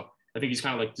 So I think he's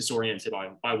kind of like disoriented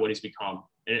by what he's become.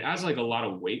 And it adds like a lot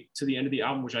of weight to the end of the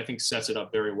album, which I think sets it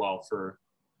up very well for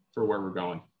where we're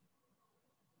going.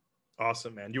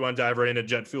 Awesome, man. Do you want to dive right into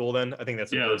Jet Fuel then? I think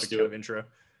that's a perfect kind of intro.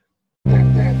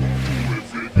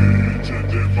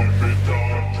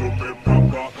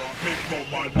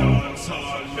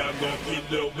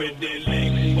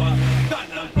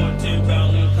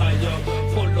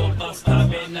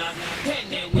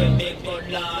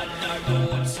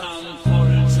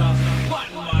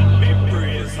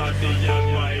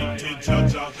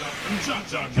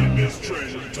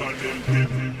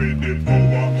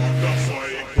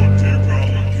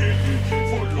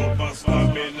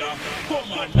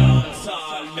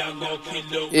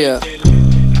 Yeah,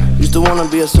 used to wanna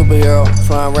be a superhero,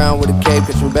 flying around with a cape,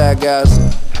 catching bad guys.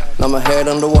 Now my head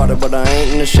underwater, but I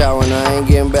ain't in the shower and I ain't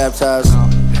getting baptized.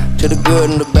 To the good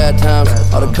and the bad times,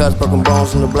 all the cuts, broken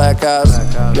bones, and the black eyes.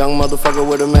 Young motherfucker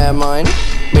with a mad mind,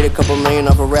 made a couple million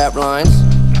off of rap lines.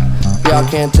 Y'all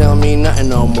can't tell me nothing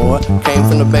no more. Came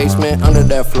from the basement, under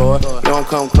that floor. You don't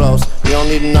come close, you don't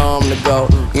need to know I'm the GOAT.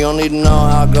 You don't need to know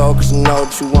how I go, cause you know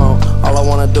what you want. All I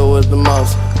wanna do is the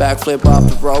most. Backflip off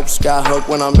the rope, sky hook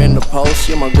when I'm in the post.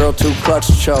 You're my girl, too clutch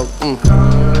to choke.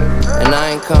 And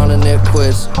I ain't calling it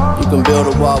quits. You can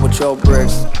build a wall with your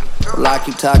bricks, but I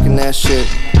keep talking that shit.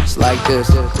 It's like this,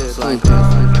 it's like this.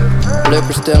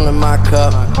 Liquor still in my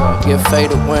cup. Get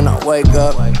faded when I wake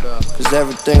up. Cause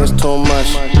everything is too much.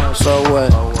 So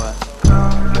what?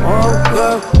 Woke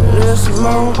up this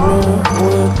morning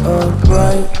with a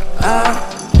bright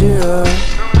idea.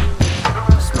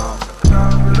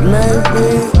 Maybe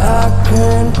I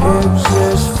can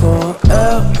exist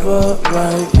forever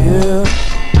right here.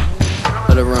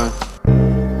 Let it run.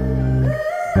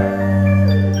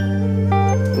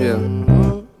 Yeah.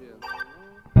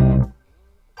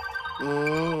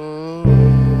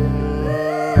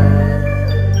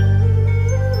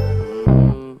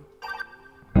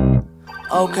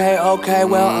 Okay,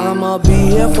 well I'ma be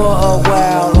here for a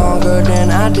while, longer than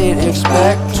I did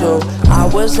expect to. I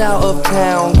was out of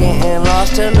town, getting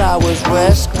lost till I was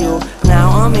rescued. Now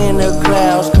I'm in the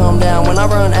clouds, come down when I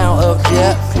run out of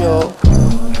jet fuel.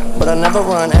 But I never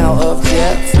run out of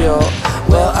jet fuel.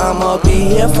 Well, I'ma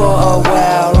be here for a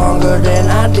while, longer than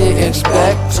I did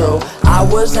expect to. I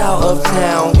was out of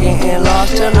town, getting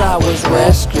lost till I was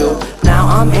rescued. Now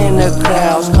I'm in the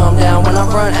clouds, come down when I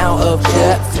run out of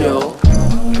jet fuel.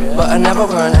 But I never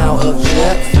run out of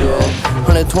jet fuel.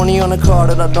 120 on the car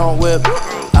that I don't whip.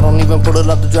 I don't even put it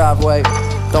up the driveway.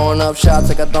 Throwing up shots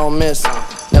like I don't miss.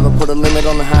 Never put a limit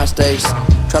on the high stakes.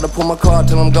 Try to pull my car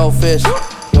till I'm go fish.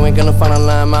 You ain't gonna find a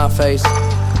line in my face.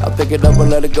 I pick it up and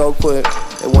let it go quick.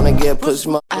 They wanna get pussy,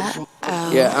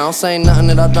 yeah, I don't say nothing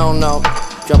that I don't know.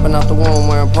 Jumping out the womb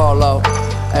wearing polo.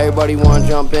 Everybody wanna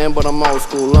jump in, but I'm old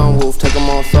school. Lone wolf, take them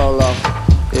on solo.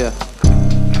 Yeah.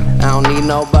 I don't need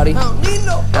nobody.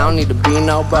 I don't need to be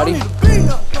nobody.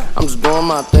 I'm just doing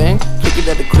my thing. Kick it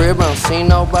at the crib, I don't see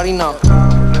nobody, no.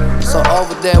 So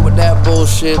over there with that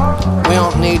bullshit, we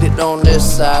don't need it on this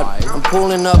side. I'm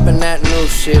pulling up in that new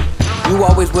shit. You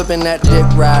always whipping that dick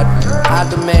ride. I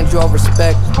demand your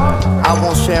respect. I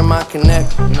won't share my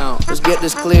connect. No, let's get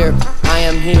this clear. I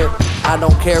am here. I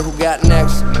don't care who got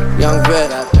next. Young vet,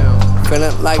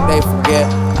 feeling like they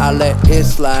forget. I let it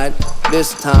slide.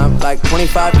 This time, like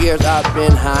 25 years I've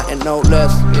been high and no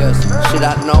less. Yes, shit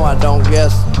I know I don't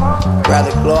guess.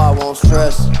 Rather glow, I won't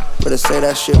stress. Better say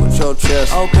that shit with your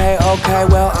chest. Okay,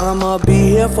 well I'ma be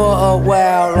here for a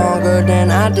while, longer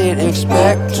than I did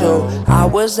expect to. I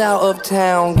was out of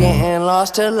town, getting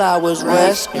lost till I was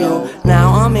rescued.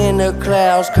 Now I'm in the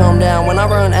clouds, come down when I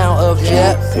run out of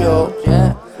jet fuel.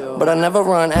 But I never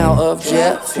run out of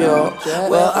jet fuel.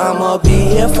 Well, I'ma be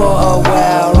here for a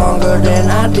while, longer than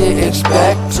I did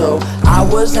expect to. I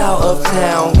was out of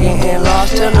town, getting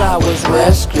lost till I was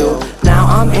rescued. Now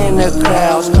I'm in the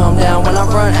clouds, come down when I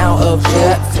run out of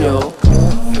jet fuel.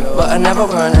 But I never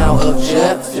run out of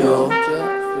jet fuel.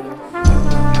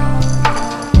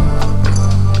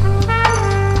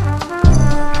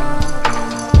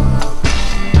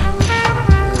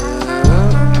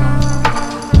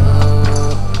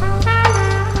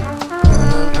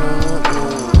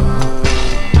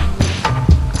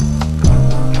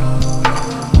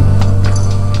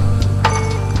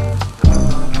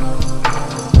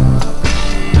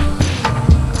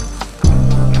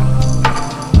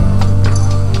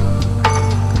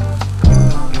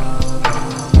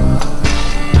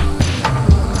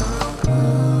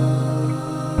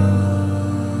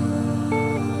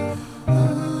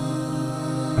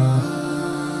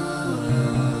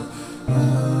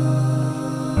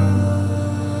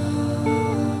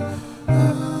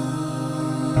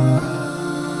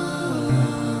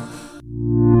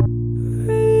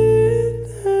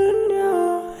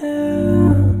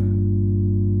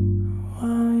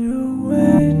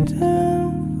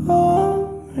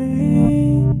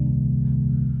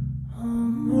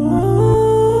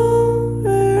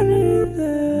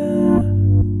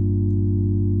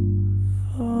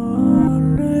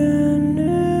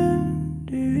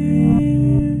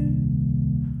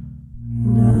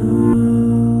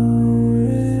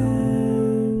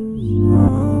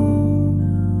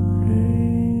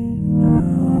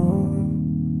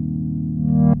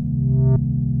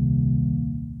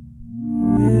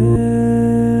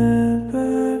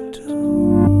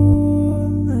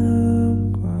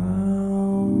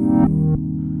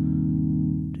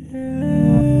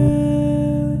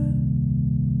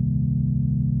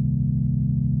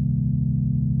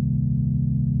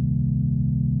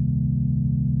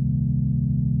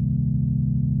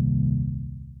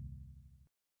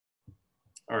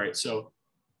 All right, so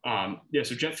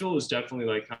so Jet Fuel is definitely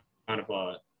like kind of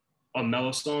a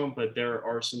mellow song, but there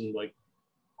are some like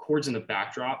chords in the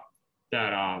backdrop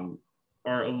that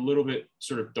are a little bit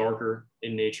sort of darker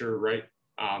in nature, right?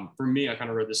 For me, I kind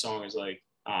of read the song as like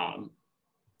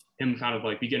him kind of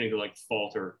like beginning to like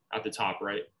falter at the top,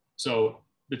 right? So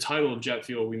the title of Jet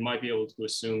Fuel, we might be able to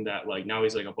assume that like now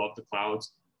he's like above the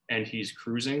clouds and he's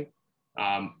cruising.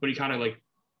 But he kind of like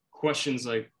questions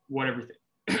like what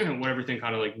everything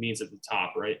kind of like means at the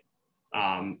top, right?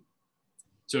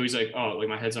 So he's like, oh, like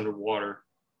my head's underwater,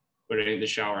 but I ain't in the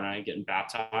shower and I ain't getting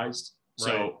baptized.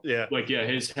 So yeah, like, yeah,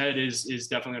 his head is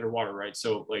definitely underwater, right?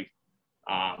 So like,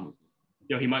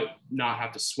 you know, he might not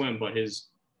have to swim, but his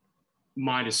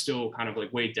mind is still kind of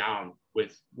like weighed down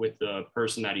with the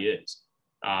person that he is.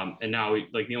 And now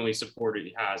like the only support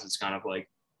he has is kind of like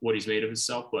what he's made of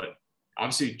himself. But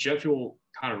obviously jet fuel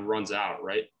kind of runs out,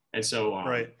 right? And so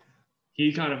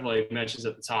he kind of like mentions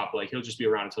at the top, like he'll just be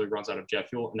around until he runs out of jet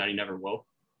fuel, and that he never will.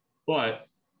 But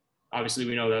obviously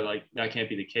we know that like that can't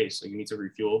be the case. Like you need to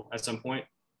refuel at some point.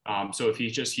 So if he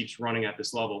just keeps running at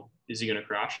this level, is he going to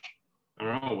crash? I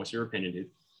don't know. What's your opinion, dude?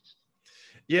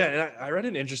 Yeah, and I read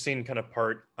an interesting kind of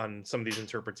part on some of these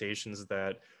interpretations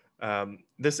that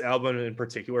this album in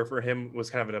particular for him was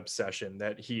kind of an obsession,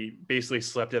 that he basically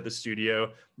slept at the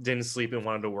studio, didn't sleep, and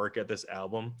wanted to work at this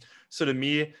album. So to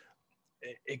me,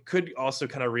 it could also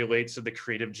kind of relate to the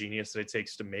creative genius that it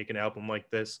takes to make an album like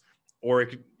this, or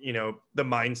it could, you know, the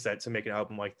mindset to make an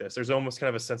album like this. There's almost kind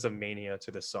of a sense of mania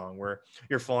to this song where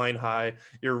you're flying high,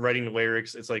 you're writing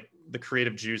lyrics. It's like the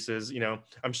creative juices, you know,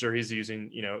 I'm sure he's using,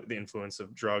 you know, the influence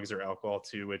of drugs or alcohol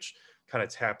too, which kind of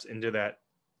taps into that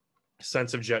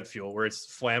sense of jet fuel where it's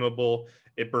flammable,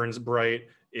 it burns bright,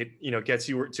 it, you know, gets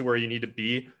you to where you need to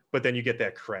be, but then you get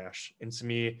that crash. And to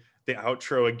me, the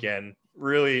outro again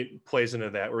really plays into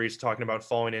that, where he's talking about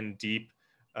falling in deep,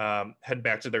 head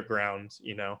back to their ground,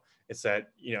 you know. It's that,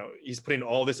 you know, he's putting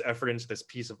all this effort into this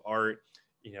piece of art,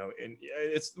 you know, and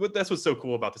that's what's so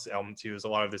cool about this album too, is a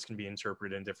lot of this can be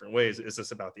interpreted in different ways. Is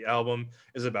this about the album?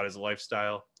 Is it about his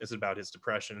lifestyle? Is it about his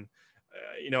depression?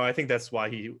 You know, I think that's why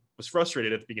he was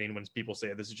frustrated at the beginning when people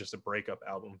say this is just a breakup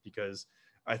album, because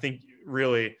I think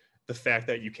really the fact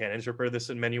that you can interpret this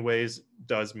in many ways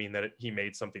does mean that he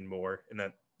made something more, and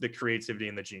that the creativity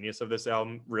and the genius of this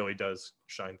album really does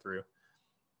shine through.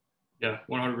 Yeah,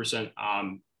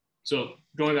 100%. So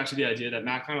going back to the idea that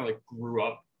Matt kind of like grew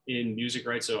up in music,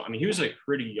 right? So, I mean, he was like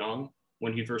pretty young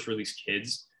when he first released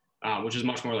Kids, which is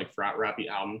much more like frat rappy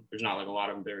album. There's not like a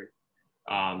lot of very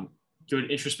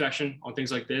good introspection on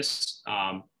things like this.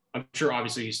 I'm sure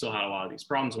obviously he still had a lot of these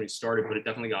problems when he started, but it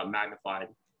definitely got magnified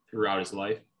throughout his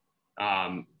life.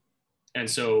 And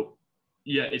so,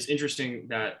 yeah, it's interesting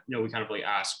that, you know, we kind of like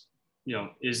ask, you know,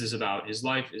 is this about his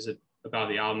life? Is it about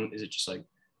the album? Is it just like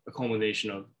a culmination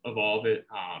of all of it?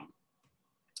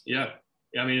 Yeah,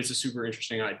 I mean, it's a super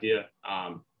interesting idea.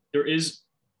 There is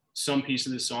some piece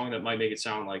of this song that might make it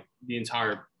sound like the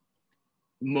entire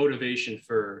motivation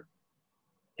for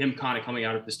him kind of coming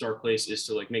out of this dark place is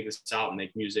to like make this album,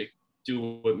 make music,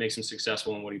 do what makes him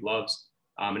successful and what he loves.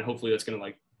 And hopefully that's going to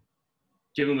like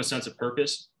give him a sense of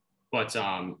purpose. But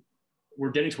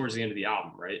we're getting towards the end of the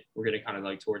album, right? We're getting kind of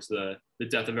like towards the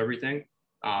death of everything.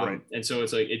 Right. And so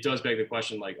it's like, it does beg the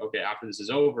question, like, okay, after this is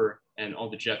over and all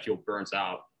the jet fuel burns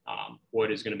out,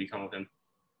 what is going to become of him?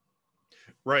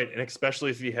 Right. And especially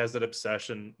if he has that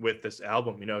obsession with this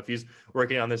album, you know, if he's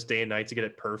working on this day and night to get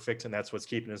it perfect, and that's what's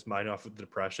keeping his mind off of the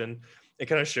depression, it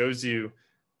kind of shows you,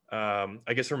 I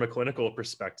guess from a clinical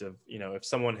perspective, you know, if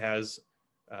someone has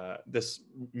this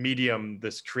medium,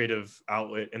 this creative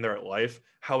outlet in their life,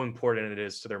 how important it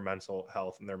is to their mental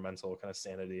health and their mental kind of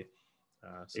sanity.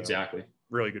 So exactly.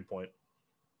 Really good point.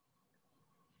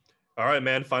 All right,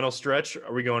 man. Final stretch.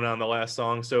 Are we going on the last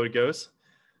song? So It Goes.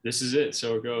 This is it.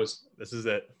 So It Goes. This is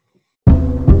it.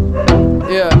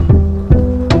 Yeah.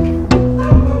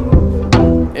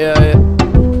 Yeah.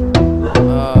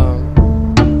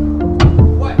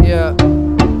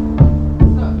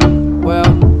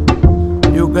 Well,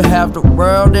 you could have the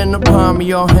world in the palm of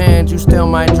your hand, you still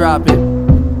might drop it.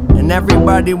 And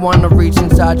everybody wanna reach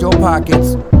inside your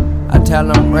pockets. I tell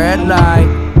them red light,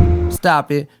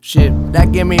 stop it, shit,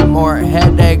 that give me more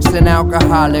headaches than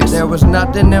alcoholics. There was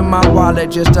nothing in my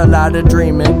wallet, just a lot of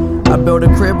dreaming. I built a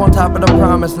crib on top of the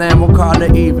promised land, we'll call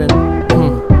it even.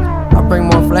 I bring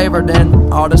more flavor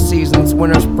than all the seasons.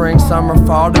 Winter, spring, summer,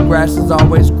 fall, the grass is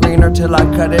always greener till I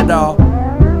cut it all.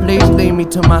 Please lead me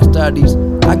to my studies,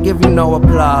 I give you no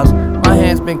applause. My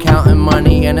hand's been counting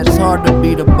money and it's hard to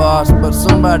be the boss, but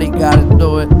somebody gotta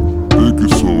do it. It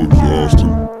gets so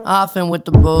exhausting. Often with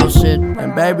the bullshit,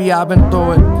 and baby I've been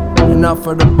through it. Enough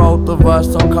for the both of us,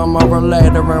 so come over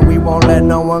later and we won't let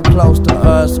no one close to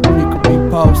us. We could be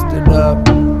posted up.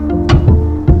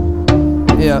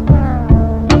 Yeah.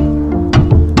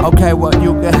 Okay, well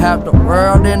you could have the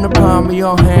world in the palm of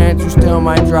your hands, you still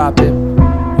might drop it.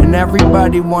 And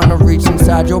everybody wanna reach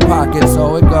inside your pocket,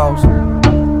 so it goes.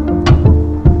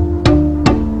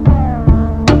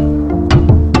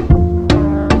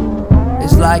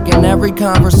 like in every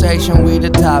conversation we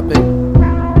the topic.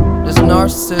 This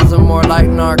narcissism more like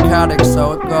narcotics,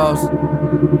 so it goes.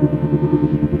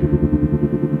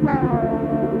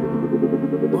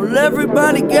 Well,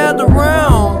 everybody gather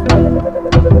round.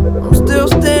 I'm still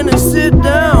standing, sit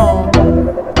down.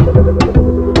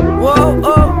 Whoa,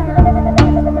 oh.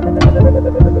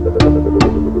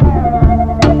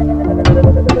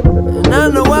 And I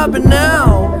know I've been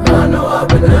out.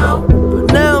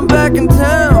 But now I'm back in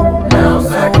town.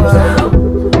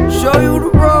 Show you the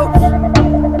ropes.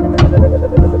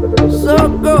 So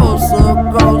it goes, so it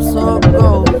goes, so it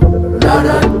goes. La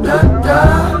da da da,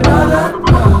 la da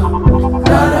da.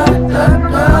 La da da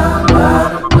da, la da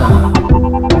da.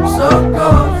 So it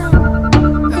goes.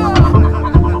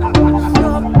 So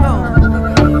it goes.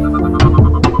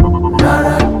 La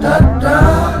da da da,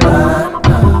 la da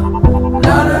da.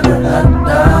 La da da da,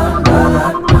 la da da.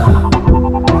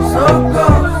 So it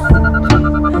goes.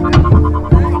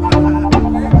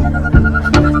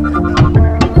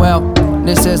 Well,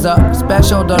 this is a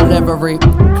special delivery,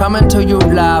 coming to you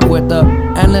live with the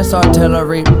endless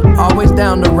artillery, always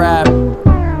down to rap.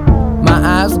 My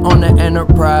eyes on the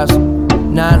Enterprise,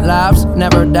 9 lives,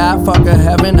 never die, fuck a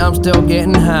heaven, I'm still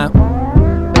getting high.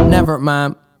 Never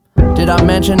mind, did I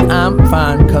mention I'm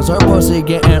fine? Cause her pussy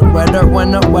getting wetter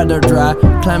when the weather dry.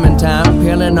 Clementine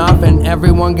peeling off and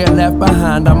everyone get left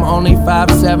behind. I'm only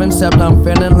 5'7", except I'm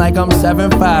feeling like I'm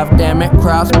 7'5". Damn it,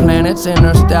 cross planets,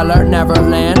 interstellar,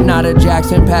 Neverland. Not a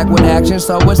Jackson packed with action,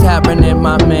 so what's happening,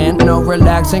 my man? No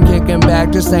relaxing, kicking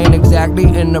back, just ain't exactly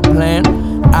in the plan.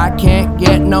 I can't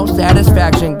get no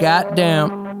satisfaction,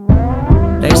 goddamn.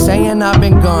 They saying I've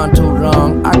been gone too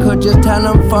long. I could just tell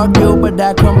them fuck you, but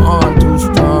that come on too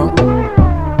strong.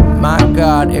 My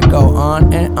God, it go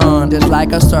on and on, just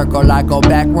like a circle, I go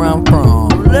back where I'm from.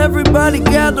 Well, everybody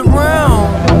gather round.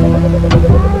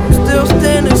 I'm still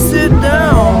standing, sit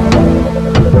down.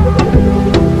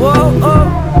 Whoa, oh.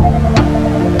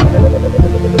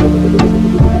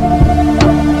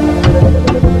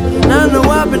 And I know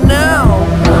I've been out.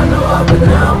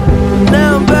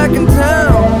 Now I'm back in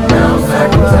town.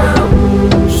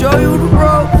 Show you the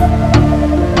ropes.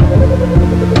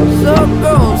 So it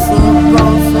goes, so it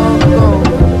goes, so it goes.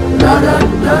 La da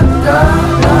da da,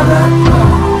 la da da.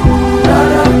 La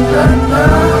da da da, la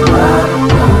da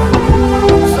da.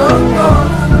 So it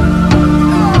goes.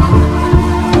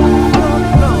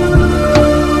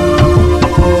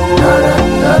 La da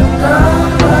da da, la da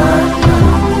da.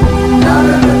 La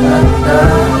da da da,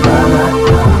 la da da.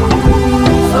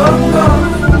 So it goes.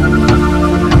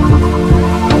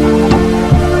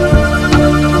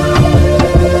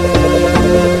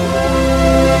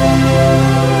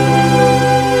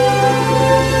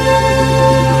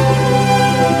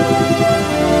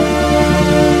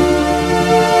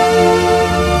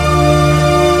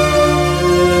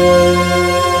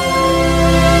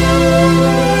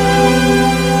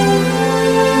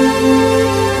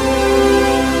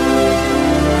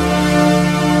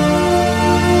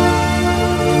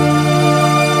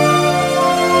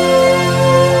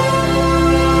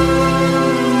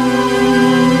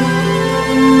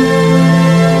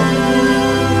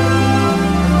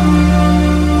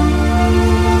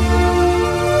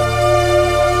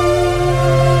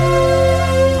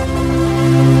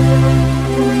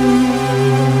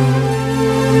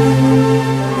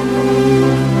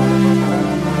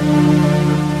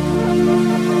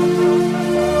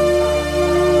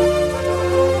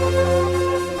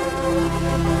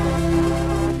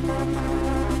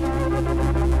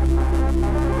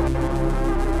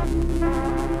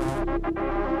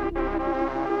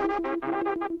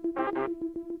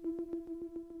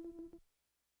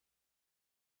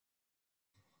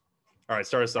 All right,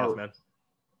 start us off, man.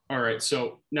 All right,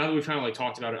 so now that we've kind of like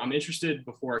talked about it, I'm interested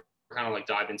before I kind of like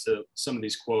dive into some of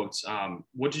these quotes.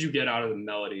 What did you get out of the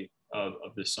melody of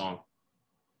this song?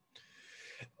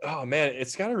 Oh man,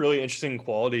 it's got a really interesting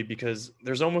quality because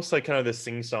there's almost like kind of this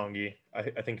sing-songy,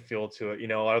 I think, feel to it. You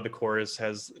know, a lot of the chorus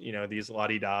has, you know, these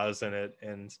la-di-das in it,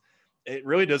 and it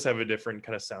really does have a different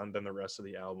kind of sound than the rest of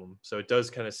the album. So it does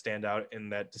kind of stand out in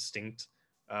that distinct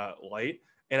light.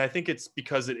 And I think it's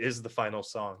because it is the final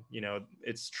song. You know,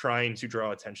 it's trying to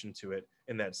draw attention to it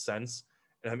in that sense.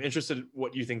 And I'm interested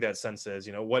what you think that sense is.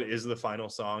 You know, what is the final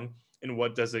song, and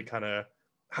what does it kind of,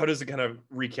 how does it kind of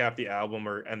recap the album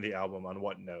or end the album on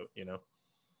what note, you know?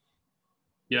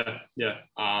 Yeah.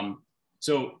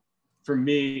 So for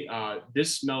me,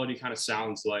 this melody kind of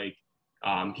sounds like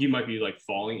he might be like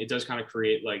falling. It does kind of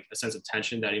create like a sense of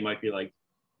tension that he might be like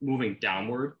moving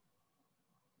downward.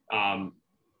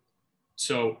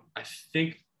 So I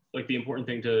think like the important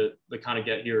thing to like kind of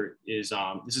get here is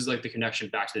this is like the connection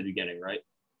back to the beginning, right?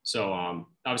 So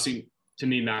obviously to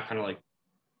me, Matt kind of like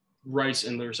writes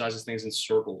and lyricizes things in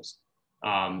circles.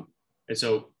 And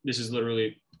so this is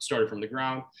literally started from the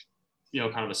ground,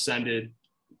 kind of ascended,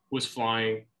 was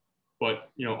flying, but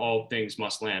all things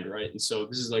must land, right? And so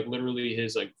this is like literally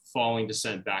his like falling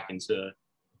descent back into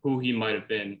who he might have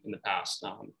been in the past.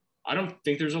 I don't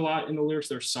think there's a lot in the lyrics.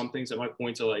 There's some things that might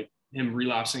point to like him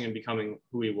relapsing and becoming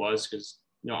who he was, because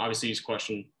obviously he's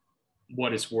questioned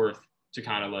what it's worth to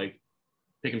kind of like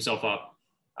pick himself up.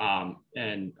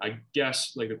 And I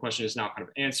guess like the question is now kind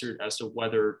of answered as to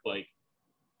whether like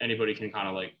anybody can kind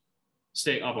of like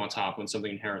stay up on top when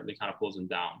something inherently kind of pulls him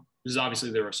down. Because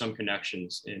obviously there are some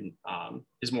connections in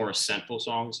his more ascentful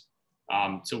songs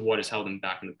to what has held him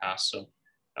back in the past. So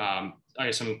I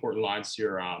guess some important lines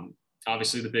here.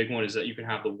 Obviously the big one is that you can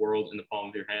have the world in the palm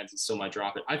of your hands and still might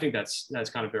drop it. I think that's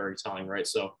kind of very telling, right?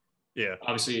 So yeah,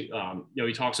 obviously,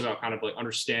 he talks about kind of like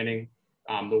understanding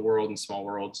the world and small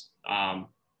worlds,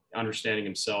 understanding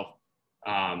himself.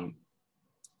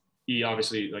 He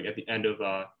obviously like at the end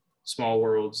of Small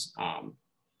Worlds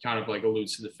kind of like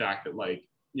alludes to the fact that like,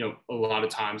 a lot of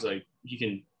times like he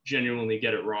can genuinely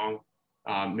get it wrong,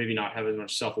 maybe not have as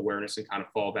much self-awareness and kind of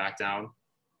fall back down.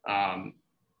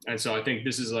 And so I think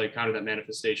this is like kind of that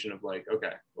manifestation of like,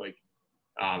 okay, like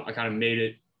I kind of made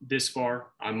it this far.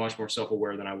 I'm much more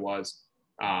self-aware than I was.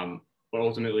 But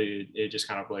ultimately it just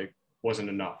kind of like wasn't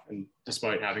enough. And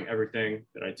despite having everything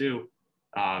that I do,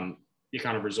 it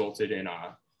kind of resulted in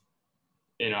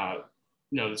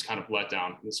this kind of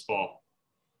letdown, this fall.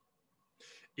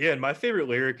 Yeah, and my favorite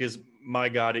lyric is, "My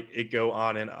God, it go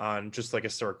on and on, just like a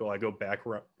circle. I go back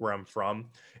where I'm from."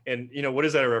 And what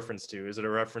is that a reference to? Is it a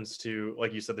reference to,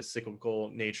 like you said, the cyclical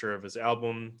nature of his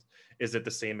album? Is it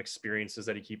the same experiences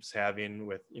that he keeps having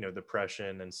with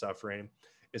depression and suffering?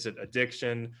 Is it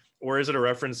addiction, or is it a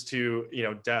reference to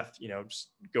death?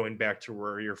 Just going back to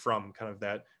where you're from, kind of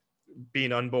that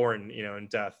being unborn, and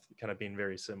death, kind of being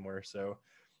very similar. So,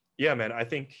 yeah, man, I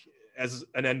think as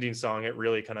an ending song, it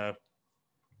really kind of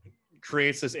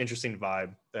creates this interesting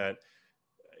vibe that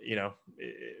it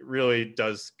really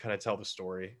does kind of tell the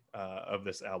story of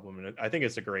this album, and I think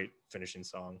it's a great finishing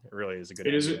song. It really is a good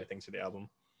ending, I think, to the album.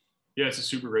 Yeah, it's a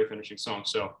super great finishing song.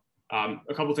 So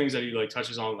a couple things that he like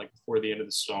touches on like before the end of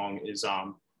the song is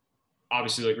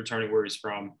obviously like returning where he's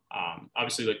from.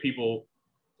 Obviously like people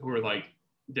who are like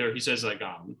there, he says like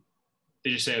they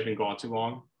just say I've been gone too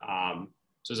long.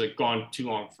 So it's like gone too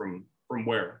long from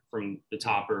where? From the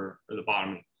top or the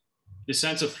bottom. The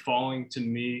sense of falling to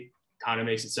me kind of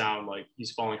makes it sound like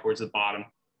he's falling towards the bottom,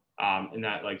 and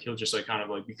that like he'll just like kind of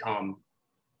like become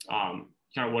kind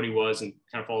of what he was and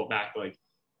kind of fall back like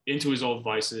into his old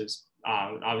vices.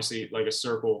 Obviously like a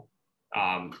circle,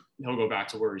 he'll go back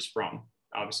to where he's from.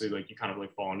 Obviously like you kind of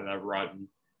like fall into that rut, and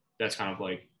that's kind of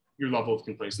like your level of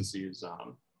complacency is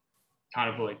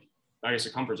kind of like, I guess,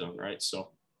 a comfort zone, right?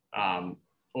 So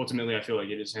ultimately I feel like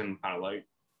it is him kind of like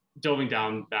delving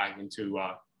down back into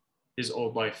his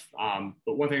old life.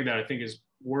 But one thing that I think is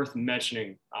worth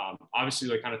mentioning, obviously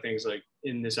like kind of things like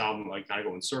in this album like kind of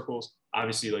go in circles.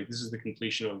 Obviously like this is the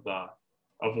completion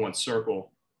of one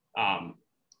circle,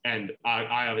 and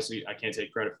I obviously I can't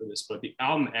take credit for this, but the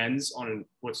album ends on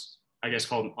what's I guess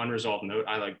called an unresolved note.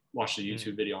 I like watched a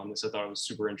YouTube video on this. I thought it was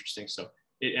super interesting. So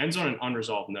it ends on an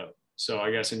unresolved note. So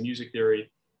I guess in music theory,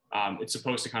 it's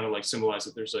supposed to kind of like symbolize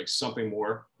that there's like something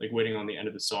more like waiting on the end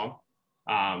of the song.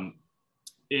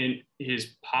 In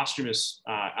his posthumous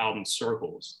album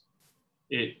Circles,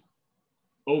 it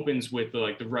opens with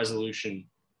the resolution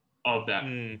of that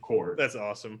chord. That's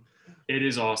awesome. It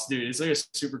is awesome, dude. It's like a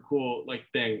super cool like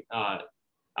thing. I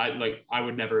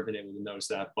would never have been able to notice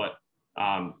that, but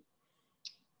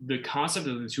the concept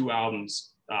of the two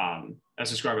albums, as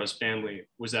described as family,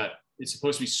 was that it's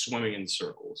supposed to be swimming in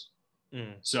circles.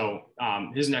 So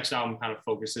his next album kind of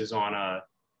focuses on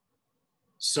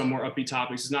some more upbeat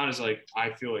topics. It's not as like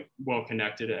I feel like well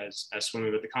connected as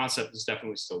swimming, but the concept is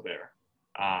definitely still there.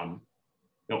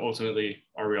 Ultimately,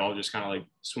 are we all just kind of like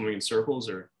swimming in circles,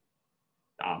 or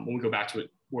when we go back to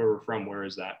it, where we're from, where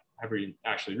is that? Have we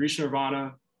actually reached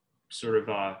nirvana? Sort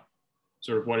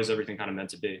of what is everything kind of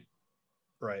meant to be?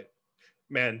 Right.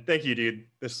 Man, thank you, dude.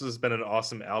 This has been an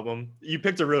awesome album. You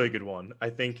picked a really good one. I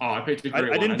think. Oh, I picked a great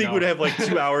one. I didn't think we'd have like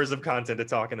 2 hours of content to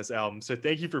talk on this album. So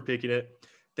thank you for picking it.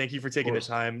 Thank you for taking the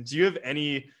time. Do you have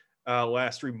any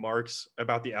last remarks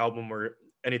about the album or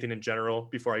anything in general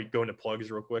before I go into plugs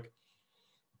real quick?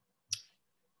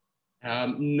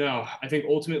 No, I think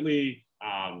ultimately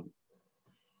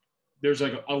there's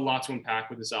like a lot to unpack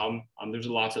with this album. There's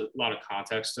a lot of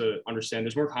context to understand.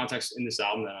 There's more context in this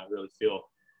album than I really feel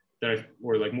that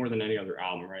were like more than any other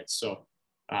album, right? So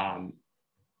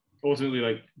ultimately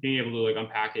like being able to like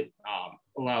unpack it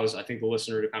allows, I think, the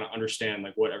listener to kind of understand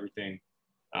like what everything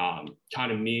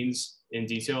kind of means in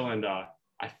detail. And I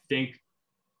think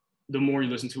the more you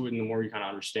listen to it and the more you kind of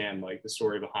understand like the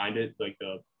story behind it, like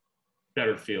the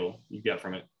better feel you get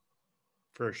from it.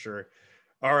 For sure.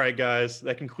 All right, guys,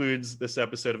 that concludes this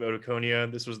episode of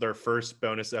Otoconia. This was their first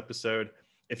bonus episode.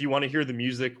 If you want to hear the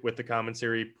music with the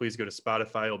commentary, please go to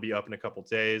Spotify. It'll be up in a couple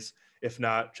days. If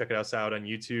not, check us out on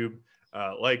YouTube.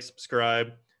 Like,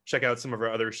 subscribe, check out some of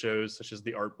our other shows, such as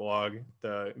the art blog,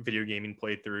 the video gaming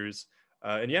playthroughs.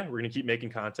 And yeah, we're going to keep making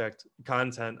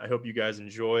content. I hope you guys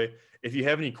enjoy. If you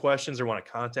have any questions or want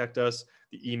to contact us,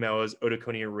 the email is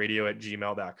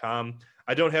otoconiaradio@gmail.com.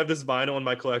 I don't have this vinyl in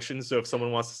my collection, so if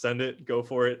someone wants to send it, go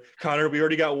for it. Connor, we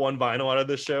already got one vinyl out of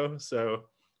this show, so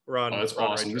we're on. Oh, that's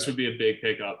awesome. Right, this would be a big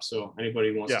pickup. So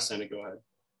anybody who wants to send it, go ahead.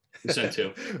 Send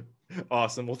two.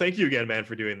 Awesome. Well, thank you again, man,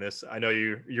 for doing this. I know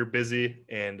you're busy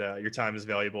and your time is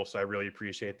valuable, so I really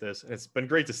appreciate this. And it's been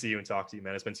great to see you and talk to you,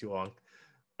 man. It's been too long.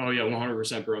 Oh yeah,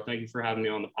 100%, bro. Thank you for having me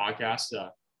on the podcast.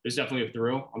 It's definitely a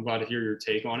thrill. I'm glad to hear your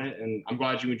take on it, and I'm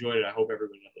glad you enjoyed it. I hope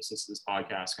everybody that listens to this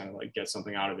podcast kind of like gets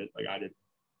something out of it, like I did.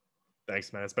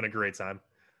 Thanks, man. It's been a great time.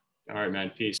 All right,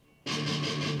 man. Peace.